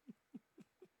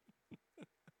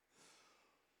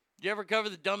 Did you ever cover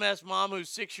the dumbass mom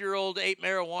whose 6-year-old ate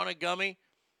marijuana gummy?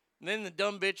 And then the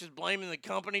dumb bitch is blaming the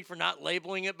company for not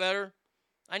labeling it better?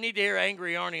 I need to hear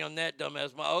Angry Arnie on that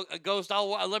dumbass mom. Oh, Ghost,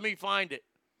 let me find it.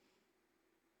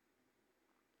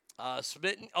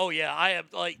 Smitten. Oh, yeah, I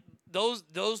have, like, those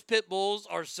pit bulls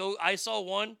are so, I saw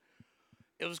one,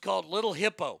 it was called Little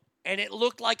Hippo, and it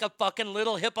looked like a fucking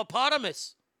little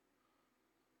hippopotamus.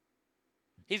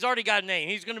 He's already got a name.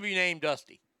 He's going to be named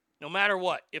Dusty. No matter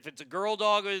what. If it's a girl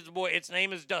dog or it's a boy, its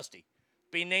name is Dusty.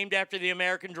 Being named after the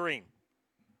American dream.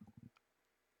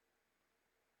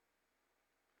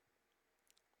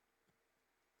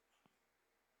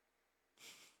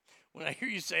 When I hear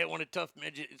you say I want a tough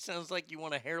midget, it sounds like you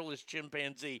want a hairless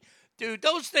chimpanzee. Dude,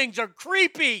 those things are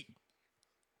creepy.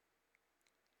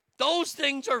 Those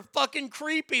things are fucking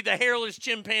creepy, the hairless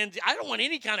chimpanzee. I don't want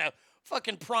any kind of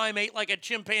fucking primate like a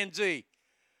chimpanzee.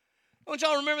 Don't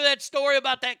y'all remember that story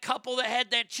about that couple that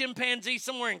had that chimpanzee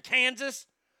somewhere in Kansas?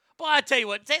 Boy, I tell you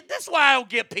what, this is why I don't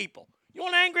get people. You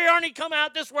want Angry Arnie come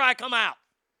out? This is where I come out.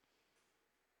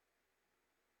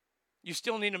 You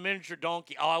still need a miniature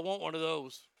donkey. Oh, I want one of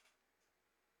those.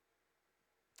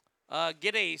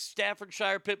 Get a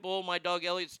Staffordshire Pit Bull. My dog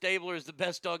Elliot Stabler is the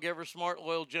best dog ever. Smart,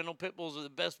 loyal, gentle. Pit Bulls are the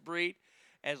best breed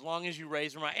as long as you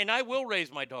raise them right. And I will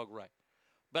raise my dog right.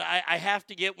 But I have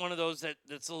to get one of those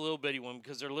that's a little bitty one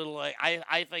because they're little.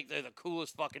 I think they're the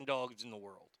coolest fucking dogs in the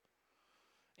world.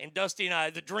 And Dusty and I,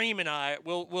 the Dream and I,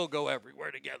 we'll go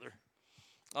everywhere together.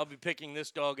 I'll be picking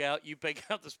this dog out. You pick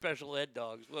out the special ed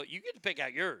dogs. Well, you get to pick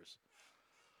out yours.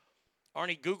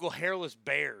 Arnie, Google hairless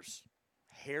bears.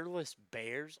 Hairless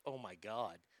bears? Oh, my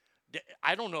God.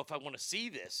 I don't know if I want to see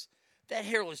this. That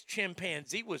hairless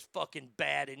chimpanzee was fucking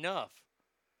bad enough.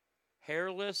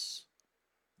 Hairless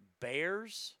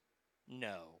bears?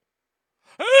 No.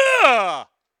 Ah!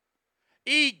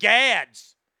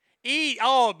 Egads.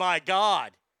 Oh, my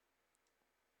God.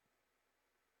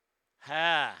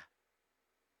 Ha.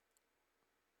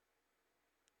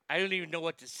 I don't even know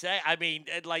what to say. I mean,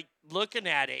 like, looking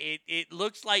at it, it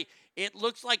looks like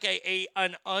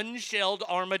an unshelled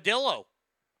armadillo.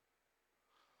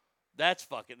 That's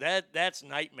fucking that's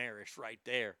nightmarish right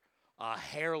there. A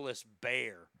hairless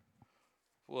bear.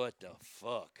 What the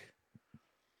fuck?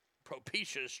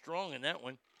 Propecia is strong in that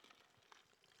one.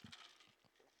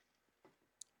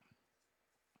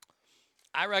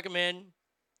 I recommend,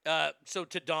 so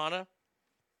to Donna,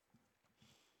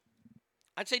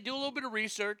 I'd say do a little bit of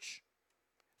research.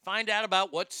 Find out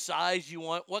about what size you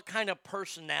want, what kind of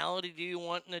personality do you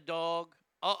want in a dog,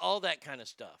 all that kind of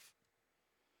stuff.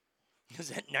 Is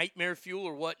that nightmare fuel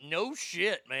or what? No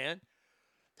shit, man.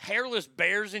 Hairless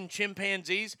bears and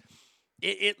chimpanzees.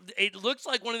 It looks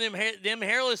like one of them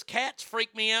hairless cats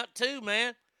freak me out too,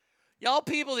 man. Y'all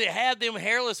people that have them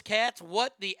hairless cats,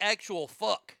 what the actual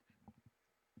fuck?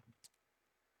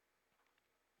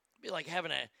 It'd be like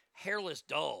having a hairless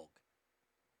dog.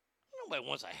 Nobody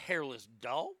wants a hairless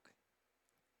dog.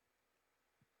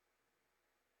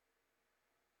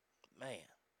 Man.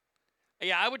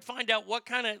 Yeah, I would find out what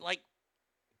kind of, like,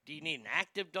 do you need an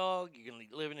active dog? You're going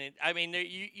to live in it. I mean,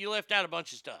 you left out a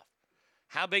bunch of stuff.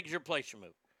 How big is your place you're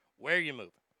moving? Where are you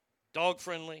moving? Dog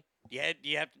friendly? You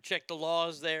have to check the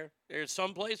laws there. There's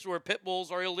some places where pit bulls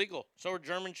are illegal. So are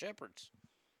German shepherds.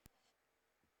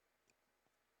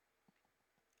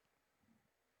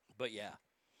 But yeah.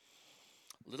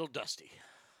 Little Dusty.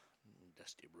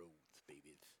 Dusty Rhodes,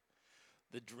 baby.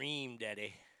 The Dream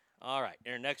Daddy. All right,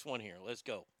 our next one here. Let's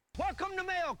go. Welcome to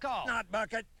Mail Call. Not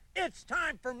Bucket. It's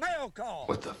time for Mail Call.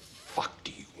 What the fuck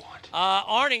do you want?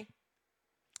 Arnie,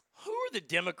 who are the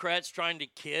Democrats trying to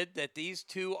kid that these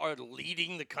two are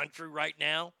leading the country right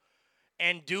now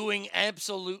and doing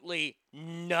absolutely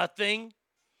nothing?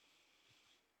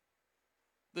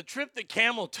 The trip that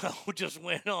Camel Toe just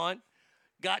went on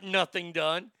got nothing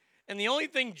done. And the only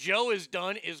thing Joe has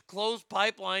done is close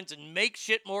pipelines and make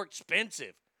shit more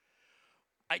expensive.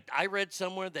 I read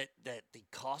somewhere that the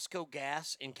Costco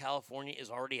gas in California is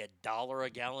already $1 a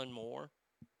gallon more.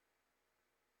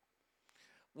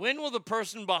 When will the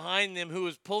person behind them who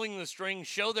is pulling the string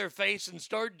show their face and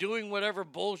start doing whatever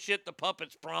bullshit the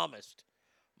puppets promised?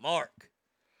 Mark.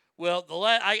 Well,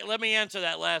 let me answer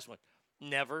that last one.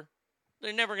 Never.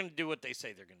 They're never going to do what they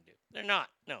say they're going to do. They're not.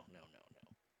 No.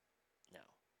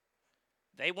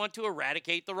 They want to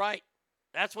eradicate the right.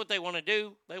 That's what they want to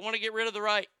do. They want to get rid of the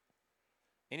right.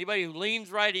 Anybody who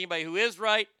leans right, anybody who is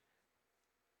right.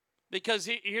 Because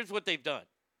here's what they've done.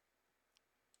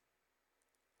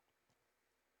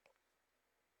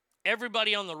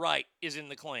 Everybody on the right is in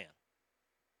the Klan.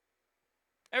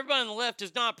 Everybody on the left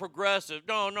is not progressive.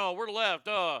 No, we're left.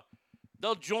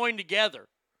 They'll join together.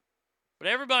 But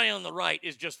everybody on the right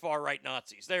is just far-right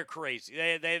Nazis. They're crazy.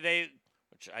 They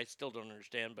which I still don't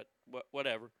understand, but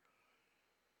whatever.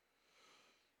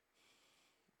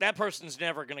 That person's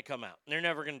never going to come out. They're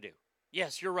never going to do.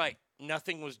 Yes, you're right.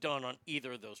 Nothing was done on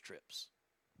either of those trips.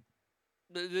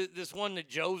 This one that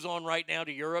Joe's on right now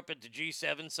to Europe at the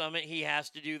G7 summit, he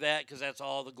has to do that because that's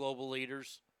all the global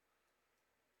leaders.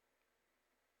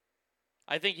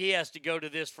 I think he has to go to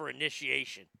this for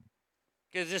initiation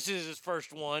because this is his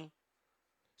first one.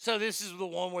 So this is the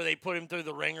one where they put him through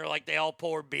the ringer, like they all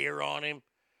pour beer on him.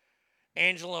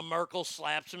 Angela Merkel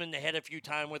slaps him in the head a few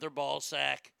times with her ball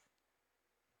sack.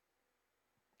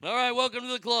 All right, welcome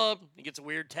to the club. He gets a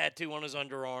weird tattoo on his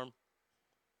underarm.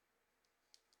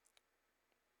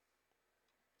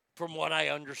 From what I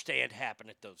understand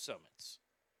happened at those summits.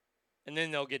 And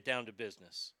then they'll get down to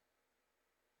business.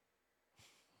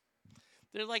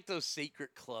 They're like those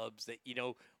secret clubs that,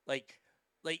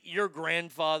 like your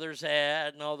grandfathers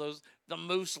had and all those, the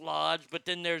Moose Lodge, but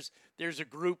then there's a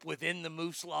group within the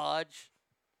Moose Lodge.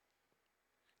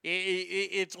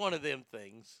 It's one of them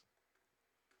things.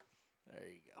 There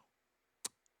you go.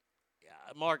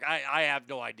 Yeah, Mark, I have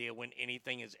no idea when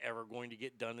anything is ever going to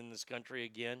get done in this country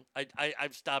again.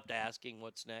 I've stopped asking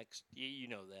what's next. You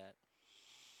know that.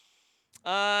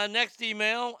 Next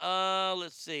email,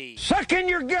 let's see. Suck in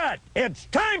your gut. It's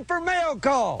time for mail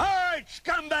call. All right,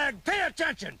 scumbag, pay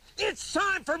attention. It's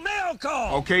time for mail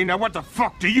call. Okay, now what the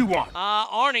fuck do you want?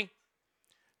 Arnie,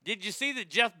 did you see that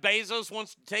Jeff Bezos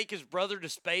wants to take his brother to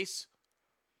space?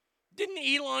 Didn't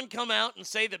Elon come out and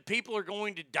say that people are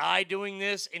going to die doing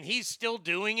this, and he's still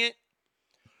doing it?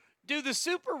 Do the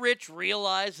super rich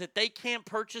realize that they can't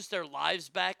purchase their lives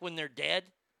back when they're dead?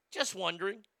 Just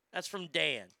wondering. That's from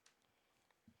Dan.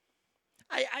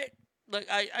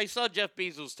 I saw Jeff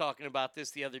Bezos talking about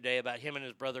this the other day about him and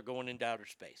his brother going into outer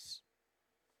space.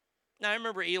 Now, I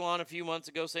remember Elon a few months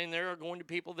ago saying there are going to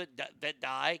people that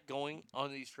die going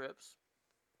on these trips.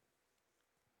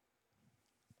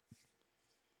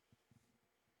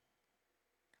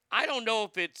 I don't know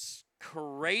if it's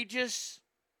courageous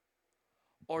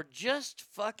or just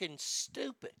fucking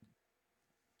stupid.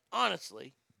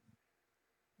 Honestly.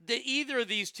 That either of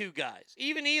these two guys,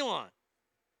 even Elon.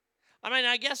 I mean,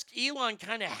 I guess Elon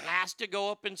kind of has to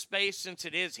go up in space since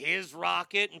it is his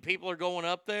rocket and people are going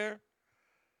up there.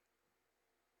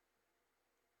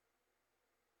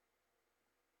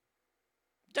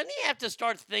 Doesn't he have to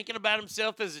start thinking about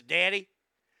himself as a daddy?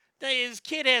 His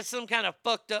kid has some kind of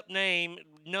fucked up name,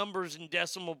 numbers and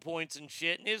decimal points and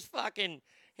shit, and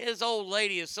his old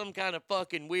lady is some kind of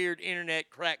fucking weird internet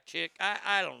crack chick.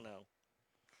 I don't know.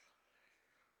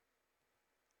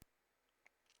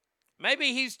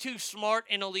 Maybe he's too smart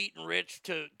and elite and rich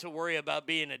to worry about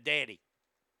being a daddy.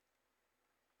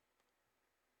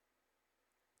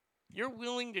 You're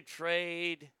willing to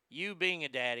trade you being a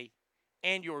daddy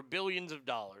and your billions of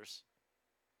dollars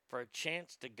for a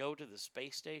chance to go to the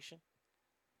space station?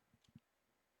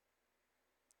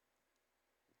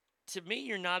 To me,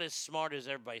 you're not as smart as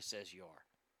everybody says you are.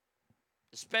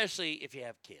 Especially if you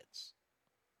have kids.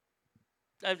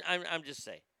 I'm just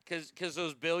saying. Because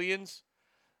those billions,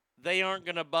 they aren't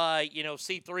going to buy,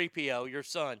 C-3PO, your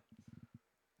son,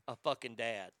 a fucking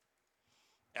dad.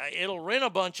 It'll rent a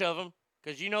bunch of them,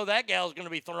 because that gal's going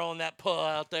to be throwing that puh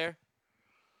out there.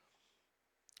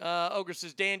 Ogre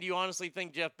says, Dan, do you honestly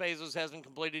think Jeff Bezos hasn't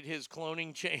completed his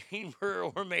cloning chamber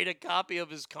or made a copy of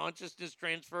his consciousness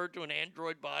transferred to an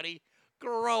android body?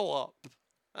 Grow up.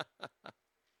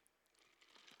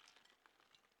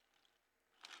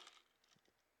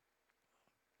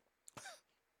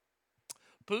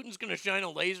 Putin's going to shine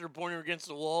a laser pointer against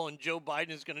the wall, and Joe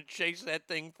Biden is going to chase that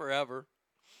thing forever.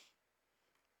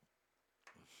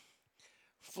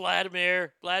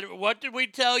 Vladimir, what did we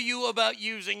tell you about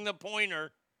using the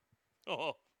pointer?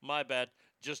 Oh, my bad.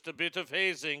 Just a bit of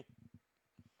hazing.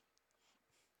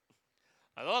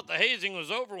 I thought the hazing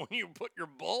was over when you put your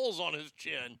balls on his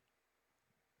chin.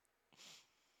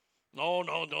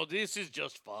 No, this is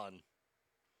just fun.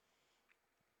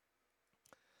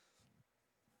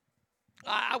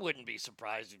 I wouldn't be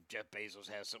surprised if Jeff Bezos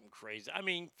has something crazy. I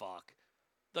mean, fuck.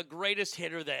 The greatest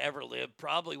hitter that ever lived,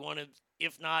 probably one of,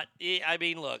 if not,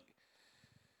 look.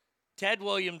 Ted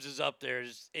Williams is up there.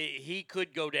 He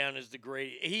could go down as the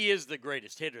great. He is the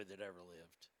greatest hitter that ever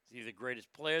lived. He's the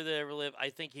greatest player that ever lived. I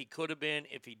think he could have been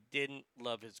if he didn't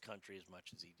love his country as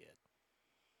much as he did.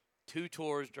 2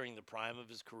 tours during the prime of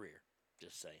his career.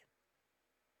 Just saying.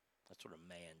 That's what a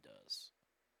man does.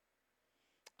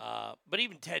 But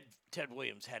even Ted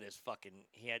Williams had his fucking.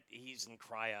 He's in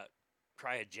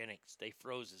cryogenics. They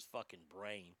froze his fucking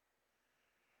brain.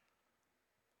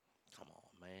 Come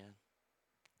on, man.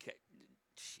 Okay.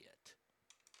 Shit.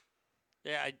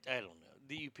 Yeah, I don't know.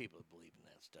 You people that believe in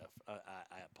that stuff,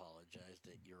 I apologize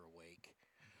that you're awake.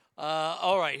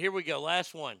 All right, here we go.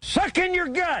 Last one. Suck in your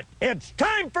gut. It's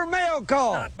time for mail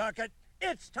call. Not bucket.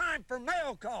 It's time for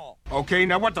mail call. Okay,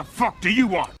 now what the fuck do you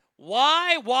want?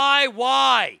 Why?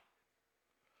 Why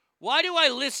do I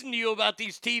listen to you about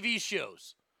these TV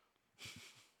shows?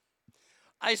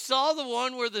 I saw the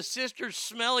one where the sisters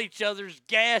smell each other's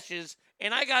gashes,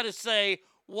 and I gotta say,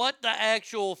 what the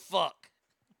actual fuck?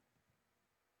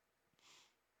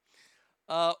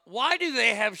 Why do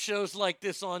they have shows like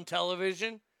this on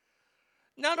television?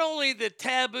 Not only the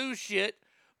taboo shit,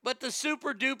 but the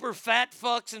super duper fat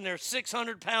fucks in their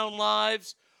 600-pound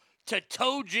lives, to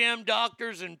toe jam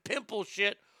doctors and pimple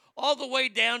shit, all the way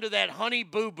down to that Honey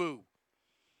Boo Boo.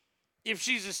 If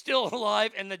she's still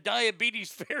alive and the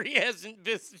diabetes fairy hasn't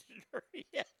visited her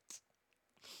yet.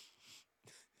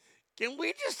 Can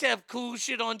we just have cool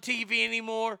shit on TV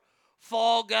anymore?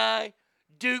 Fall Guy,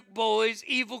 Duke Boys,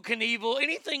 Evel Knievel,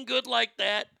 anything good like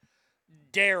that?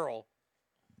 Daryl,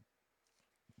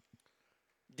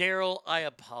 I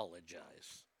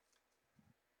apologize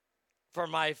for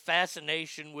my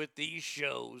fascination with these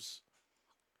shows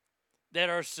that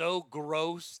are so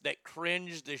gross that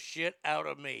cringe the shit out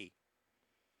of me.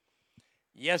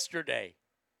 Yesterday,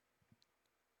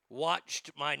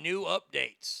 watched my new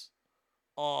updates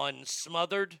on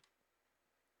Smothered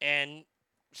and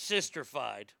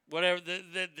Sisterfied, whatever,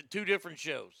 the 2 different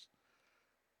shows.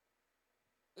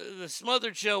 The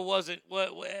Smothered show wasn't,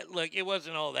 look, it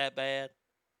wasn't all that bad.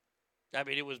 I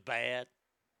mean, it was bad.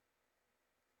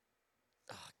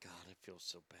 Oh, God, I feel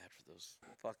so bad for those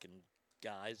fucking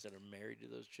guys that are married to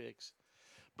those chicks.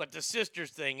 But the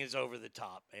sisters thing is over the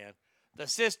top, man. The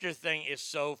sister thing is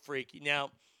so freaky.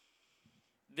 Now,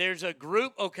 there's a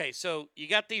group. Okay, so you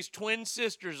got these twin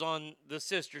sisters on the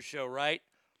sister show, right?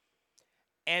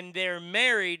 And they're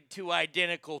married to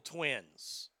identical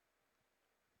twins.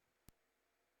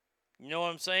 You know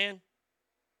what I'm saying?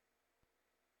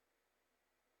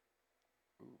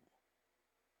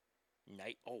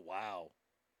 Night. Oh, wow.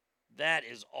 That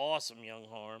is awesome, Young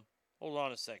Harm. Hold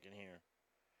on a second here.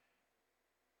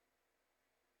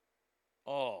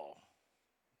 Oh,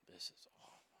 this is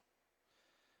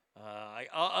awful.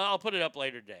 I'll put it up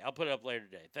later today.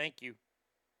 Thank you.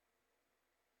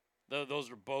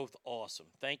 Those are both awesome.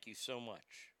 Thank you so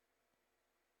much.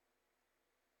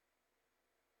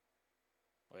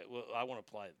 Wait, well, I want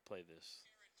to play this.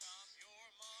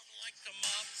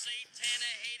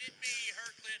 Santana hated me,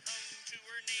 Herclet hung to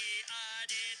her knee. I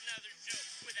did another show.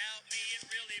 Without me, it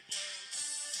really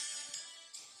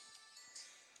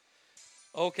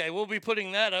blows. Okay, we'll be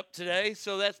putting that up today,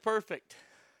 so that's perfect.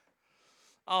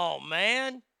 Oh,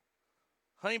 man.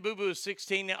 Honey Boo Boo is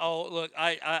 16 now. Oh, look,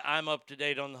 I'm up to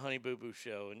date on the Honey Boo Boo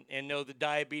show and know the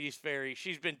diabetes fairy.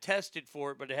 She's been tested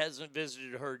for it, but it hasn't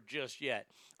visited her just yet.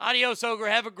 Adios, Ogre.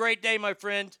 Have a great day, my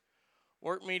friend.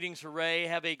 Work meetings, hooray.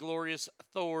 Have a glorious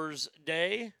Thor's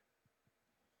Day.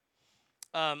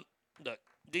 Look,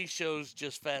 these shows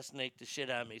just fascinate the shit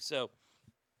out of me. So,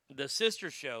 the sister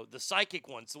show, the psychic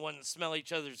ones, the one that smell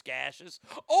each other's gashes.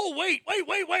 Oh, wait.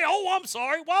 Oh, I'm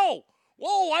sorry.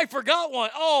 Whoa, I forgot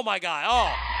one. Oh, my God.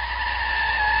 Oh.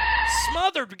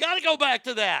 Smothered. Got to go back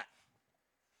to that.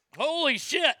 Holy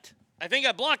shit. I think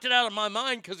I blocked it out of my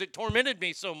mind because it tormented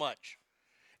me so much.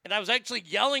 And I was actually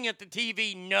yelling at the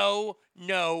TV, no.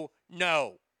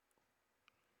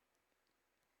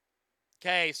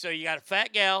 Okay, so you got a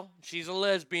fat gal. She's a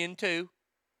lesbian, too.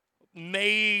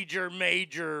 Major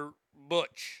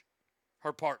butch,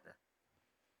 her partner.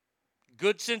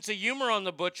 Good sense of humor on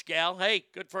the butch gal. Hey,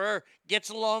 good for her.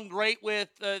 Gets along great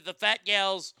with the fat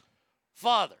gal's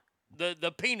father,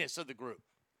 the penis of the group.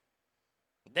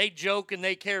 They joke and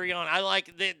they carry on. I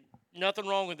like it. Nothing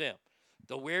wrong with them.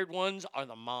 The weird ones are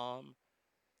the mom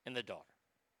and the daughter.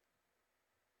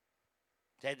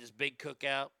 They had this big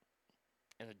cookout,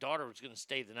 and the daughter was going to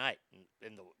stay the night.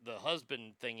 And the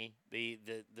husband thingy,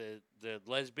 the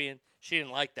lesbian, she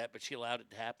didn't like that, but she allowed it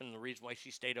to happen. And the reason why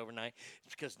she stayed overnight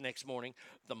is because next morning,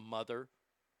 the mother,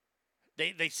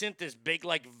 they sent this big,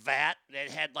 like, vat that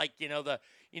had, like,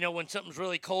 when something's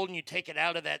really cold and you take it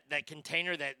out of that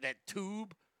container, that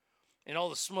tube, and all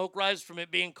the smoke rises from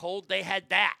it being cold, they had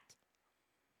that.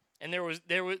 And there was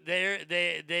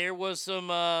some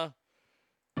there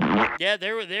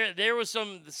was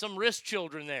some wrist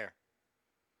children there.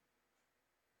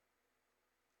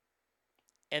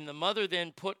 And the mother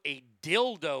then put a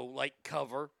dildo like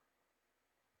cover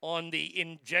on the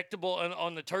injectable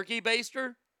on the turkey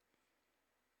baster.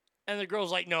 And the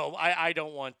girl's like, no, I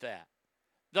don't want that.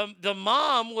 The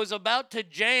mom was about to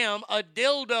jam a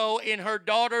dildo in her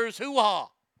daughter's hoo-ha.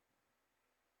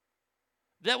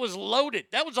 That was loaded.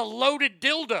 That was a loaded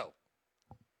dildo.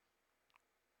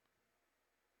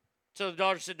 So the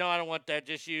daughter said, no, I don't want that.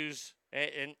 Just use.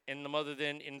 And the mother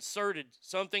then inserted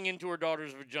something into her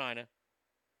daughter's vagina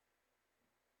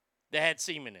that had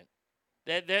semen in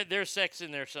it. There's sex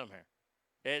in there somewhere.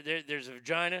 There's a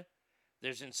vagina,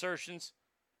 there's insertions,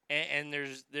 and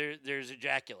there's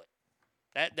ejaculate.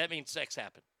 That means sex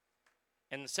happened.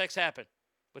 And the sex happened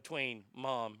between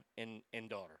mom and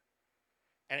daughter.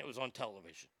 And it was on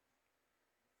television.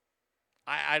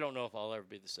 I don't know if I'll ever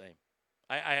be the same.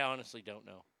 I honestly don't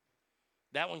know.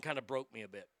 That one kind of broke me a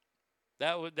bit.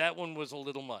 That one was a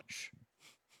little much.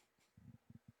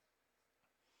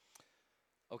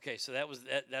 Okay, so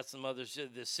that's the mothers,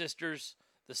 the sisters,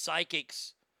 the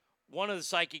psychics. One of the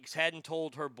psychics hadn't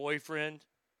told her boyfriend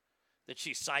that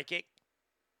she's psychic.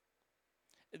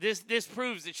 This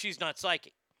proves that she's not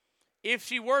psychic. If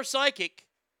she were psychic,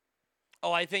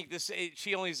 I think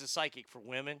she only is a psychic for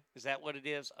women. Is that what it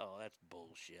is? Oh, that's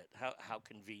bullshit. How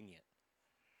convenient.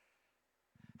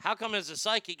 How come as a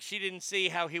psychic she didn't see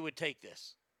how he would take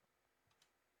this?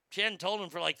 She hadn't told him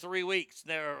for like 3 weeks,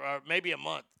 or maybe a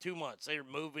month, 2 months. They were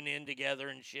moving in together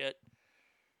and shit.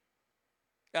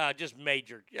 Just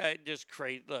major, just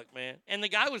crazy. Look, man. And the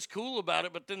guy was cool about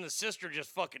it, but then the sister just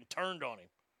fucking turned on him.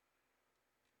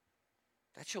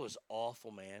 That show is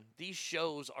awful, man. These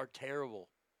shows are terrible.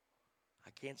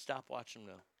 I can't stop watching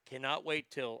them, though. Cannot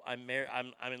wait till I'm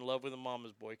in love with a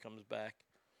mama's boy comes back.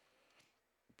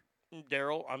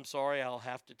 Daryl, I'm sorry. I'll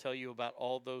have to tell you about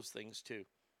all those things, too.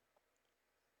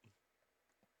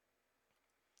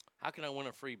 How can I win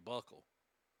a free buckle?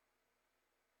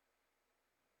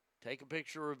 Take a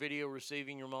picture or a video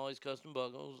receiving your Molly's custom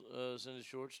buckles. Send a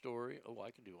short story. Oh, I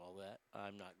can do all that.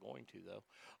 I'm not going to, though.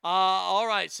 All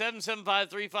right,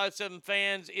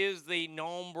 775-357-FANS is the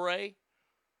nombre.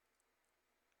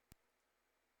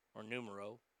 Or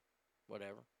numero.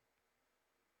 Whatever.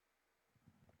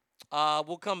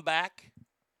 We'll come back.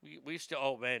 We still,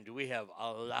 oh, man, do we have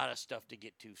a lot of stuff to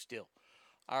get to still.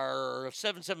 Our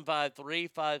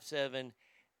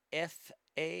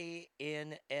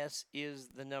 775-357-FANS is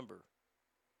the number.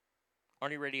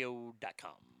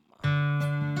 ArnieRadio.com.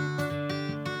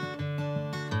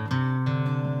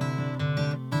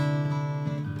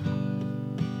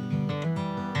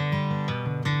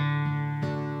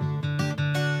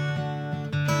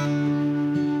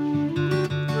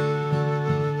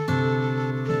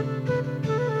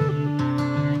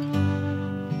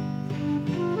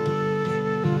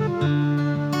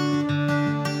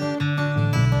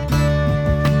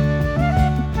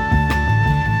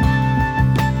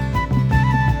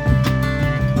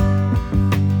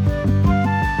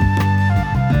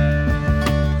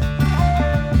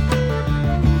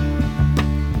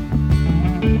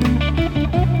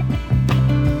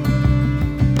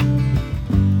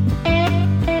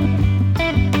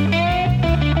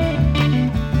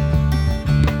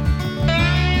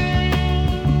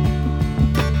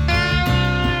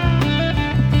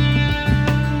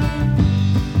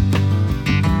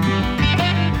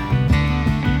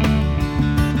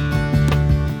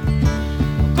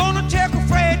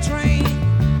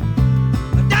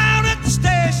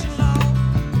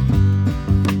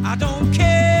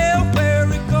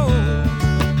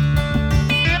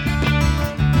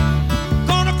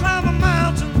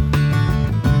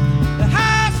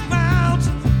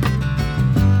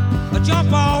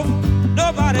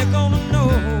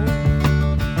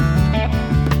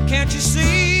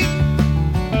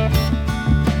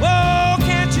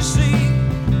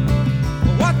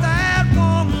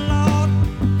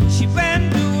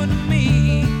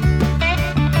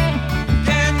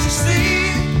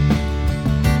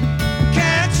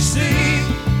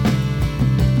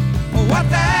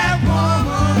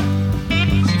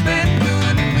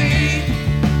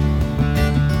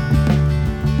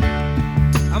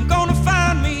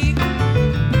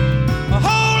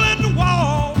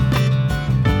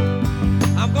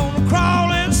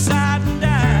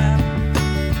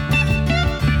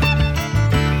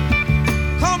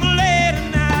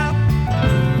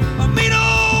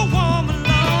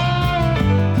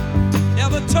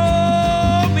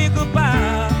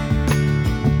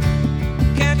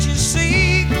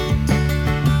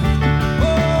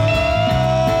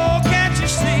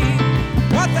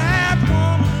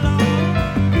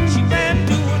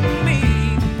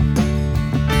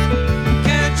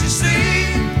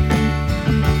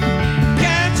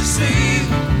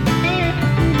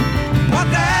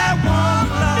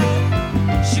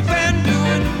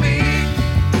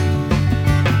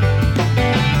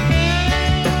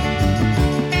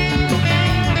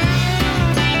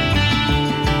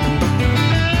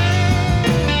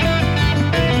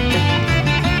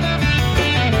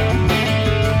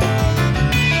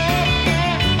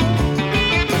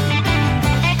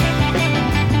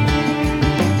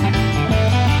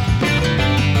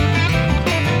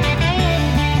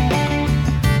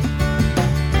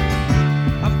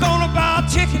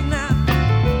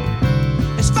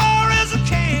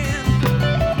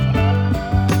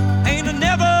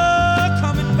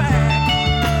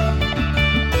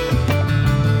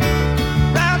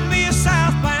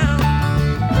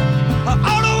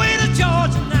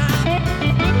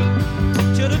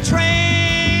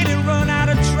 train and run out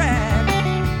of track.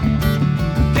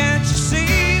 Can't you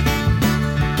see?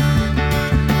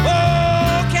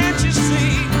 Oh, can't you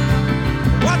see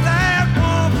what that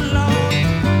woman, Lord,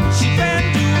 she been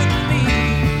doing to me?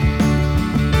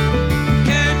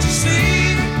 Can't you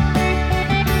see?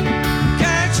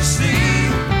 Can't you see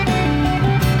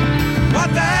what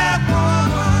that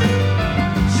woman,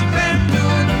 she been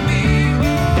doing to me?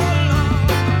 Oh,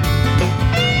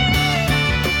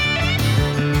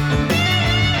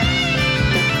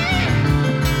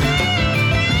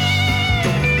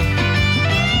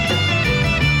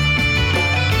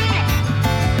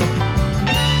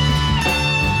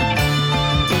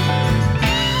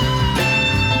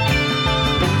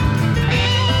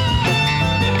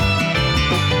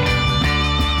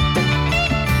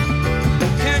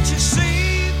 can't you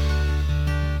see?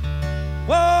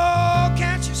 Oh,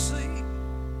 can't you see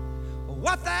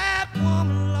what that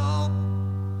woman, Lord,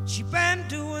 she been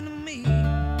doing to me?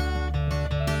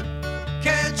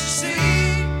 Can't you see?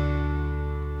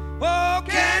 Oh,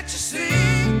 can't you see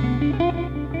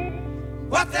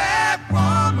what that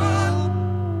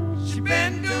woman, she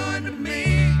been doing to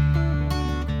me?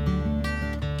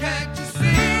 Can't you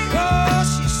see? Oh,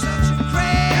 she's such a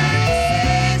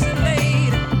crazy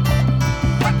lady.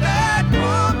 What that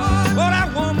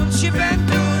woman, she been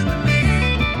doing to me?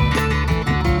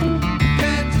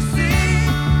 Can't you see?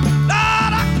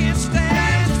 Lord, I can't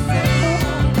stand to see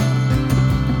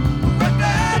what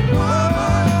that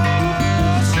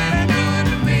woman, she been doing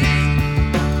to me.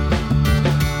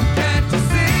 Can't you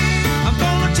see?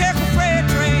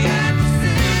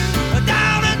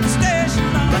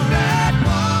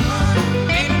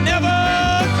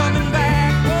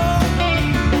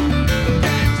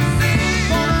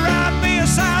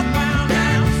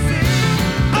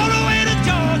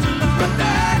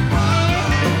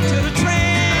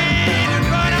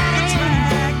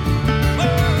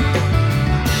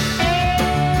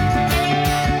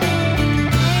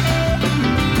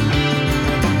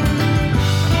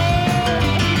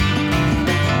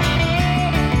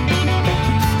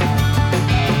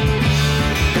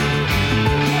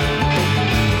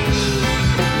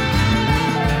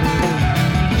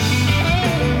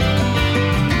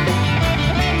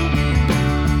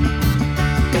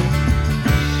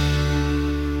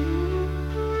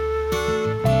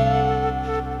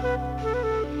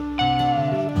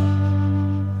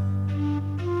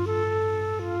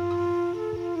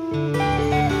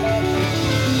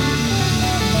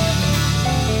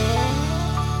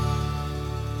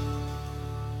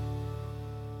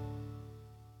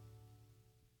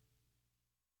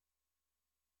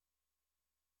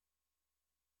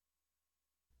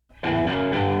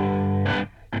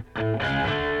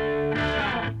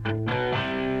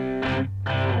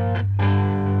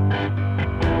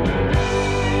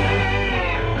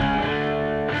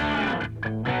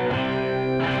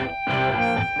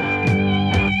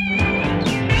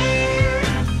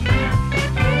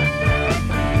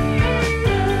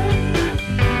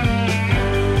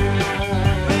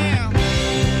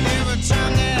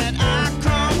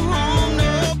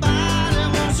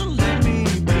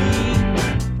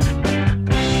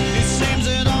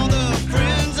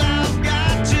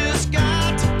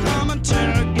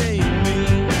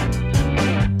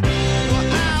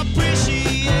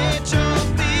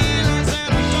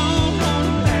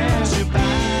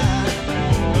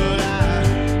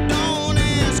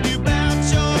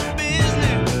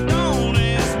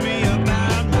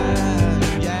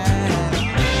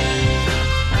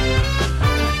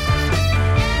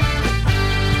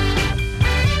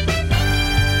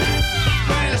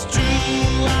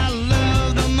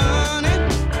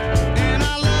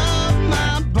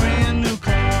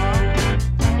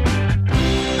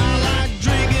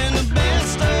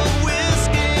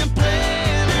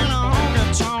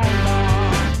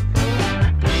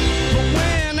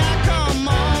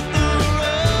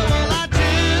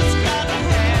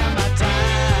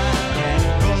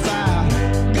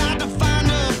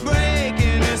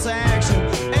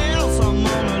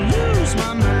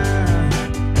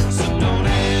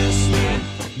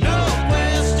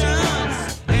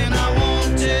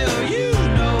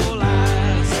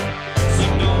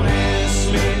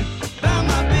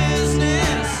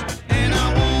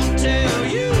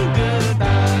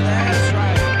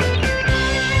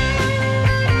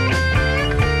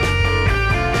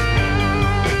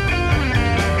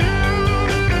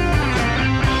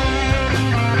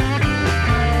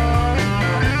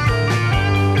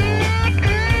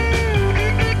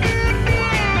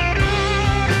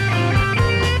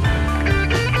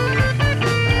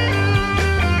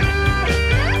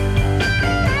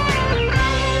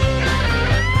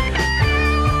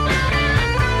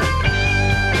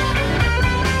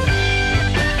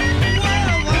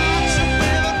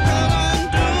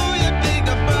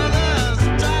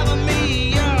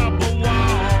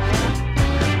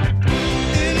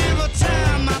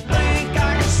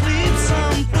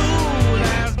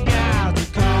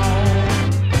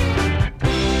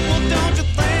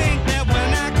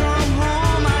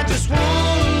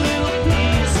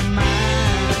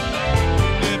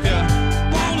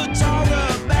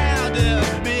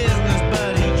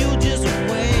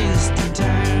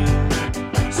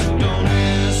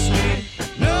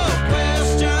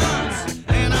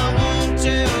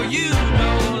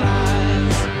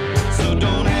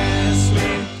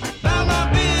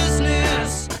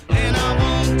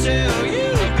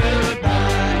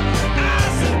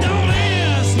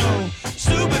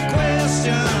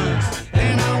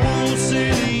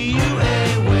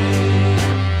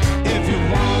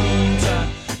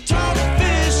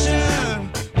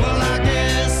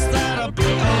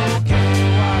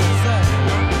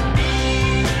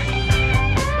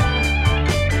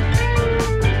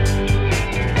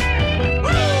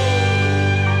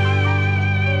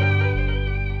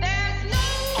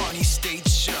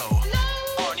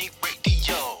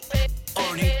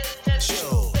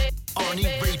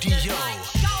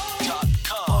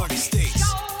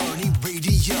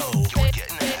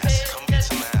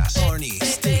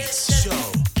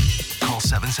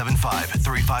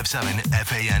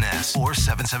 775-357-FANS or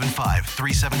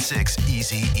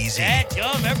 775-376-EASY-EASY.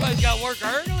 Dadgum, everybody's got work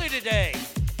early today.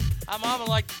 My mama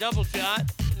liked the double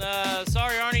shot.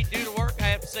 Sorry, Arnie, due to work, I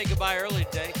have to say goodbye early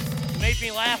today. You made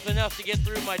me laugh enough to get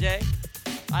through my day.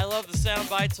 I love the sound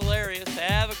bites, hilarious.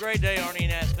 Have a great day, Arnie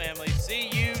and Ass family.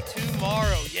 See you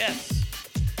tomorrow, yes.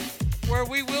 Where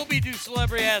we will be do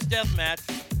Celebrity Ass Deathmatch,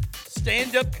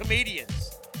 stand-up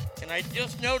comedians. And I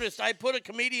just noticed I put a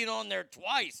comedian on there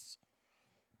twice.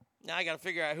 Now I got to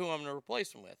figure out who I'm going to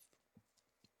replace him with.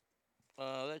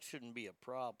 That shouldn't be a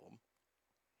problem.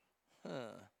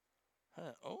 Oh,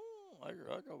 I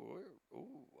got weird.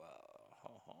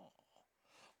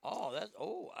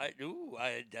 I do.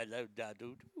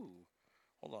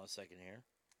 Hold on a second here.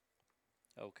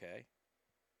 Okay.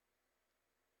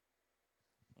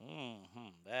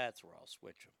 That's where I'll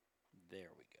switch them.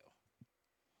 There we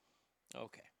go.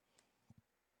 Okay.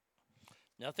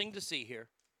 Nothing to see here.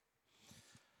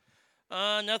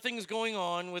 Nothing's going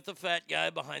on with the fat guy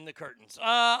behind the curtains.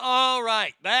 All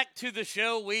right, back to the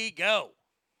show we go.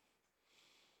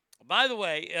 By the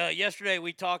way, yesterday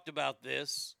we talked about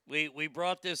this. We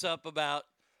brought this up about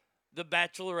the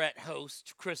Bachelorette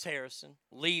host, Chris Harrison,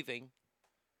 leaving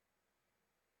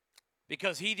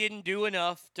because he didn't do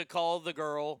enough to call the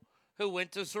girl who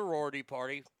went to sorority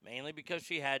party, mainly because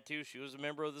she had to. She was a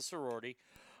member of the sorority.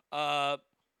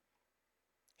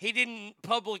 He didn't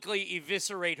publicly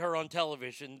eviscerate her on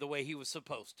television the way he was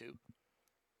supposed to.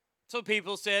 So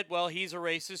people said, well, he's a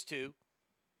racist too.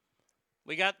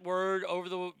 We got word over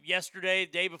the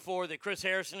day before, that Chris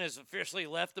Harrison has officially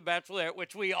left The Bachelorette,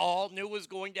 which we all knew was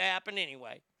going to happen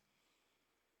anyway.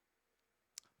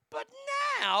 But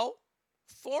now,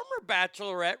 former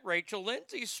Bachelorette Rachel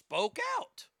Lindsay spoke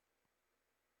out.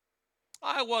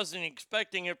 I wasn't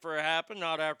expecting it to happen,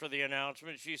 not after the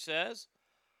announcement, she says.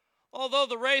 Although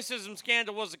the racism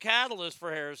scandal was a catalyst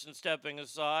for Harrison stepping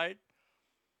aside,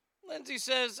 Lindsay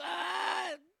says,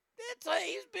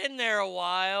 he's been there a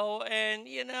while, and,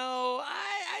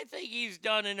 I think he's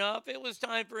done enough. It was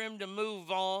time for him to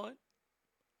move on.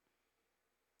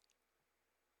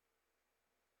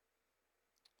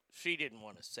 She didn't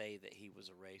want to say that he was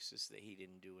a racist, that he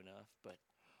didn't do enough, but,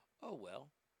 oh well.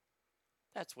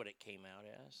 That's what it came out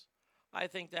as. I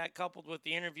think that, coupled with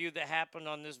the interview that happened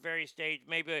on this very stage,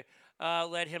 maybe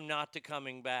led him not to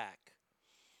coming back.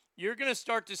 You're going to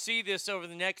start to see this over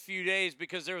the next few days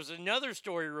because there was another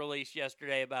story released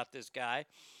yesterday about this guy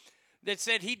that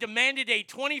said he demanded a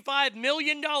 $25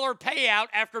 million payout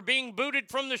after being booted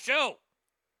from the show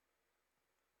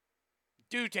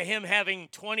due to him having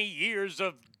 20 years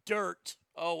of dirt.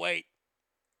 Oh, wait.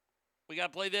 We got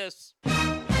to play this.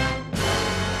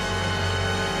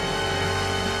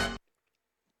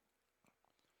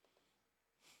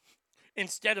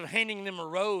 Instead of handing them a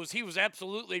rose, he was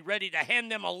absolutely ready to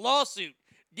hand them a lawsuit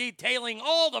detailing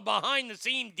all the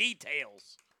behind-the-scene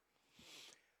details.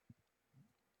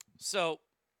 So,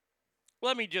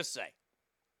 let me just say,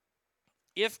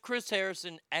 if Chris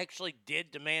Harrison actually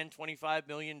did demand $25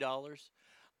 million,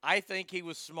 I think he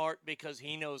was smart because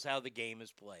he knows how the game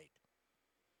is played.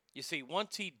 You see,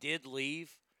 once he did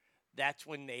leave, that's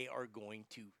when they are going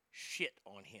to shit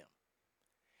on him.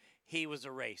 He was a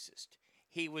racist.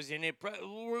 He was in it.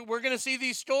 We're going to see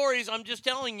these stories. I'm just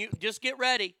telling you, just get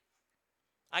ready.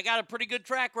 I got a pretty good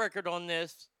track record on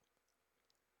this.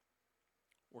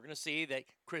 We're going to see that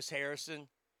Chris Harrison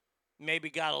maybe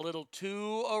got a little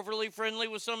too overly friendly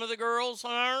with some of the girls.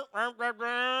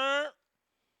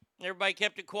 Everybody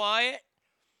kept it quiet.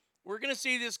 We're going to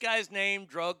see this guy's name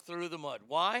dragged through the mud.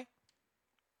 Why?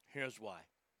 Here's why.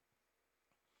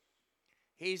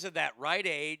 He's at that right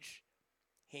age.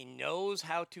 He knows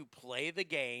how to play the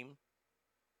game,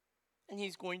 and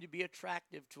he's going to be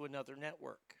attractive to another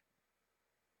network.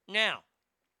 Now,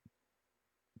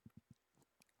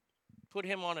 put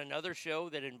him on another show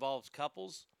that involves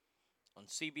couples on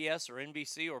CBS or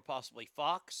NBC or possibly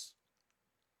Fox.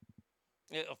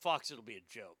 Fox, it'll be a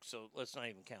joke, so let's not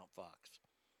even count Fox.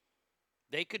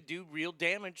 They could do real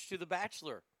damage to The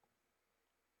Bachelor.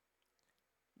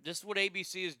 This is what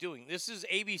ABC is doing. This is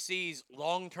ABC's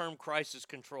long-term crisis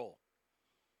control.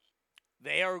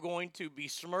 They are going to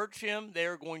besmirch him. They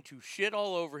are going to shit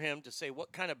all over him to say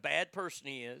what kind of bad person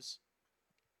he is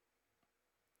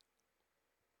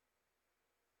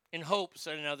in hopes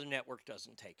that another network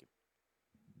doesn't take him.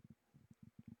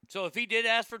 So if he did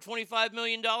ask for $25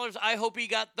 million, I hope he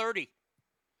got 30.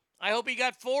 I hope he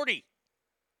got 40.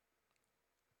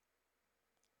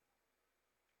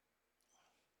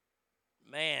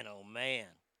 Man, oh man.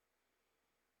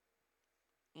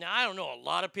 Now, I don't know a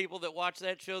lot of people that watch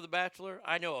that show, The Bachelor.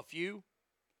 I know a few.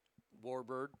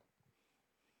 Warbird.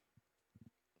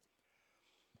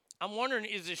 I'm wondering,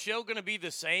 is the show going to be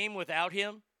the same without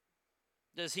him?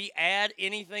 Does he add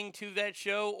anything to that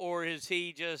show, or is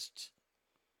he just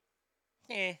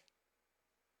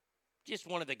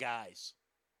one of the guys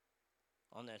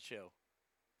on that show?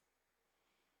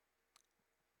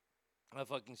 A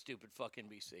fucking stupid fuck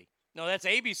NBC. No, that's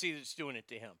ABC that's doing it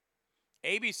to him.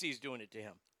 ABC's doing it to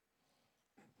him.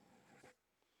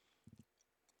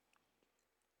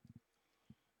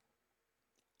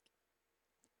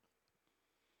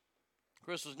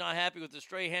 Chris was not happy with the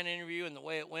Strahan interview and the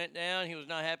way it went down. He was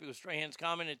not happy with Strahan's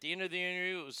comment at the end of the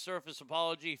interview. It was surface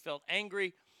apology. He felt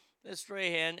angry that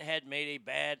Strahan had made a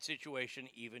bad situation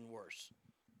even worse.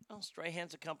 Well,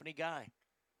 Strahan's a company guy.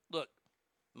 Look,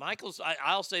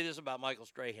 I'll say this about Michael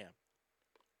Strahan.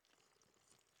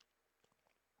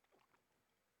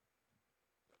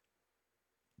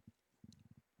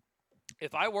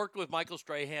 If I worked with Michael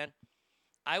Strahan,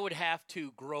 I would have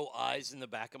to grow eyes in the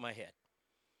back of my head.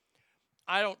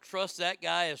 I don't trust that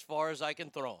guy as far as I can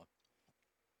throw him.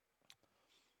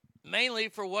 Mainly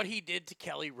for what he did to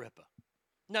Kelly Ripa.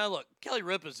 Now, look, Kelly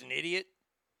Ripa's an idiot,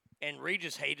 and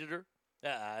Regis hated her.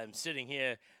 I'm sitting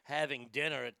here having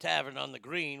dinner at Tavern on the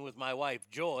Green with my wife,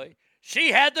 Joy.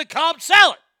 She had the Cobb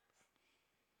salad.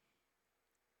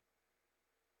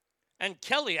 And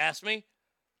Kelly asked me,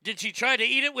 did she try to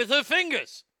eat it with her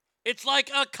fingers? It's like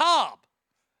a Cobb.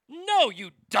 No,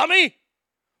 you dummy.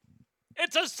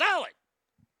 It's a salad.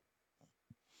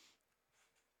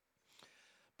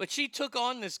 But she took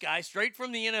on this guy straight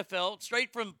from the NFL,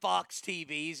 straight from Fox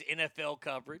TV's NFL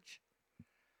coverage,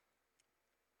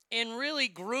 and really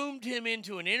groomed him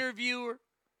into an interviewer,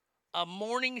 a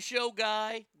morning show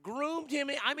guy, showed him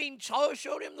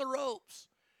the ropes.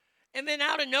 And then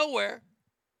out of nowhere,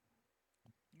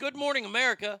 Good Morning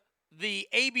America, the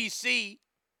ABC's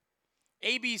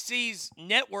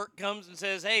network comes and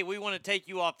says, hey, we want to take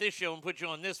you off this show and put you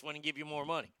on this one and give you more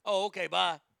money. Oh, okay,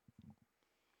 bye.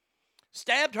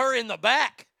 Stabbed her in the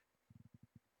back.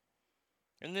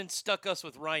 And then stuck us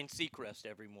with Ryan Seacrest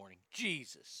every morning.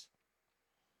 Jesus.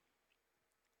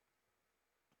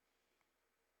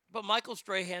 But Michael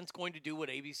Strahan's going to do what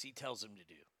ABC tells him to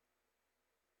do.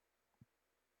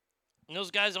 And those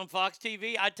guys on Fox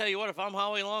TV, I tell you what, if I'm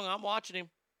Howie Long, I'm watching him.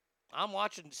 I'm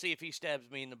watching to see if he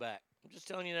stabs me in the back. I'm just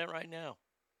telling you that right now.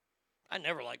 I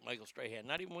never liked Michael Strahan,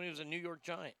 not even when he was a New York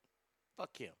Giant.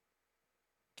 Fuck him.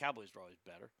 Cowboys were always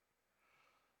better.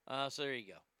 So there you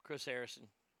go. Chris Harrison,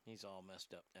 he's all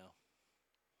messed up now.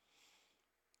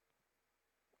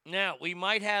 Now, we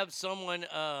might have someone,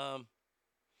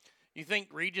 you think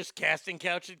Regis casting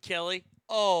couched Kelly?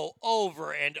 Oh,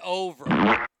 over and over.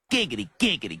 Giggity,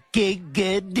 giggity,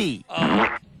 giggity.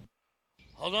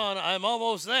 Hold on, I'm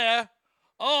almost there.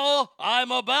 Oh,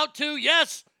 I'm about to,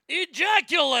 yes,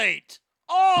 ejaculate.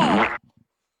 Oh!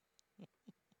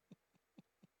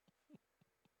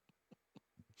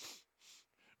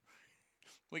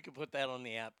 We could put that on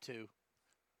the app, too.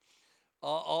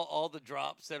 All the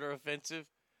drops that are offensive.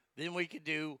 Then we could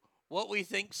do what we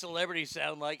think celebrities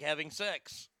sound like having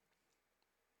sex.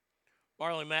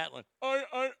 Marley Matlin.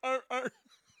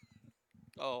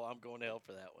 Oh, I'm going to hell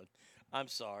for that one. I'm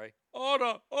sorry.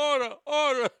 Order, order,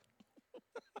 order.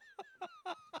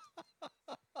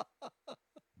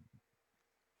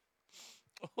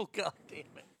 Oh, God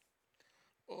damn it.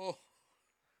 Oh.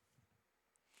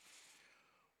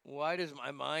 Why does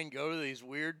my mind go to these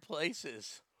weird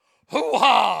places?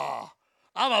 Hoo-ha!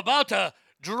 I'm about to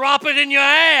drop it in your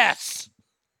ass!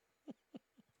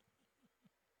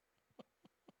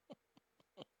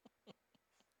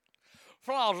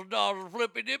 Frazzle-dazzle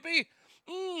flippy-dippy.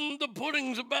 The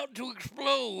pudding's about to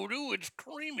explode. Ooh, it's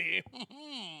creamy.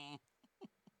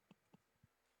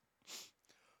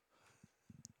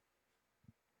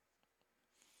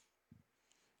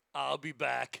 I'll be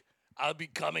back. I'll be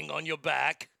coming on your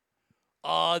back.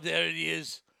 Oh, there it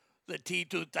is. The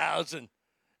T-2000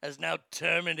 has now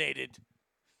terminated.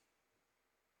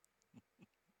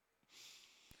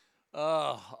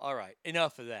 Oh, all right.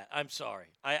 Enough of that. I'm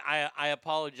sorry. I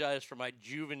apologize for my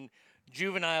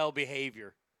juvenile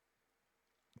behavior.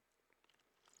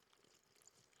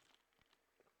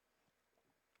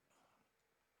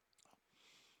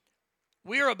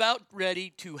 We are about ready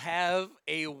to have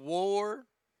a war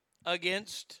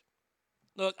against...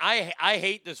 Look, I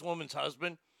hate this woman's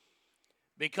husband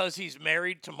because he's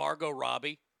married to Margot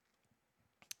Robbie.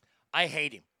 I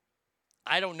hate him.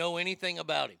 I don't know anything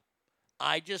about him.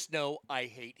 I just know I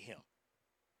hate him.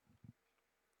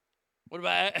 What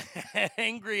about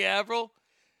Angry Avril?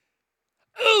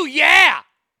 Ooh, yeah!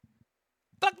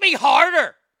 Fuck me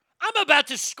harder! I'm about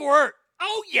to squirt.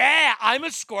 Oh, yeah, I'm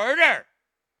a squirter.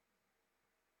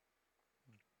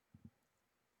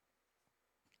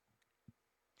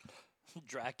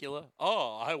 Dracula.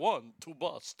 Oh, I want to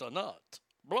bust a nut.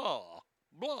 Blah,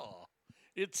 blah.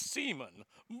 It's semen.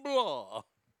 Blah.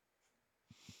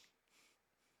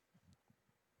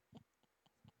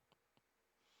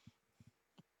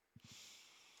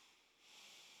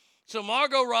 So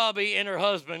Margot Robbie and her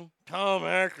husband, Tom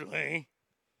Ackley,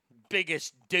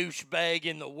 biggest douchebag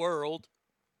in the world,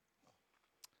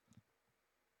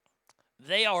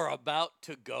 they are about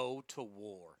to go to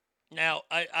war. Now,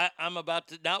 I'm about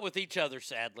to, not with each other,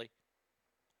 sadly.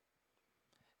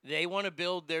 They want to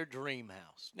build their dream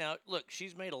house. Now, look,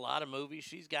 she's made a lot of movies.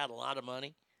 She's got a lot of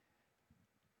money.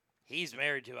 He's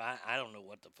married to, I don't know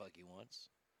what the fuck he wants.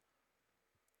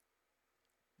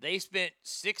 They spent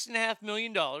 $6.5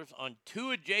 million on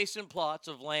 2 adjacent plots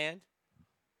of land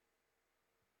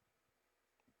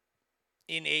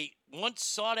in a once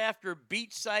sought-after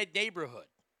beachside neighborhood.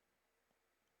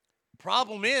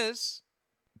 Problem is,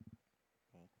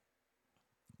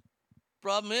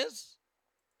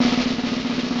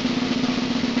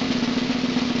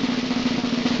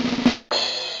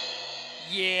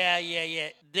 yeah.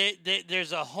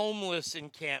 There's a homeless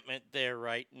encampment there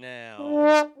right now.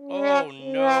 Oh,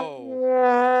 no.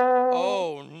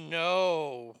 Oh,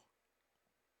 no.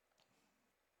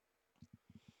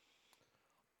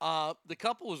 The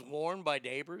couple was warned by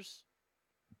neighbors.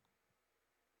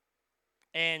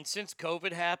 And since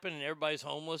COVID happened and everybody's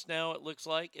homeless now, it looks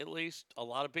like, at least a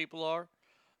lot of people are,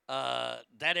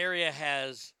 that area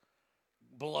has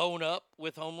blown up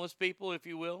with homeless people, if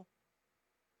you will.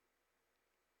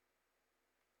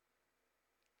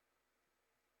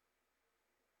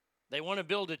 They want to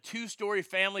build a 2-story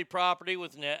family property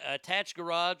with an attached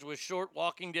garage with short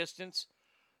walking distance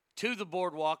to the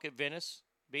boardwalk at Venice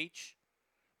Beach.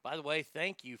 By the way,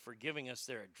 thank you for giving us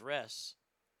their address.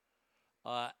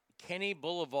 Kenny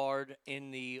Boulevard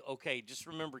just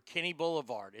remember Kenny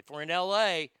Boulevard. If we're in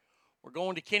L.A., we're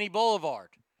going to Kenny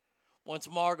Boulevard once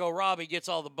Margot Robbie gets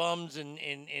all the bums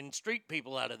and street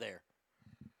people out of there.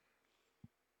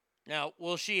 Now,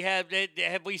 will she have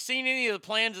we seen any of the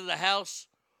plans of the house?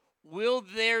 Will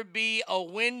there be a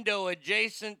window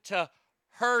adjacent to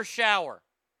her shower?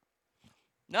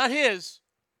 Not his,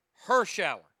 her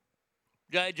shower.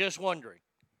 Just wondering.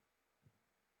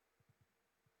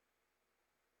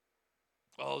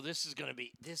 Oh, this is gonna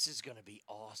be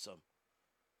awesome.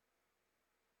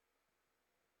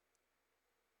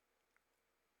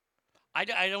 I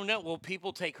don't know. Will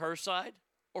people take her side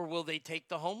or will they take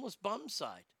the homeless bum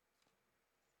side?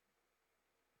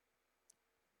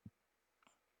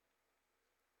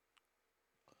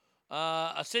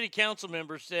 A city council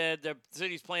member said the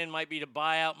city's plan might be to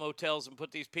buy out motels and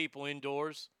put these people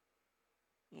indoors.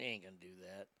 They ain't going to do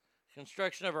that.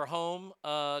 Construction of her home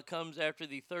comes after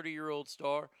the 30-year-old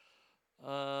star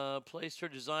placed her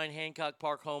design Hancock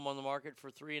Park home on the market for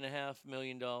 $3.5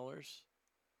 million.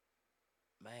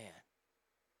 Man.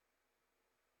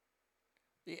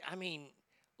 I mean,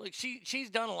 look, she's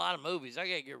done a lot of movies. I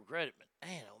got to give her credit. But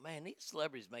man, oh man, these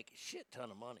celebrities make a shit ton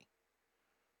of money.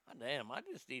 Damn, I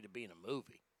just need to be in a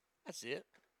movie. That's it.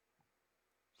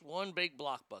 It's one big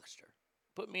blockbuster.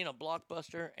 Put me in a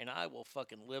blockbuster, and I will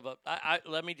fucking live up.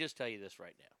 Let me just tell you this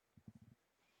right now.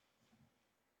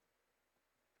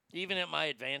 Even at my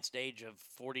advanced age of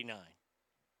 49,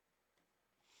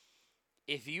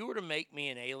 if you were to make me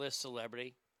an A-list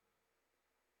celebrity,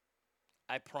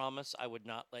 I promise I would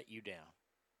not let you down.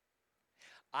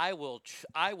 I will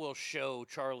show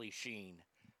Charlie Sheen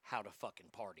how to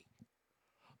fucking party.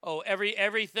 Oh,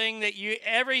 everything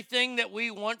that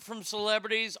we want from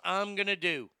celebrities, I'm gonna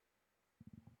do.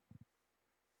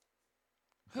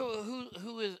 Who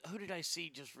did I see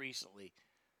just recently?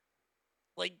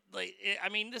 Like I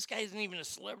mean, this guy isn't even a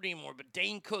celebrity anymore. But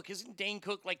Dane Cook, isn't Dane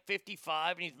Cook like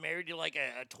 55 and he's married to like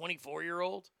a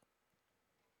 24-year-old?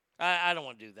 I don't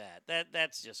want to do that.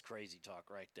 That's just crazy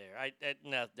talk right there.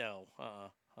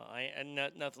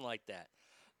 Nothing like that.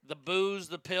 The booze,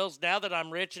 the pills. Now that I'm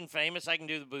rich and famous, I can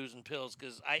do the booze and pills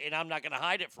and I'm not going to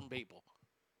hide it from people.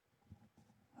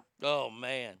 Oh,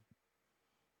 man.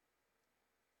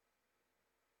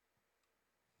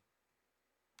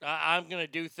 I'm going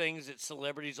to do things that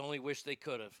celebrities only wish they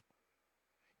could have.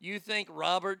 You think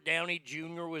Robert Downey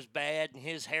Jr. was bad in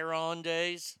his hair-on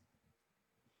days?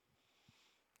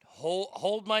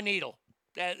 Hold my needle.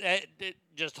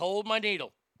 Just hold my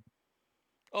needle.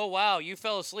 Oh, wow, you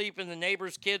fell asleep in the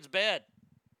neighbor's kid's bed.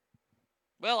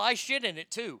 Well, I shit in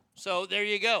it, too. So there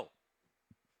you go.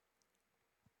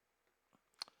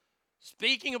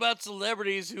 Speaking about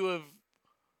celebrities who have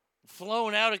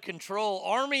flown out of control,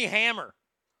 Armie Hammer.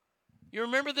 You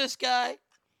remember this guy?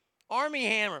 Armie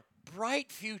Hammer,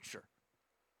 bright future.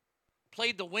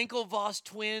 played the Winklevoss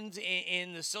twins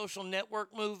in the Social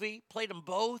Network movie, played them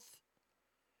both,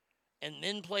 and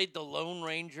then played the Lone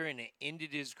Ranger, and it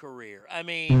ended his career. I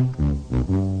mean,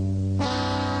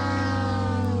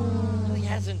 he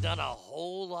hasn't done a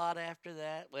whole lot after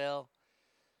that. Well,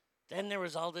 then there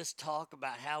was all this talk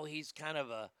about how he's kind of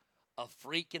a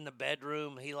freak in the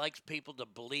bedroom. He likes people to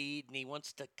bleed, and he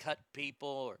wants to cut people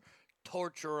or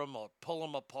torture them or pull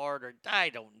them apart, or I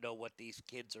don't know what these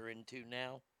kids are into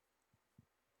now.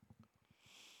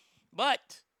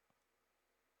 But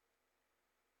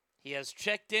he has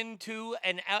checked into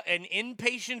an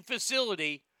inpatient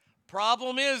facility.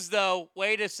 Problem is, though,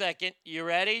 wait a second. You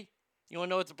ready? You want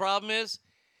to know what the problem is?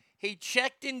 He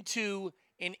checked into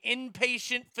an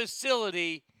inpatient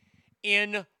facility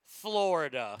in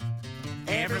Florida.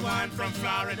 Everyone from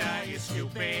Florida is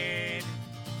stupid.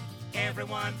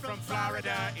 Everyone from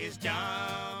Florida is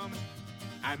dumb.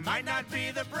 I might not be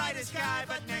the brightest guy,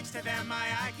 but next to them my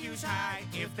IQ's high.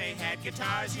 If they had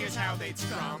guitars, here's how they'd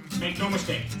strum. Make no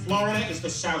mistake, Florida is the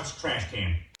South's trash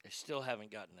can. I still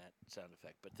haven't gotten that sound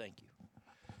effect, but thank you.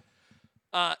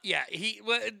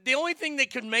 The only thing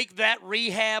that could make that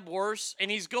rehab worse, and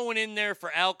he's going in there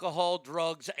for alcohol,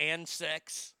 drugs, and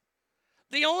sex.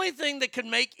 The only thing that could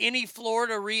make any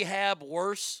Florida rehab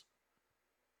worse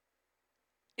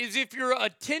is if your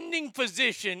attending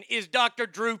physician is Dr.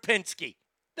 Drew Pinsky.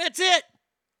 That's it.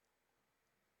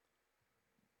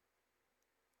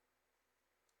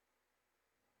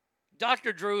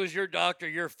 Dr. Drew is your doctor.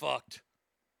 You're fucked.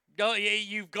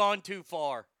 You've gone too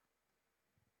far.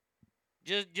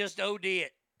 Just OD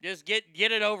it. Just get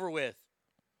it over with.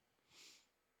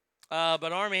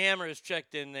 But Armie Hammer is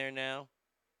checked in there now.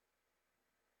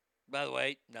 By the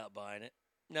way, not buying it.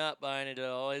 Not buying it at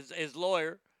all. His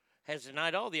lawyer has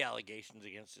denied all the allegations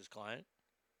against his client.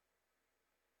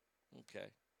 Okay.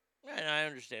 And I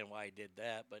understand why he did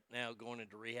that, but now going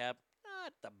into rehab,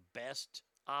 not the best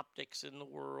optics in the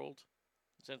world.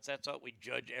 Since that's what we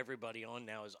judge everybody on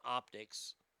now is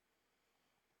optics.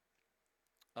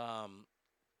 Him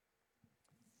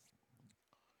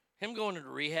going into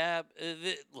rehab,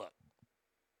 look,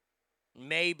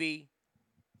 maybe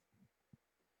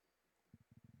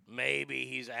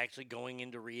he's actually going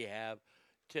into rehab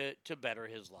to better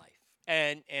his life.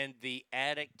 And the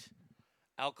addict,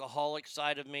 alcoholic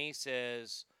side of me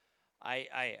says, I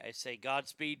say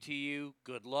Godspeed to you,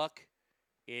 good luck.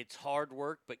 It's hard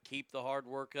work, but keep the hard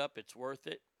work up. It's worth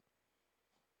it.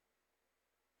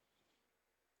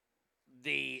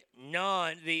 The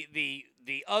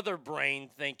other brain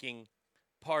thinking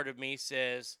part of me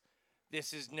says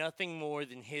this is nothing more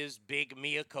than his big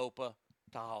mea culpa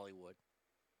to Hollywood.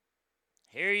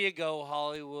 Here you go,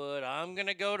 Hollywood. I'm going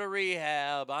to go to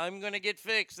rehab. I'm going to get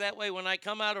fixed. That way, when I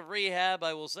come out of rehab,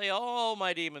 I will say, oh,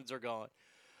 my demons are gone.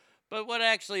 But what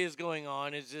actually is going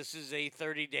on is this is a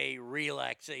 30-day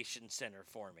relaxation center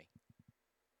for me.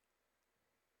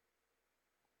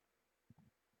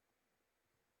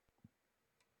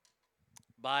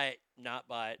 Buy it, not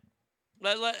buy it.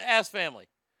 Ask family.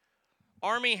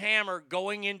 Armie Hammer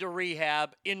going into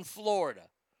rehab in Florida.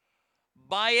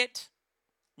 Buy it,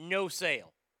 no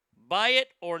sale. Buy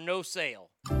it or no sale.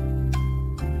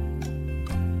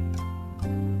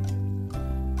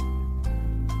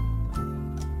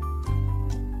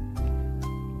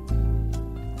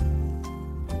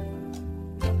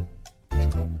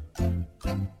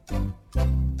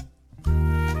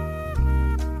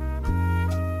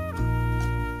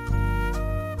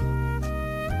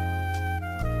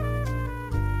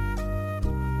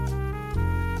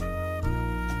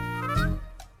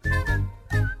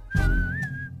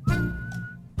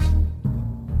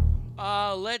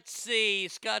 Let's see.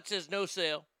 Scott says no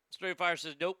sale. Straight Fire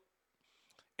says nope.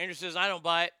 Andrew says I don't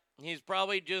buy it. He's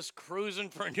probably just cruising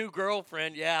for a new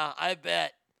girlfriend. Yeah, I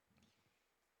bet.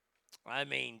 I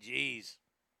mean, geez.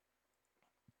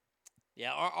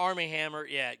 Yeah, Armie Hammer.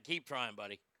 Yeah, keep trying,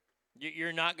 buddy.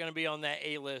 You're not going to be on that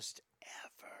A-list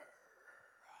ever.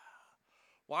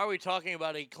 Why are we talking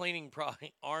about a cleaning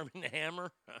product? Armie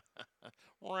Hammer?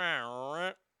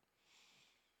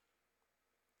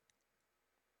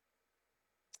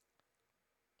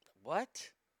 What?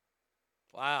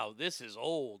 Wow, this is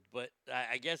old, but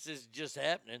I guess this is just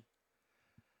happening.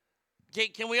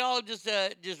 Can we all just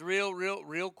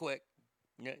real quick?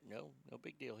 No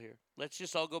big deal here. Let's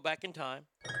just all go back in time.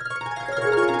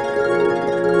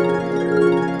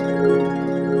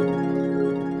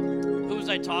 Who was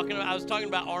I talking about? I was talking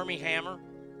about Armie Hammer,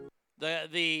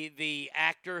 the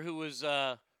actor who was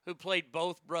who played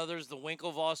both brothers, the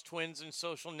Winklevoss twins in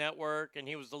Social Network, and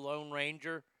he was the Lone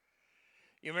Ranger.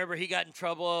 You remember he got in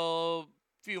trouble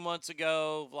few months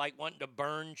ago, like wanting to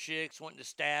burn chicks, wanting to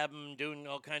stab them, doing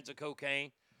all kinds of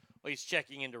cocaine. Well, he's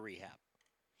checking into rehab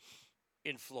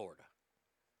in Florida.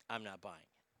 I'm not buying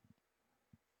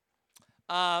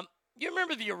it. You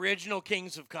remember the original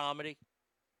Kings of Comedy?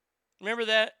 Remember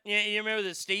that? Yeah, you remember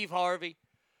that Steve Harvey,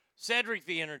 Cedric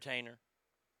the Entertainer,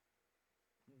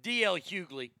 D.L.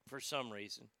 Hughley for some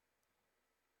reason,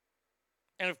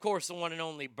 and of course the one and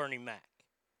only Bernie Mac.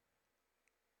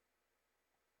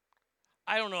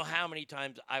 I don't know how many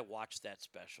times I watched that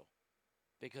special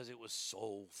because it was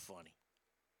so funny.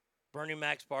 Bernie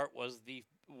Mac's part was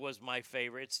my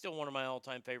favorite. It's still one of my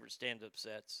all-time favorite stand-up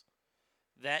sets.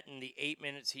 That and the 8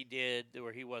 minutes he did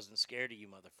where he wasn't scared of you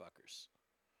motherfuckers.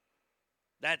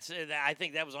 I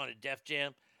think that was on a Def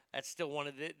Jam. That's still one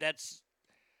of the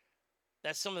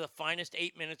that's some of the finest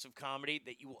 8 minutes of comedy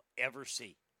that you will ever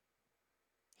see.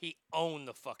 He owned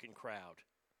the fucking crowd.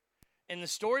 And the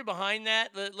story behind that,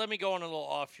 let me go on a little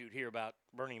offshoot here about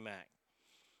Bernie Mac.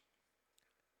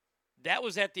 That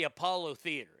was at the Apollo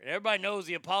Theater. And everybody knows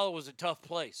the Apollo was a tough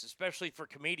place, especially for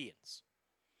comedians.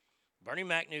 Bernie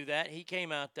Mac knew that. He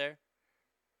came out there.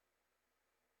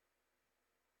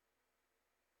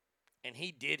 And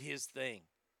he did his thing.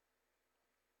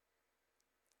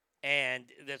 And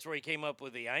that's where he came up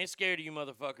with the I ain't scared of you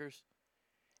motherfuckers.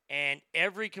 And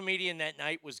every comedian that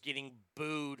night was getting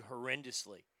booed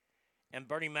horrendously. And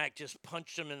Bernie Mac just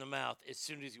punched him in the mouth as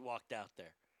soon as he walked out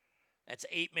there. That's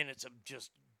 8 minutes of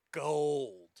just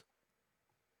gold.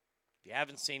 If you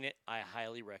haven't seen it, I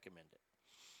highly recommend it.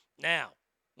 Now,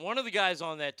 one of the guys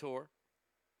on that tour,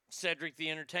 Cedric the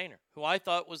Entertainer, who I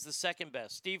thought was the second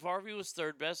best. Steve Harvey was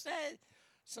third best.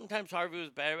 Sometimes Harvey was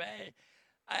better.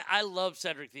 I love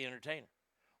Cedric the Entertainer.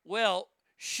 Well,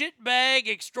 shitbag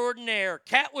extraordinaire,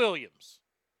 Cat Williams,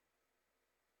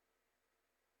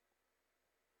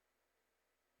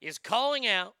 is calling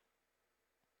out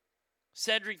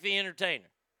Cedric the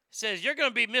Entertainer. He says, you're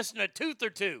going to be missing a tooth or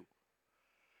two.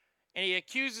 And he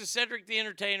accuses Cedric the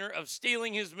Entertainer of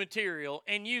stealing his material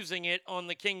and using it on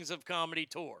the Kings of Comedy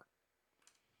tour.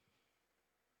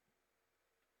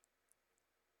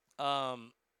 Why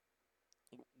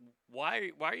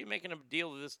are you making a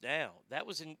deal of this now? That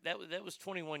was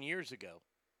 21 years ago.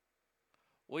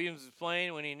 Williams was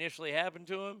playing when he initially happened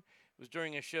to him. It was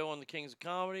during a show on the Kings of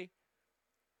Comedy.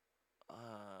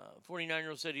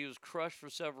 49-year-old said he was crushed for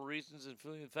several reasons,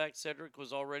 including the fact Cedric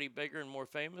was already bigger and more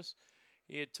famous.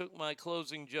 He had took my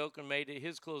closing joke and made it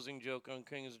his closing joke on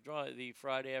Kings of Draw the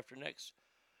Friday after next.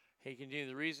 He continued,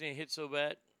 the reason he hit so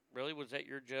bad, really, was that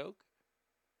your joke?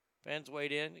 Fans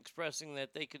weighed in, expressing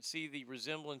that they could see the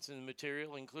resemblance in the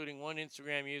material, including one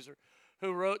Instagram user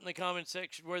who wrote in the comment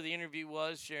section where the interview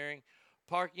was, sharing,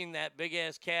 parking that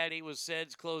big-ass caddy was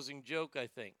Ced's closing joke, I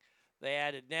think. They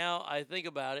added, now I think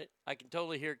about it, I can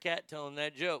totally hear Cat telling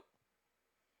that joke.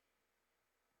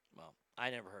 Well,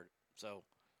 I never heard it. So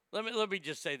let me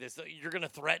just say this. You're going to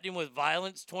threaten him with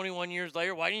violence 21 years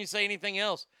later? Why didn't you say anything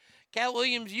else? Cat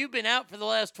Williams, you've been out for the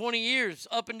last 20 years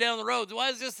up and down the roads. Why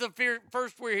is this the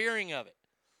first we're hearing of it?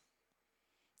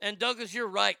 And Douglas, you're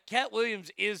right. Cat Williams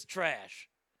is trash.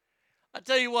 I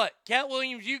tell you what, Cat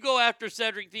Williams, you go after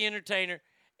Cedric the Entertainer.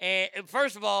 And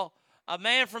first of all, a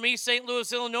man from East St.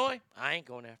 Louis, Illinois, I ain't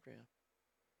going after him.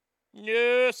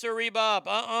 No, sirree,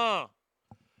 Bob.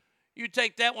 You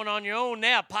take that one on your own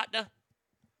now, partner.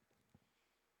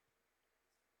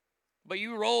 But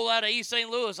you roll out of East St.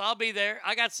 Louis, I'll be there.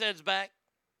 I got Ced's back.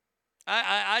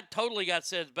 I totally got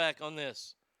Ced's back on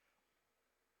this.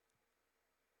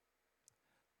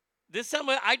 This time,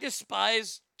 I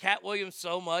despise Cat Williams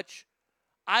so much,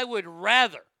 I would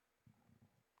rather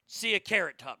see a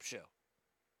Carrot Top show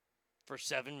for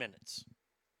 7 minutes.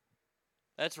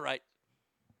 That's right.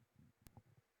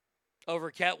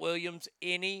 Over Cat Williams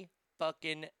any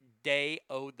fucking day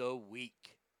of the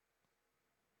week.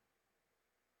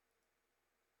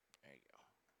 There you go.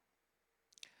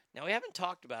 Now, we haven't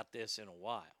talked about this in a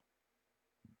while.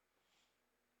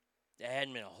 There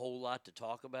hadn't been a whole lot to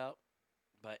talk about,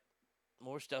 but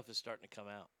more stuff is starting to come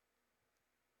out.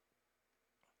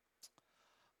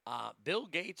 Bill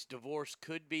Gates' divorce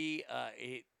could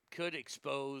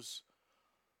expose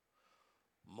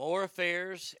more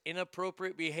affairs,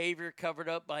 inappropriate behavior covered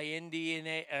up by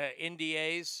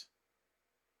NDAs.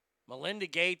 Melinda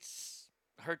Gates,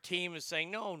 her team is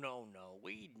saying, no,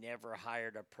 we never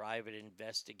hired a private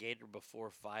investigator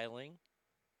before filing.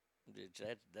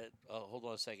 Hold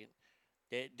on a second.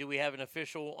 Do we have an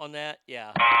official on that?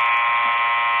 Yeah.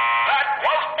 That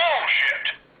was bullshit.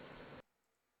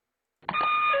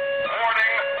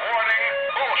 Warning,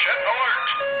 bullshit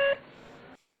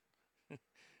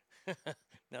alert.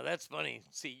 Now That's funny.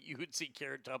 See, you would see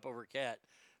Carrot Top over Cat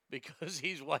because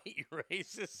he's white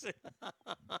racist.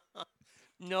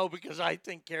 No, because I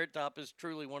think Carrot Top is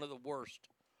truly one of the worst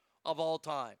of all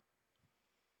time.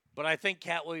 But I think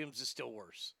Cat Williams is still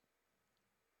worse.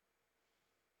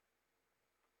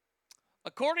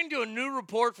 According to a new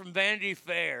report from Vanity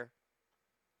Fair,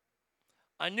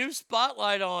 a new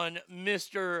spotlight on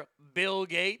Mr. Bill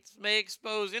Gates may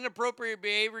expose inappropriate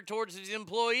behavior towards his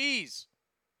employees.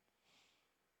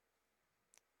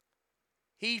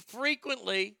 He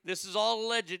frequently, this is all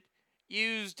alleged,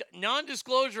 used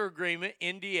non-disclosure agreement,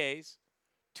 NDAs,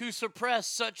 to suppress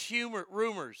such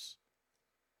rumors.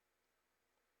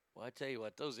 Well, I tell you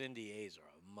what, those NDAs are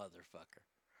a motherfucker.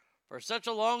 For such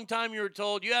a long time you were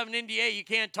told, you have an NDA, you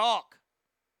can't talk.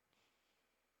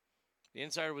 The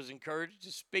insider was encouraged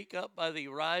to speak up by the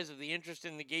rise of the interest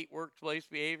in the Gate workplace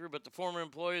behavior, but the former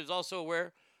employee is also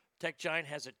aware tech giant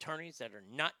has attorneys that are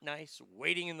not nice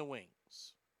waiting in the wings.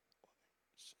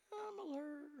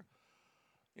 Similar.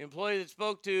 The employee that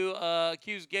spoke to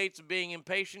accused Gates of being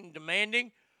impatient and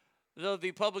demanding, though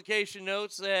the publication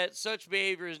notes that such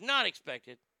behavior is not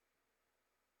expected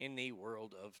in the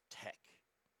world of tech.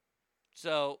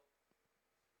 So,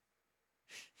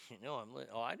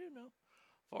 I didn't know.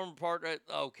 Former partner,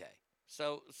 okay.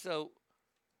 So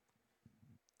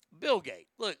Bill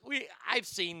Gates. Look, I've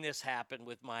seen this happen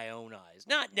with my own eyes.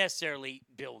 Not necessarily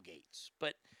Bill Gates,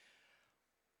 but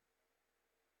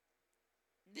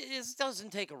this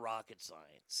doesn't take a rocket science.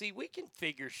 See, we can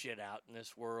figure shit out in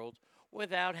this world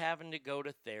without having to go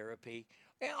to therapy.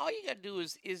 And all you got to do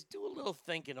is do a little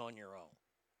thinking on your own.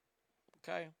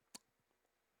 Okay?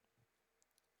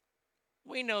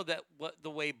 We know that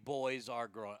the way boys are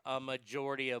growing, a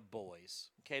majority of boys,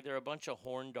 okay, they're a bunch of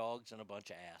horn dogs and a bunch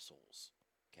of assholes,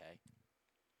 okay?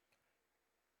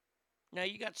 Now,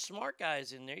 you got smart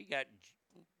guys in there, you got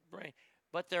brain,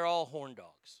 but they're all horn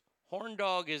dogs. Horn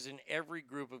dog is in every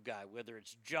group of guy, whether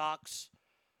it's jocks,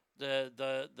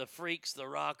 the freaks, the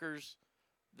rockers,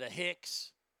 the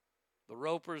hicks, the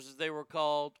ropers as they were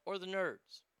called, or the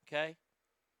nerds, okay?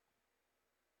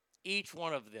 Each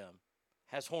one of them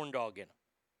has horn dog in them.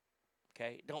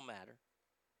 Okay? It don't matter.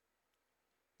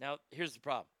 Now, here's the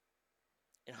problem.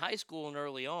 In high school and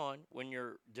early on, when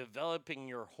you're developing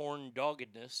your horn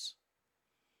doggedness,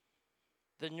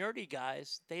 the nerdy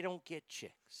guys, they don't get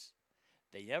chicks.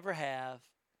 They never have,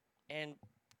 and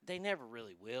they never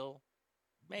really will.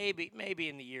 Maybe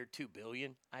in the year 2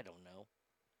 billion. I don't know.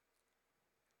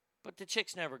 But the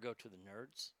chicks never go to the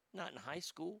nerds. Not in high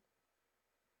school.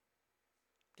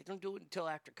 They don't do it until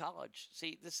after college.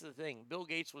 See, this is the thing. Bill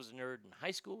Gates was a nerd in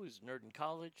high school. He was a nerd in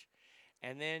college.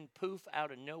 And then, poof,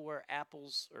 out of nowhere,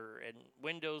 and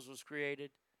Windows was created.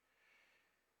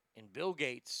 And Bill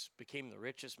Gates became the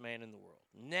richest man in the world.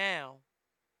 Now,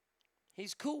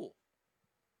 he's cool.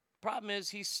 Problem is,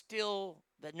 he's still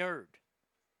the nerd.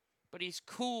 But he's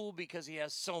cool because he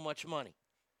has so much money.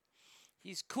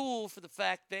 He's cool for the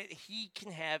fact that he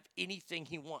can have anything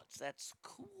he wants. That's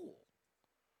cool.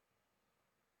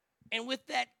 And with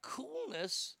that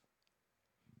coolness,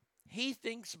 he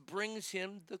thinks brings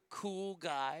him the cool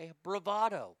guy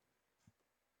bravado.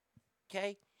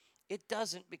 Okay? It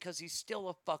doesn't, because he's still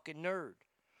a fucking nerd.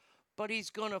 But he's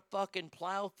going to fucking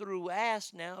plow through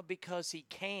ass now because he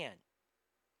can.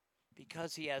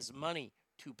 Because he has money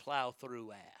to plow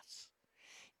through ass.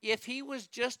 If he was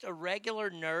just a regular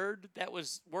nerd that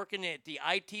was working at the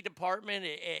IT department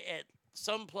at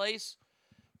some place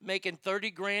making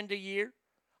 $30,000 a year,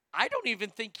 I don't even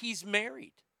think he's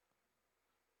married.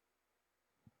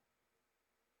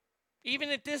 Even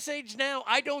at this age now,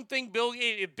 I don't think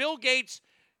if Bill Gates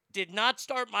did not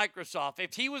start Microsoft,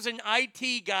 if he was an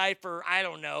IT guy for, I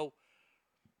don't know,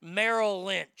 Merrill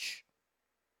Lynch,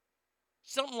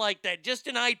 something like that, just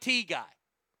an IT guy,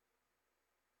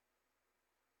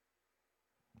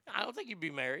 I don't think he'd be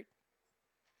married.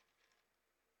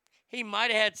 He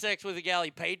might have had sex with a gal he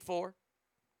paid for.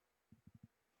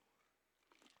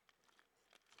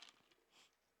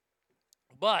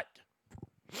 But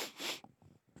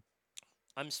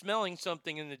I'm smelling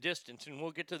something in the distance, and we'll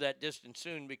get to that distance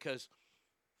soon, because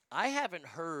I haven't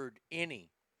heard any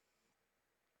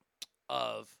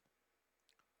of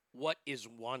what is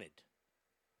wanted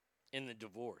in the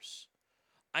divorce.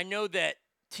 I know that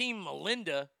Team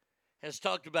Melinda has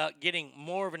talked about getting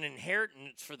more of an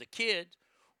inheritance for the kid,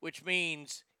 which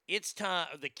means it's time,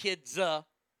 the kids,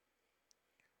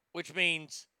 which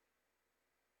means,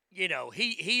 you know,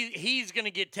 he's going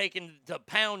to get taken to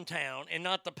Pound Town, and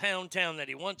not the Pound Town that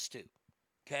he wants to,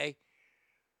 okay?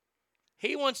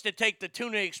 He wants to take the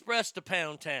Tuna Express to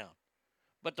Pound Town.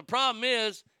 But the problem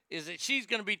is that she's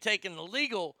going to be taking the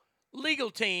legal legal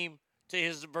team to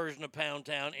his version of Pound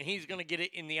Town, and he's going to get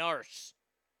it in the arse.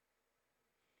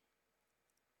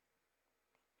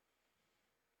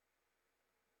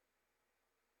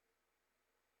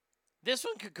 This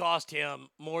one could cost him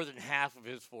more than half of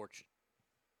his fortune,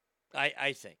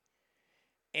 I think.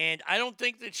 And I don't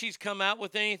think that she's come out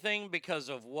with anything because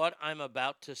of what I'm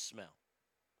about to smell.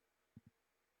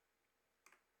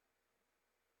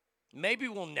 Maybe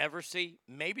we'll never see.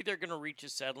 Maybe they're going to reach a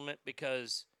settlement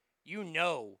because you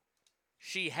know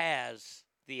she has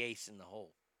the ace in the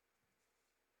hole.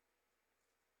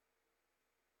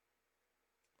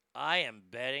 I am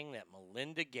betting that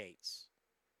Melinda Gates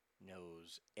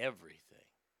knows everything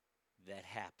that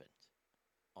happened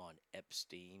on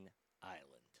Epstein Island.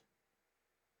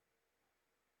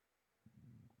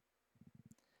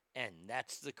 And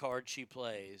that's the card she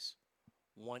plays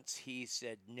once he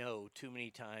said no too many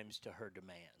times to her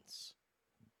demands.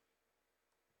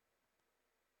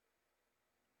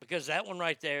 Because that one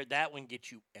right there, that one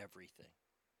gets you everything.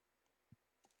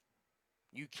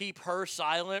 You keep her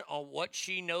silent on what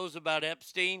she knows about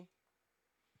Epstein.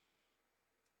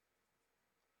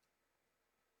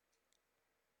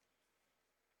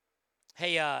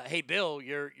 Hey, Bill,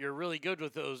 you're really good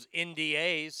with those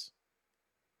NDAs.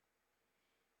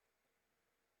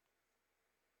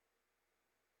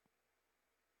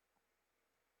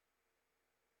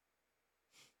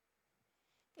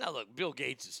 Now, look, Bill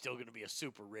Gates is still going to be a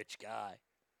super rich guy.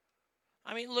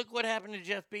 I mean, look what happened to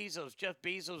Jeff Bezos. Jeff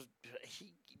Bezos,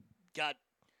 he got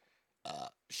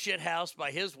shithoused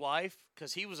by his wife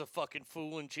because he was a fucking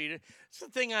fool and cheated. It's the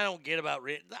thing I don't get about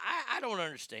rich. I don't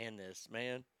understand this,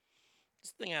 man.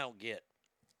 It's the thing I don't get.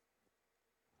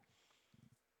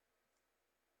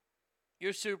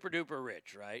 You're super duper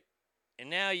rich, right? And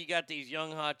now you got these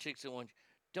young hot chicks that want you.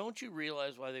 Don't you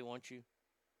realize why they want you?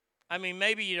 I mean,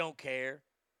 maybe you don't care.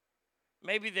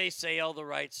 Maybe they say all the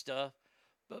right stuff.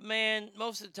 But, man,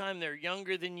 most of the time they're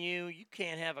younger than you. You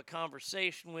can't have a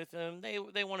conversation with them.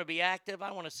 They want to be active.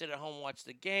 I want to sit at home and watch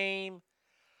the game.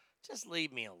 Just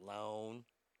leave me alone.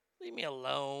 Leave me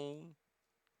alone.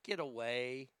 Get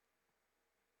away.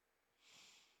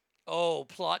 Oh,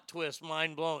 plot twist,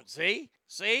 mind blown. See?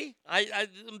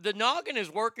 The noggin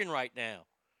is working right now.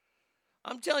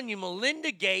 I'm telling you,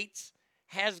 Melinda Gates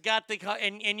has got the,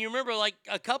 and you remember like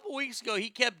a couple weeks ago, he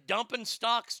kept dumping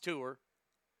stocks to her.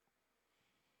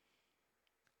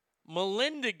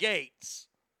 Melinda Gates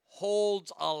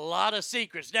holds a lot of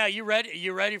secrets. Now, you ready?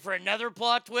 You ready for another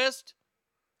plot twist?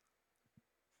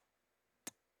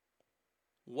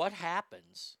 What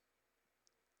happens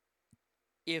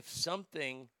if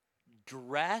something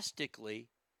drastically,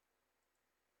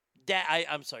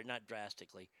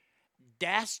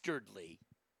 dastardly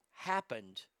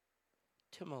happened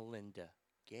to Melinda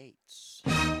Gates?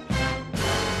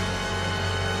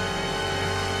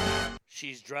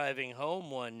 She's driving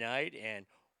home one night and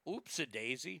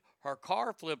oops-a-daisy, her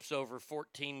car flips over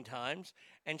 14 times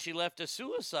and she left a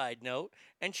suicide note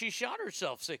and she shot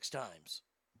herself 6 times.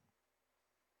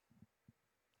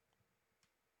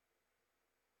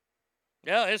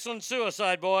 Yeah, this one's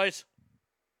suicide, boys.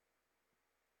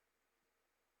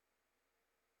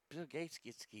 Bill Gates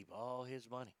gets to keep all his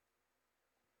money.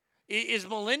 Is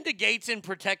Melinda Gates in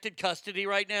protected custody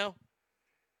right now?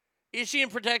 Is she in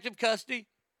protective custody?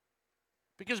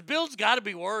 Because Bill's got to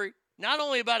be worried, not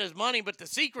only about his money, but the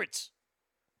secrets.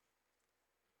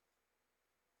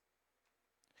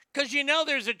 Because you know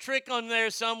there's a trick on there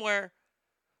somewhere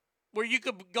where you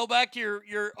could go back to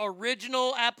your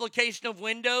original application of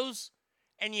Windows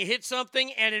and you hit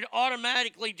something and it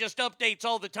automatically just updates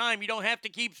all the time. You don't have to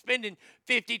keep spending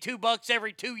 $52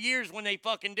 every 2 years when they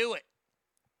fucking do it.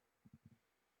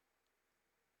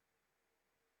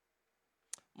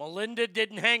 Melinda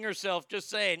didn't hang herself, just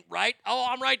saying, right? Oh,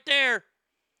 I'm right there.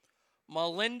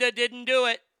 Melinda didn't do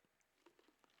it.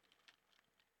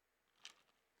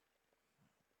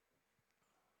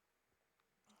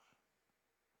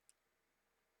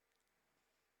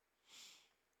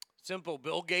 Simple.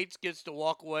 Bill Gates gets to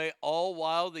walk away, all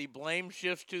while the blame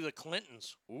shifts to the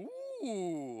Clintons.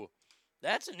 Ooh,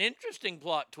 that's an interesting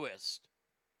plot twist.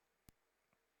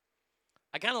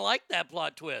 I kind of like that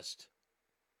plot twist.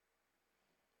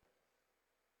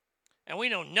 And we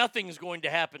know nothing's going to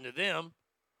happen to them.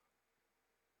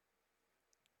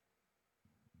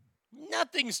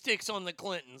 Nothing sticks on the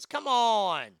Clintons. Come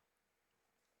on.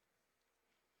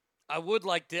 I would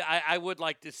like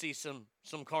to see some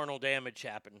carnal damage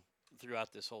happen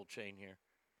throughout this whole chain here.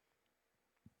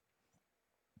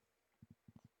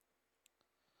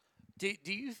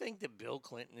 Do you think that Bill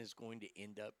Clinton is going to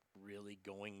end up really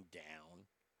going down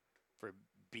for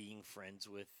being friends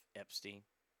with Epstein?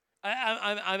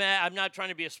 I'm not trying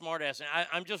to be a smartass.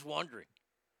 I'm just wondering.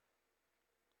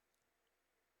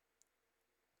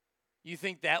 You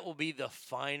think that will be the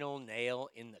final nail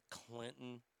in the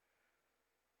Clinton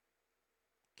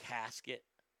casket?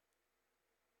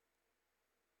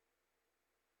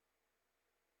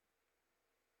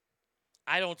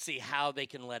 I don't see how they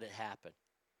can let it happen.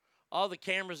 All the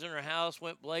cameras in her house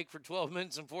went blank for 12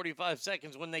 minutes and 45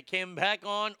 seconds. When they came back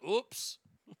on, oops.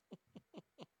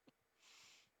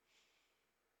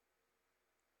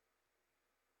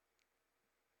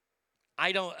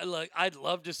 I'd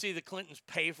love to see the Clintons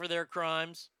pay for their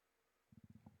crimes.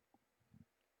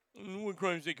 What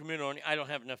crimes they committed on? I don't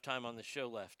have enough time on the show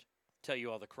left to tell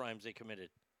you all the crimes they committed.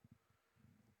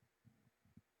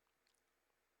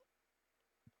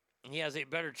 He has a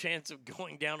better chance of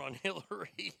going down on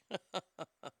Hillary.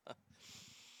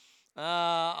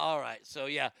 All right. So,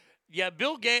 yeah. Yeah,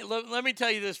 Bill Gates, let me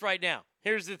tell you this right now.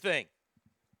 Here's the thing.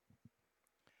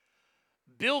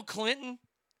 Bill Clinton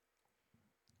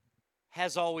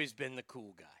has always been the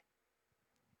cool guy.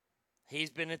 He's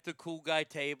been at the cool guy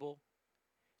table.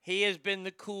 He has been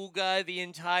the cool guy the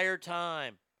entire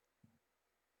time.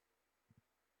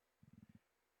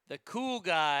 The cool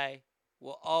guy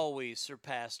will always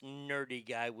surpass nerdy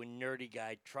guy when nerdy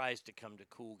guy tries to come to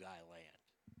cool guy land.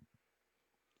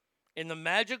 In the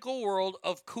magical world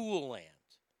of cool land,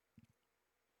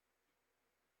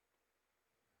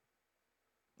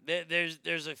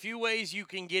 there's a few ways you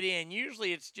can get in.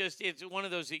 Usually it's one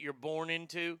of those that you're born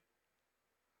into.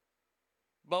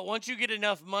 But once you get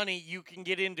enough money, you can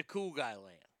get into cool guy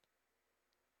land.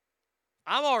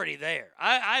 I'm already there.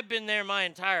 I've been there my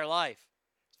entire life.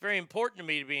 It's very important to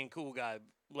me to be in cool guy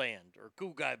land or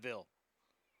cool guyville.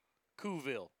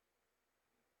 Coolville.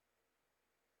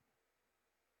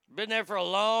 Been there for a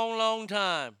long, long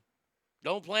time.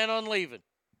 Don't plan on leaving.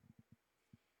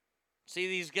 See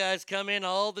these guys come in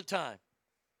all the time.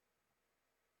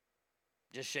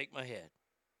 Just shake my head.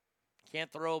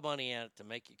 Can't throw money at it to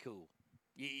make you cool.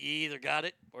 You either got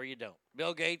it or you don't.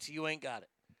 Bill Gates, you ain't got it.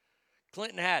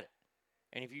 Clinton had it.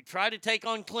 And if you try to take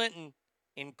on Clinton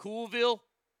in Coolville,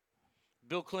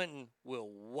 Bill Clinton will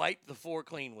wipe the floor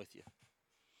clean with you.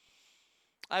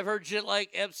 I've heard shit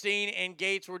like Epstein and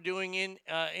Gates were doing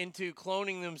into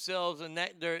cloning themselves and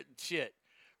they're shit.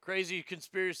 Crazy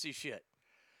conspiracy shit.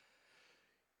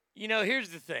 You know, here's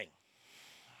the thing.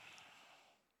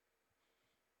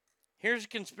 Here's a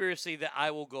conspiracy that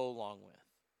I will go along with.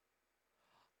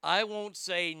 I won't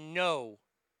say no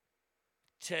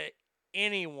to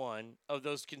any one of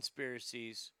those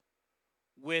conspiracies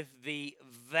with the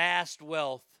vast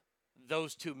wealth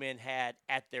those two men had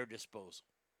at their disposal.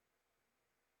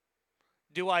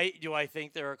 Do I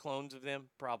think there are clones of them?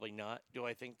 Probably not. Do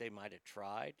I think they might have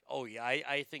tried? Oh, yeah.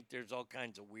 I think there's all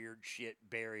kinds of weird shit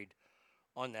buried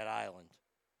on that island.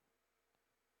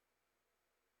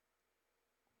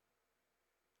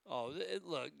 Oh,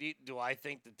 look, do I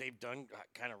think that they've done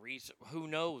kind of research? Who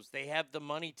knows? They have the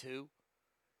money to.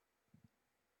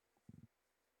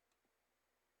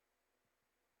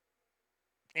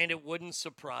 And it wouldn't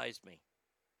surprise me.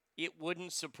 It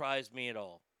wouldn't surprise me at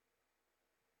all.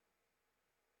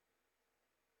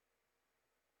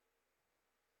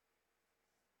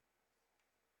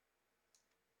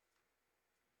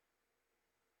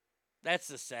 That's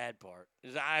the sad part.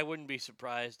 Is I wouldn't be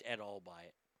surprised at all by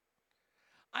it.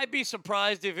 I'd be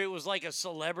surprised if it was like a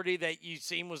celebrity that you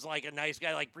seem was like a nice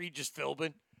guy like Regis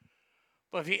Philbin.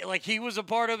 But if he was a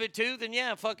part of it too, then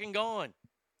yeah, fucking gone.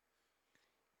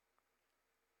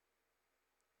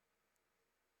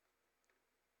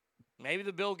 Maybe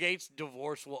the Bill Gates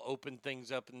divorce will open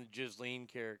things up in the Ghislaine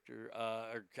character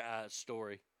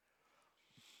story.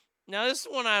 Now, this is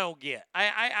one I don't get.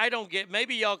 I don't get.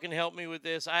 Maybe y'all can help me with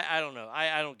this. I don't know.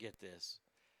 I don't get this.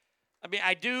 I mean,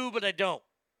 I do, but I don't.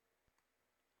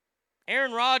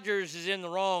 Aaron Rodgers is in the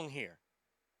wrong here.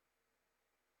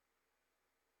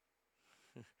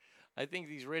 I think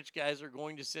these rich guys are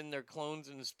going to send their clones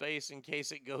into space in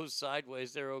case it goes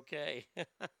sideways. They're okay.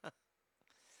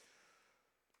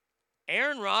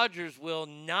 Aaron Rodgers will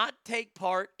not take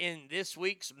part in this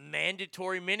week's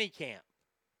mandatory minicamp,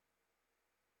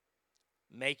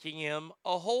 making him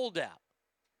a holdout.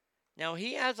 Now,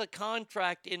 he has a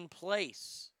contract in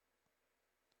place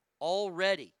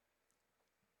already.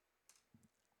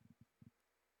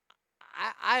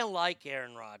 I like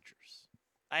Aaron Rodgers.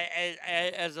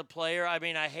 As a player, I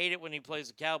mean, I hate it when he plays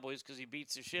the Cowboys because he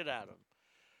beats the shit out of them.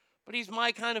 But he's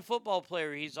my kind of football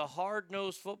player. He's a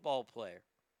hard-nosed football player.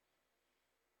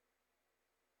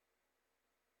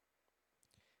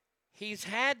 He's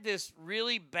had this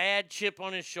really bad chip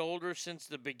on his shoulder since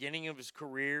the beginning of his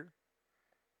career.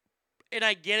 And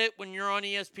I get it, when you're on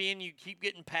ESPN, you keep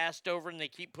getting passed over and they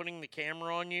keep putting the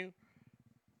camera on you.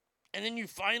 And then you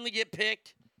finally get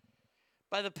picked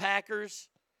by the Packers,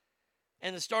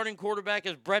 and the starting quarterback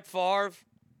is Brett Favre.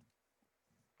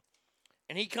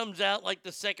 And he comes out like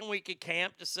the second week of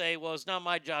camp to say, well, it's not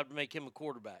my job to make him a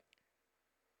quarterback.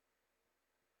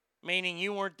 Meaning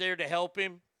you weren't there to help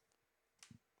him.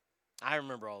 I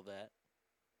remember all that.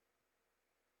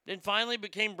 Then finally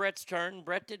became Brett's turn.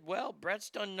 Brett did well. Brett's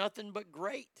done nothing but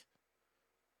great.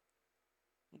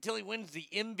 Until he wins the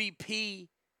MVP.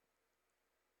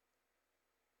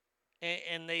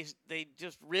 And they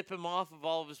just rip him off of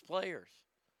all of his players.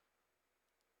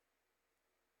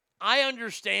 I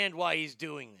understand why he's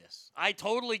doing this. I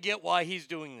totally get why he's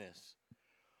doing this.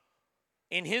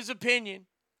 In his opinion,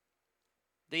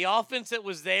 the offense that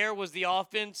was there was the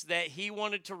offense that he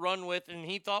wanted to run with and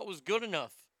he thought was good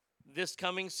enough this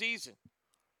coming season.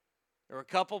 There were a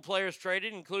couple players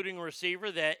traded, including a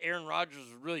receiver that Aaron Rodgers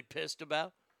was really pissed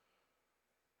about.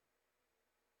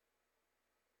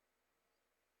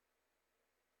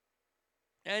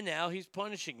 And now he's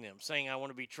punishing them, saying, I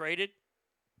want to be traded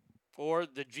or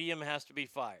the GM has to be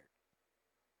fired.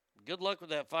 Good luck with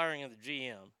that firing of the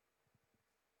GM.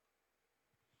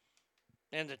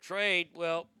 And the trade,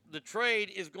 well, the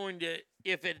trade is going to,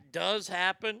 if it does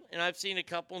happen, and I've seen a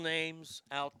couple names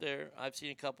out there, I've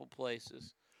seen a couple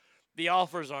places, the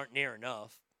offers aren't near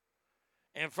enough.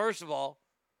 And first of all,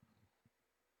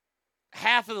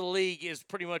 half of the league is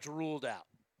pretty much ruled out.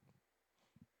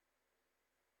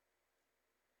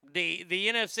 The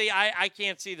NFC, I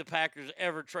can't see the Packers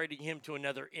ever trading him to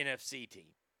another NFC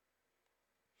team.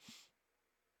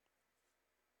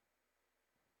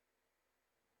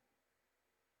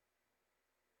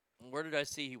 Where did I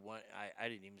see he went? I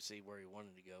didn't even see where he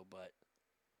wanted to go, but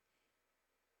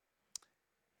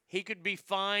he could be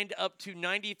fined up to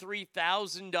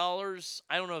 $93,000.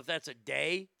 I don't know if that's a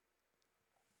day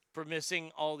for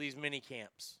missing all these mini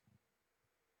camps.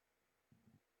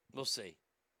 We'll see.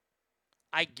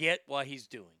 I get what he's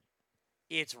doing.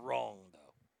 It's wrong,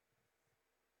 though.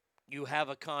 You have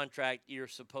a contract. You're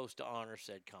supposed to honor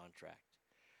said contract.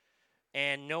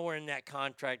 And nowhere in that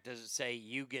contract does it say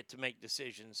you get to make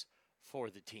decisions for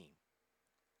the team.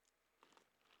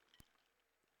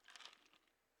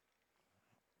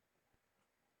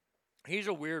 He's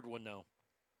a weird one, though.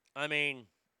 I mean,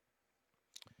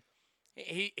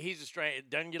 he's a strange.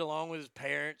 Doesn't get along with his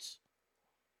parents.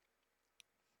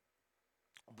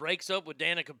 Breaks up with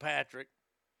Danica Patrick,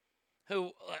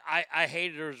 who I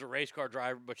hated her as a race car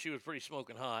driver, but she was pretty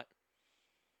smoking hot.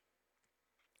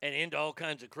 And into all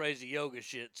kinds of crazy yoga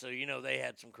shit. So, they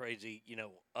had some crazy,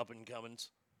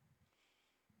 up-and-comings.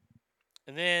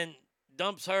 And then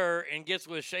dumps her and gets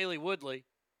with Shailene Woodley,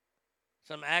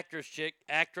 some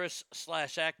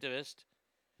actress/activist.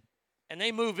 And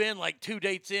they move in like 2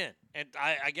 dates in. And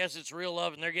I guess it's real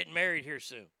love, and they're getting married here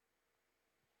soon.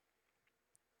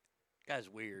 Guy's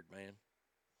weird, man.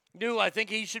 Who I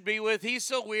think he should be with, he's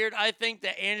so weird, I think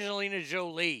that Angelina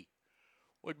Jolie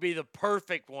would be the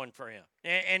perfect one for him.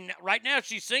 And right now,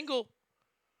 she's single.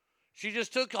 She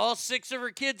just took all 6 of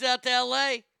her kids out to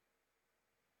L.A.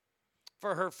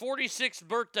 for her 46th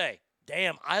birthday.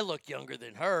 Damn, I look younger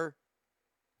than her.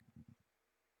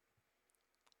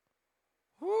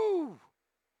 Whoo.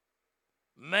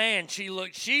 Man, she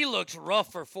looks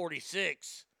rough for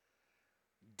 46.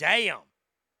 Damn.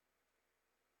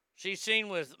 She's seen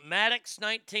with Maddox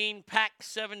 19, Pack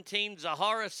 17,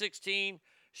 Zahara 16,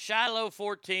 Shiloh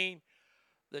 14,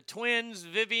 the twins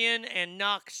Vivian and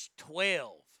Knox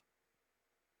 12.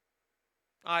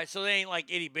 All right, so they ain't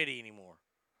like itty bitty anymore.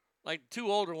 Like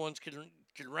 2 older ones could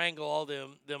wrangle all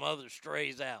them other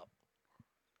strays out.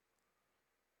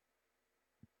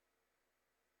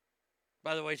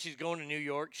 By the way, she's going to New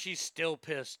York. She's still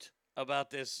pissed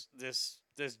about this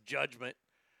judgment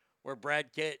where Brad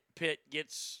Pitt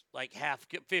gets like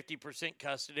 50%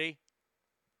 custody.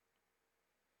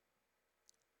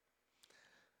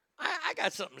 I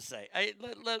got something to say.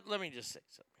 Let me just say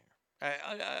something here.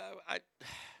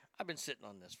 I've been sitting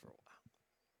on this for a while.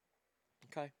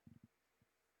 Okay?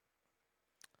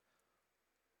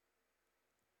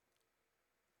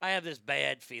 I have this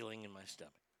bad feeling in my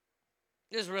stomach.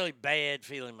 This really bad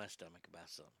feeling in my stomach about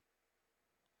something.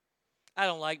 I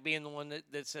don't like being the one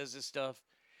that says this stuff.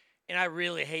 And I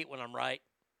really hate when I'm right.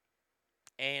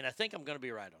 And I think I'm going to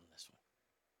be right on this one.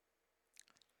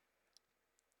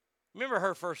 Remember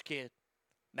her first kid,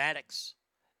 Maddox?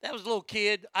 That was a little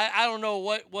kid. I don't know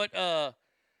what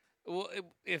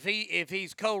if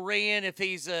he's Korean, if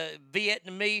he's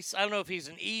Vietnamese. I don't know if he's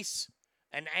an East,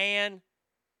 an An,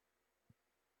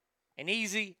 an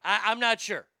Easy. I'm not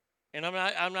sure. And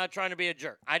I'm not trying to be a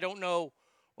jerk. I don't know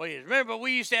what he is. Remember,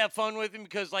 we used to have fun with him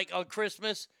because, like, on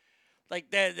Christmas,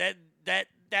 like, that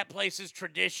place's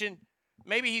tradition.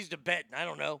 Maybe he's Tibetan. I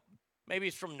don't know. Maybe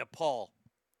he's from Nepal.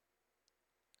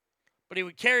 But he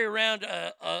would carry around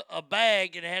a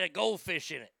bag and it had a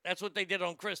goldfish in it. That's what they did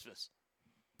on Christmas.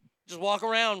 Just walk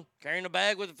around carrying a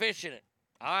bag with a fish in it.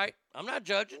 All right. I'm not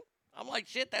judging. I'm like,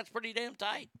 shit, that's pretty damn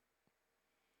tight.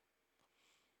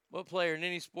 What player in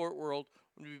any sport world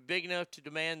would be big enough to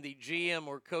demand the GM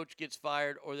or coach gets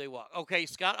fired or they walk? Okay,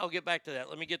 Scott, I'll get back to that.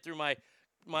 Let me get through my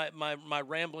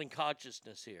rambling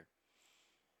consciousness here.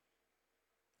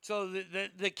 So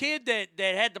the kid that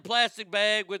had the plastic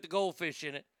bag with the goldfish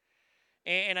in it,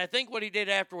 and I think what he did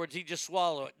afterwards, he just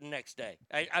swallowed it the next day.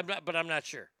 I'm not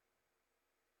sure.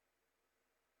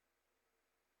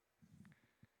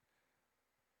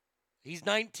 He's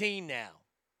 19 now.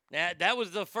 Now, that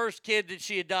was the first kid that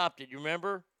she adopted, you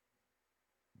remember?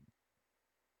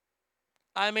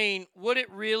 I mean, would it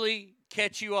really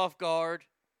catch you off guard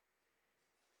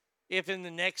if in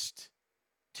the next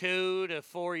 2 to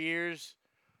 4 years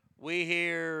we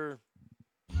hear,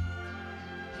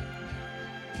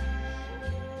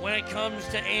 when it comes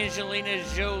to Angelina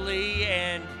Jolie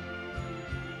and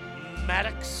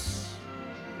Maddox?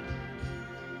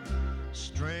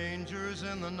 Strangers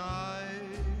in the night,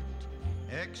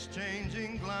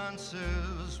 exchanging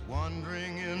glances,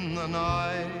 wandering in the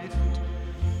night.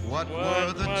 What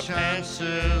were the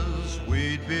chances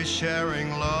we'd be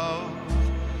sharing love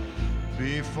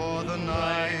before the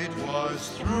night was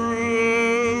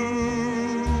through?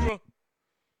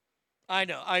 I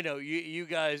know. You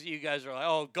guys are like,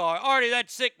 oh God, Artie,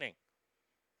 that's sickening.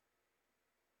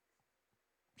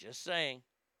 Just saying.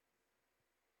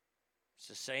 It's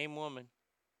the same woman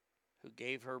who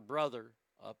gave her brother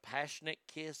a passionate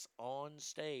kiss on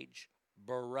stage,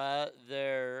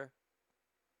 brother,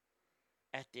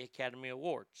 at the Academy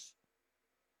Awards.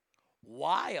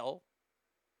 While,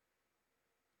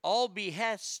 all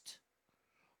behest,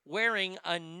 wearing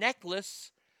a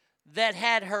necklace that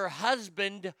had her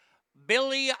husband,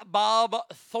 Billy Bob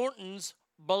Thornton's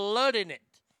blood in it.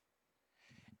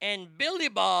 And Billy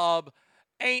Bob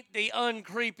ain't the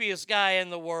uncreepiest guy in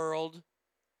the world,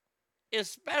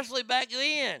 especially back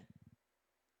then.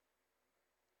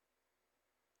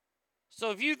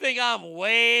 So if you think I'm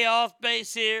way off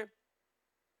base here,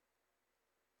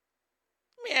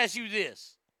 let me ask you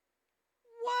this.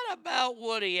 What about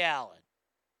Woody Allen?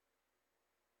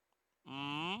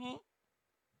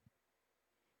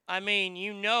 I mean,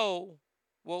 you know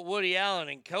what Woody Allen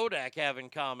and Kodak have in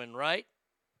common, right?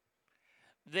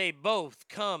 They both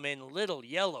come in little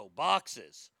yellow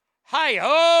boxes. Hi-ho!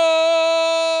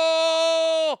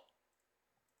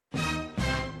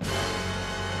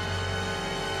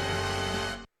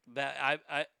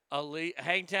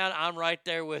 Hangtown, I'm right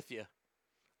there with you.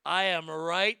 I am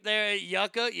right there at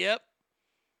Yucca. Yep.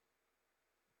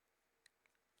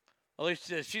 At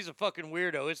least she's a fucking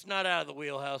weirdo. It's not out of the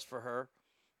wheelhouse for her.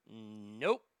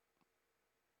 Nope.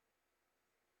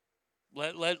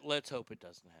 Let's hope it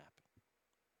doesn't happen.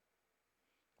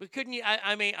 But couldn't you?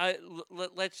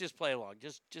 Let's just play along.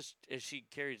 Just as she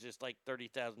carries this like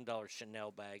 $30,000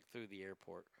 Chanel bag through the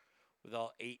airport with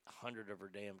all 800 of her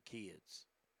damn kids.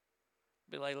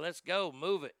 Be like, let's go,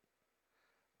 move it.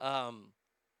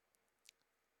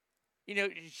 You know,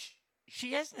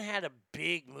 she hasn't had a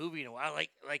big movie in a while.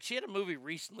 Like she had a movie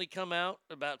recently come out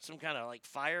about some kind of like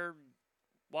fire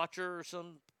watcher or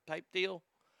some type deal.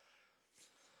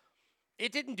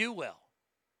 It didn't do well.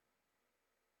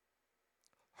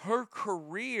 Her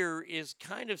career is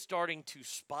kind of starting to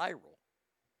spiral.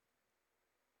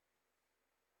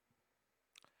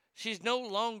 She's no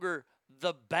longer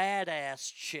the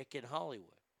badass chick in Hollywood.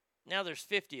 Now there's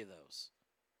 50 of those.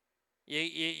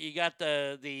 You got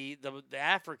the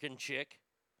African chick.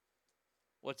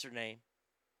 What's her name?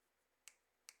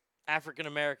 African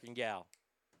American gal.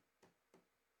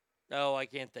 Oh, I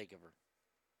can't think of her.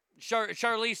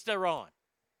 Charlize Theron.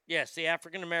 Yes, the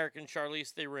African American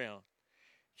Charlize Theron.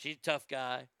 She's a tough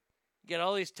guy. You get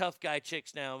all these tough guy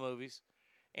chicks now in movies.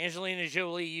 Angelina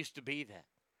Jolie used to be that.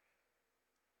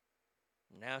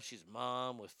 Now she's a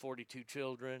mom with 42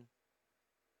 children.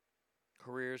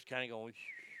 Career's kind of going.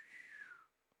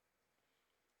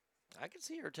 I can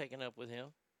see her taking up with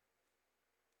him.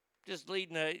 Just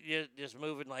just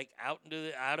moving like out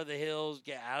of the hills,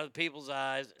 get out of people's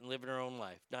eyes, and living her own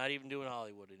life. Not even doing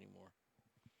Hollywood anymore.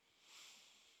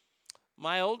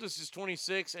 My oldest is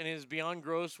 26 and it is beyond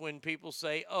gross when people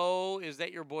say, "Oh, is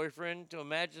that your boyfriend?" To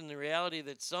imagine the reality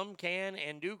that some can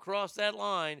and do cross that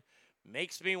line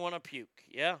makes me want to puke.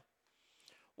 Yeah.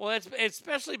 Well, it's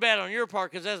especially bad on your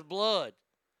part because that's blood.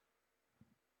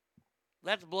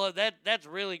 That's blood. That's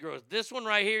really gross. This one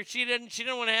right here, she didn't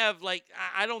want to have, like,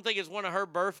 I don't think it's one of her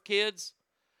birth kids,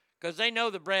 because they know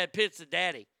that Brad Pitt's the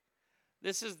daddy.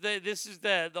 This is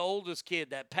the oldest kid,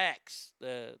 that Pax,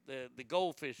 the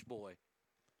goldfish boy.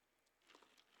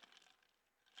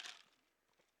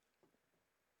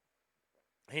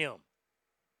 Him.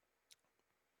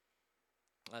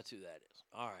 That's who that is.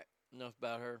 All right. Enough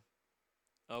about her.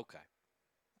 Okay.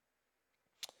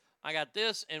 I got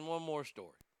this and one more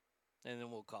story, and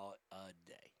then we'll call it a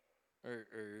day.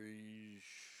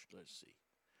 Let's see.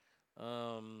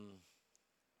 Hold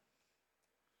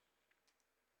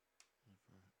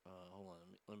on.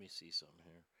 Let me see something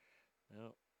here.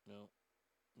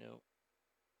 No.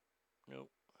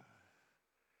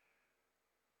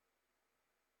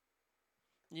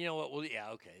 You know what? Well, yeah,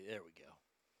 okay. There we go.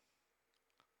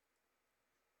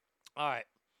 All right.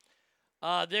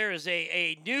 There is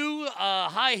a new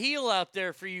high heel out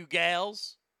there for you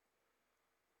gals.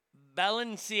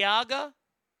 Balenciaga.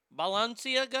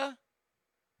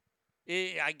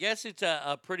 I guess it's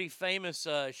a pretty famous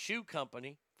shoe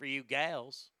company for you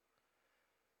gals.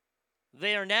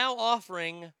 They are now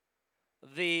offering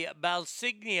the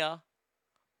Balsignia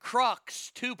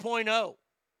Crocs 2.0.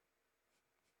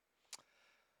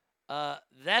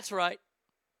 That's right.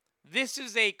 This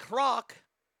is a Croc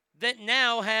that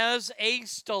now has a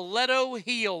stiletto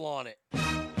heel on it.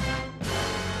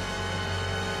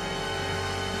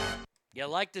 You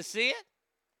like to see it?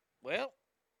 Well,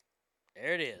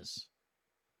 there it is.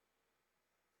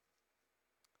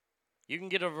 You can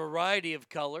get a variety of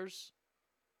colors.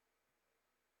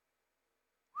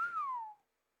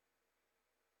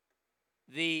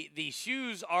 The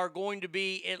shoes are going to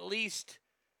be at least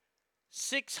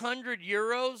 600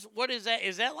 euros. What is that?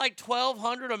 Is that like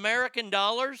 1,200 American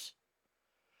dollars?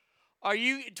 Are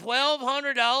you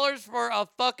 $1,200 for a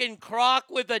fucking Croc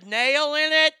with a nail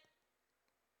in it?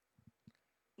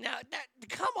 Now,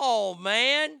 come on,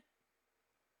 man.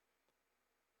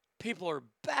 People are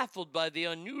baffled by the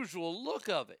unusual look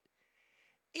of it.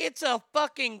 It's a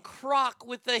fucking Croc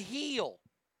with a heel.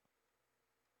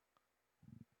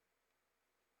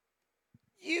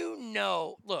 You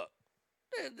know, look,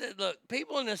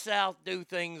 people in the South do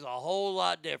things a whole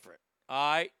lot different,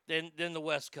 all right, than the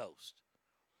West Coast.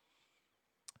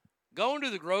 Going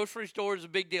to the grocery store is a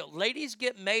big deal. Ladies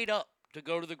get made up to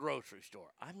go to the grocery store.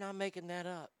 I'm not making that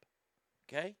up,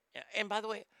 okay? And by the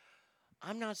way,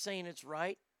 I'm not saying it's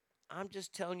right. I'm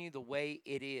just telling you the way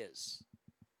it is,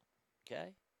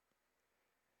 okay?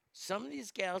 Some of these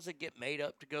gals that get made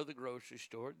up to go to the grocery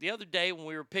store. The other day when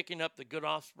we were picking up the Good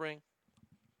Offspring,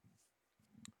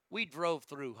 we drove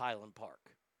through Highland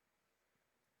Park,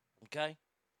 okay?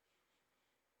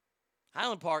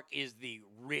 Highland Park is the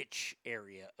rich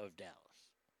area of Dallas,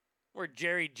 where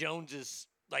Jerry Jones's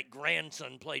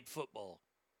grandson played football.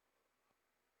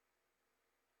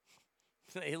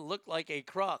 They look like a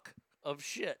crock of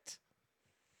shit.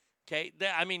 Okay,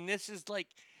 this is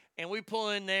and we pull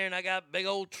in there, and I got a big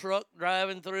old truck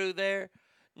driving through there.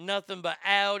 Nothing but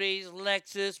Audis,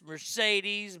 Lexus,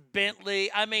 Mercedes, Bentley.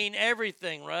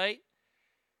 Everything, right?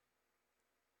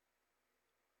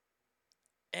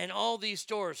 And all these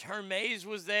stores. Hermes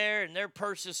was there, and their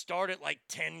purses start at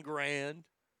 $10,000.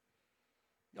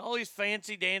 All these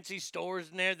fancy dancy stores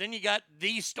in there. Then you got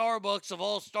the Starbucks of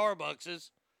all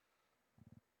Starbuckses.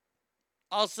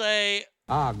 I'll say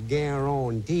I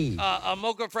guarantee a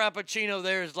mocha frappuccino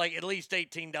there is at least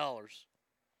 $18.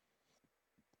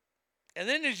 And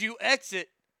then as you exit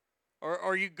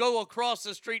or you go across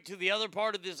the street to the other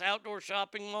part of this outdoor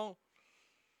shopping mall,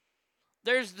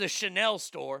 there's the Chanel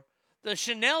store. The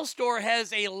Chanel store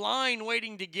has a line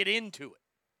waiting to get into it.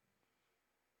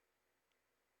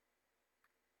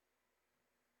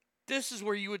 This is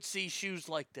where you would see shoes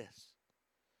like this.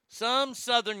 Some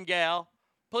Southern gal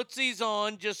puts these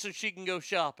on just so she can go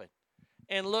shopping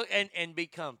and look and be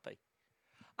comfy.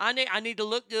 I need to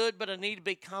look good, but I need to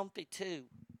be comfy too.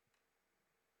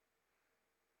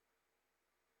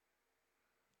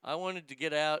 I wanted to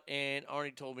get out, and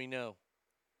Arnie told me no.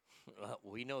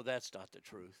 We know that's not the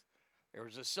truth. There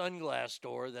was a sunglass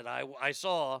store that I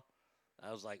saw.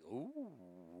 I was like,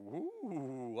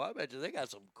 ooh, I bet you they got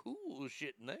some cool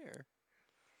shit in there.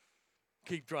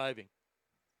 Keep driving.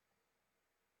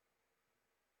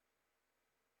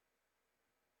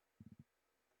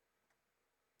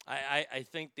 I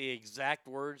think the exact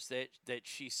words that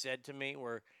she said to me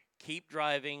were, keep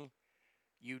driving,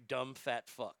 you dumb fat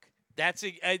fuck. That's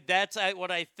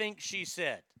what I think she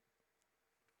said.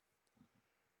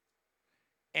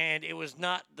 And it was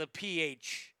not the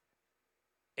PHAT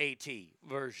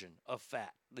version of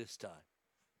fat this time.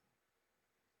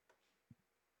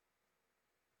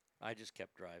 I just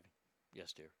kept driving.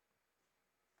 Yes, dear.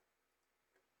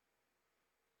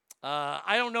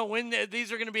 I don't know when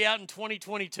these are going to be out in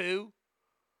 2022.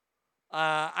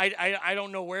 I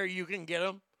don't know where you can get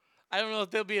them. I don't know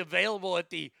if they'll be available at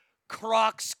the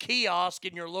Crocs kiosk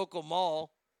in your local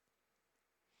mall.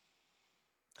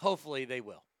 Hopefully they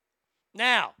will.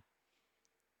 Now,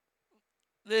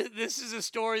 this is a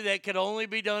story that could only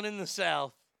be done in the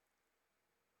South.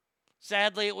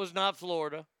 Sadly, it was not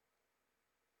Florida.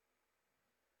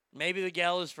 Maybe the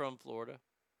gal is from Florida.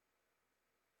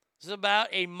 This is about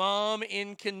a mom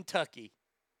in Kentucky.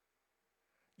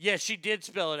 Yes, she did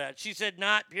spell it out. She said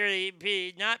not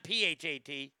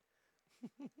P-H-A-T.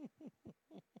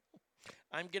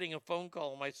 I'm getting a phone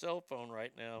call on my cell phone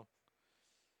right now.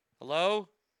 Hello?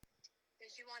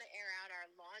 If you want to air out our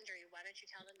laundry, why don't you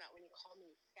tell them about when you call me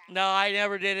back? No, I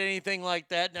never did anything like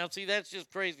that. Now, see, that's just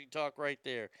crazy talk right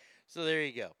there. So there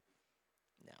you go.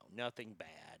 No, nothing bad.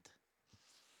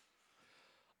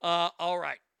 All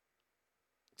right.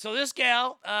 So this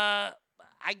gal, I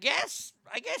guess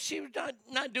she was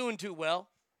not doing too well.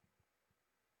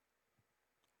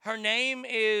 Her name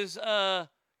is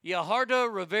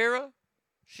Yaharda Rivera.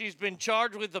 She's been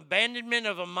charged with abandonment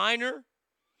of a minor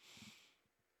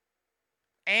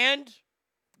and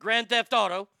Grand Theft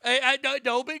Auto.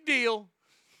 No big deal.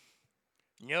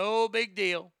 No big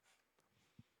deal.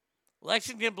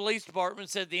 Lexington Police Department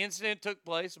said the incident took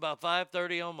place about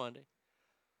 5:30 on Monday.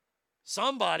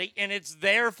 Somebody, and it's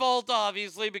their fault,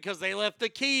 obviously, because they left the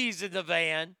keys in the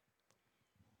van.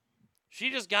 She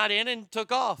just got in and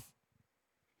took off.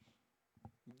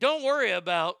 Don't worry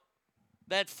about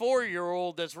that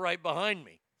 4-year-old that's right behind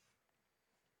me.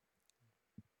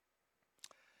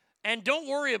 And don't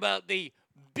worry about the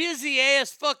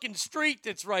busy-ass fucking street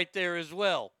that's right there as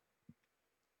well.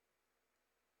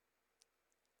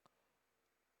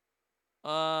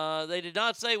 They did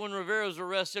not say when Rivera was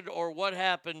arrested or what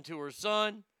happened to her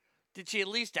son. Did she at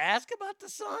least ask about the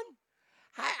son?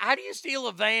 How do you steal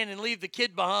a van and leave the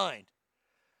kid behind?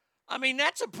 I mean,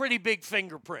 that's a pretty big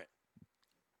fingerprint.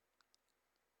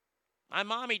 My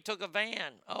mommy took a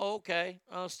van. Oh, okay.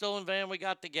 Stolen van, we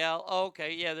got the gal. Oh,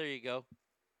 okay, yeah, there you go.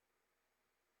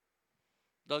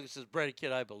 Douglas says, Brady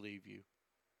Kid, I believe you.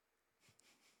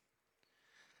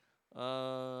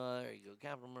 There you go.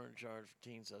 Capital murder charge for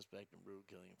teen suspect in brutal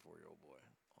killing a 4-year-old boy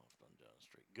off on down the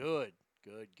street. Good.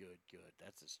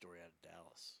 That's a story out of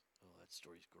Dallas. Oh, that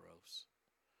story's gross.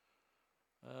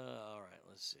 All right,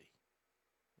 let's see.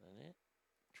 Is that it?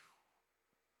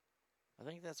 I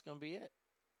think that's going to be it.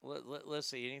 Let's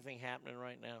see. Anything happening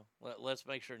right now? Let's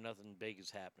make sure nothing big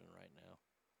is happening right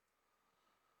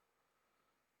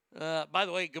now. By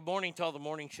the way, good morning to all the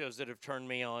morning shows that have turned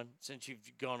me on since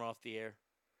you've gone off the air.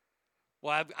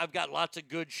 Well, I've got lots of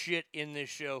good shit in this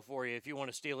show for you if you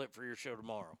want to steal it for your show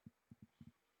tomorrow.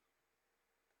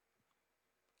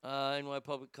 NY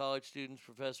Public College students,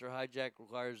 Professor Hijack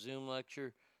requires Zoom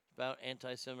lecture about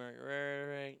anti-Semitic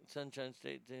rhetoric. Sunshine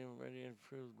State team ready to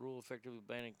improve the rule effectively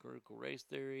banning critical race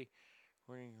theory.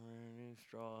 New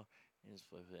straw.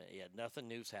 Yeah, nothing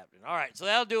new's happening. All right, so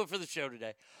that'll do it for the show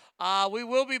today. We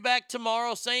will be back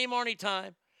tomorrow, same Arnie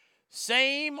time,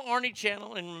 same Arnie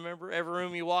channel. And remember, every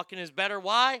room you walk in is better.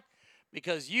 Why?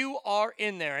 Because you are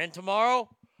in there. And tomorrow,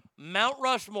 Mount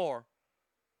Rushmore,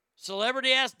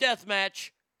 celebrity-ass deathmatch,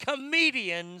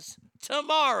 comedians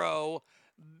tomorrow.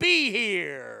 Be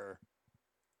here.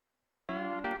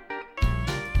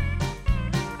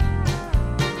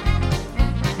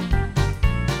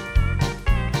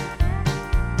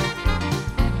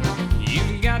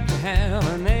 You got to have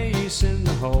an ace in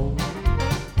the hole,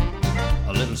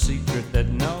 a little secret that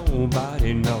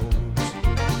nobody knows.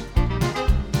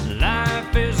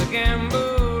 Life is a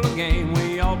gamble, a game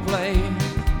we all play,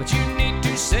 but you need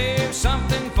to save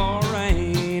something for a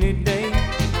rainy day.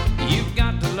 You've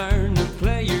got to learn to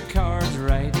play your cards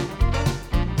right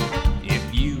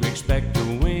if you expect to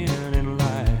win in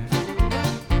life.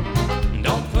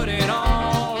 Don't put it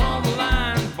all on the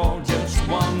line for just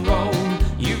one roll.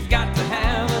 You've got to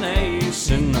have an ace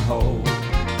in the hole.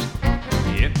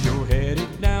 If you're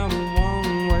headed down a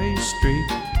one-way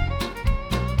street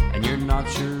and you're not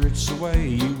sure it's the way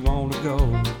you want to go,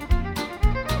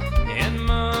 and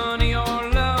money or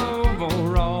love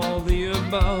or all the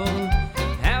above,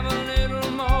 have a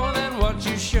little more than what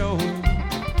you show.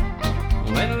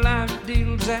 When life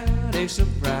deals out a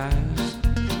surprise,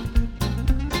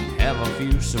 have a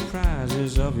few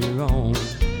surprises of your own.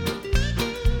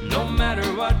 No matter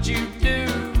what you do,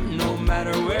 no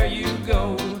matter where you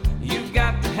go, you've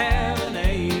got to have an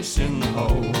ace in the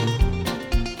hole.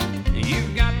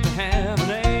 You've got to have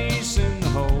an ace in the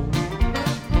hole,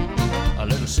 a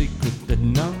little secret that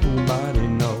nobody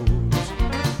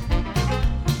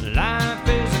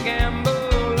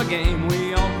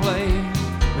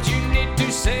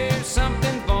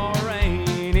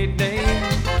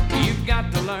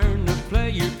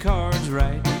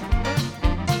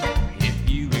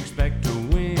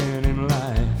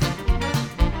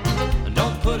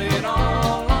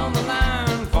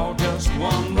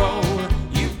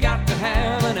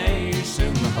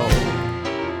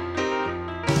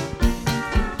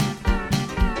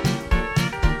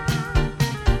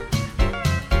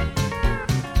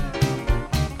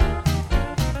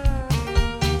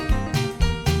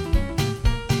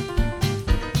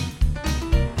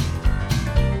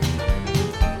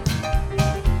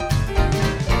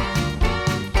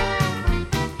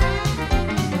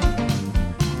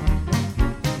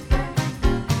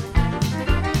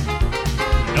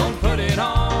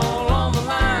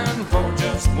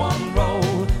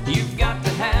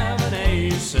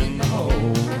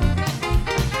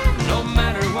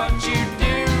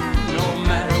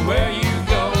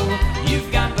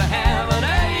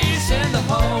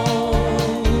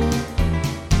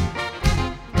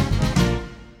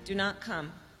not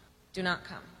come. Do not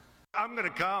come. I'm gonna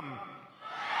come.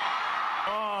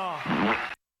 Oh.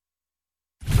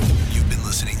 You've been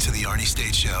listening to The Arnie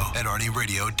State Show at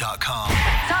ArnieRadio.com.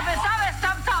 Stop it, stop it,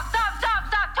 stop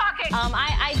talking.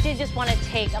 I did just want to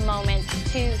take a moment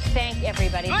to thank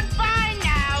everybody. Goodbye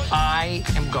now. I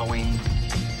am going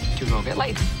to go get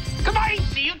laid. Goodbye.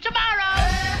 See you tomorrow.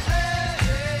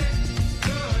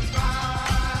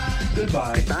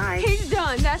 Goodbye. Bye. He's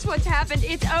done. That's what's happened.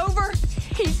 It's over.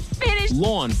 He's finished.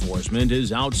 Law enforcement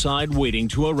is outside waiting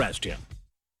to arrest him.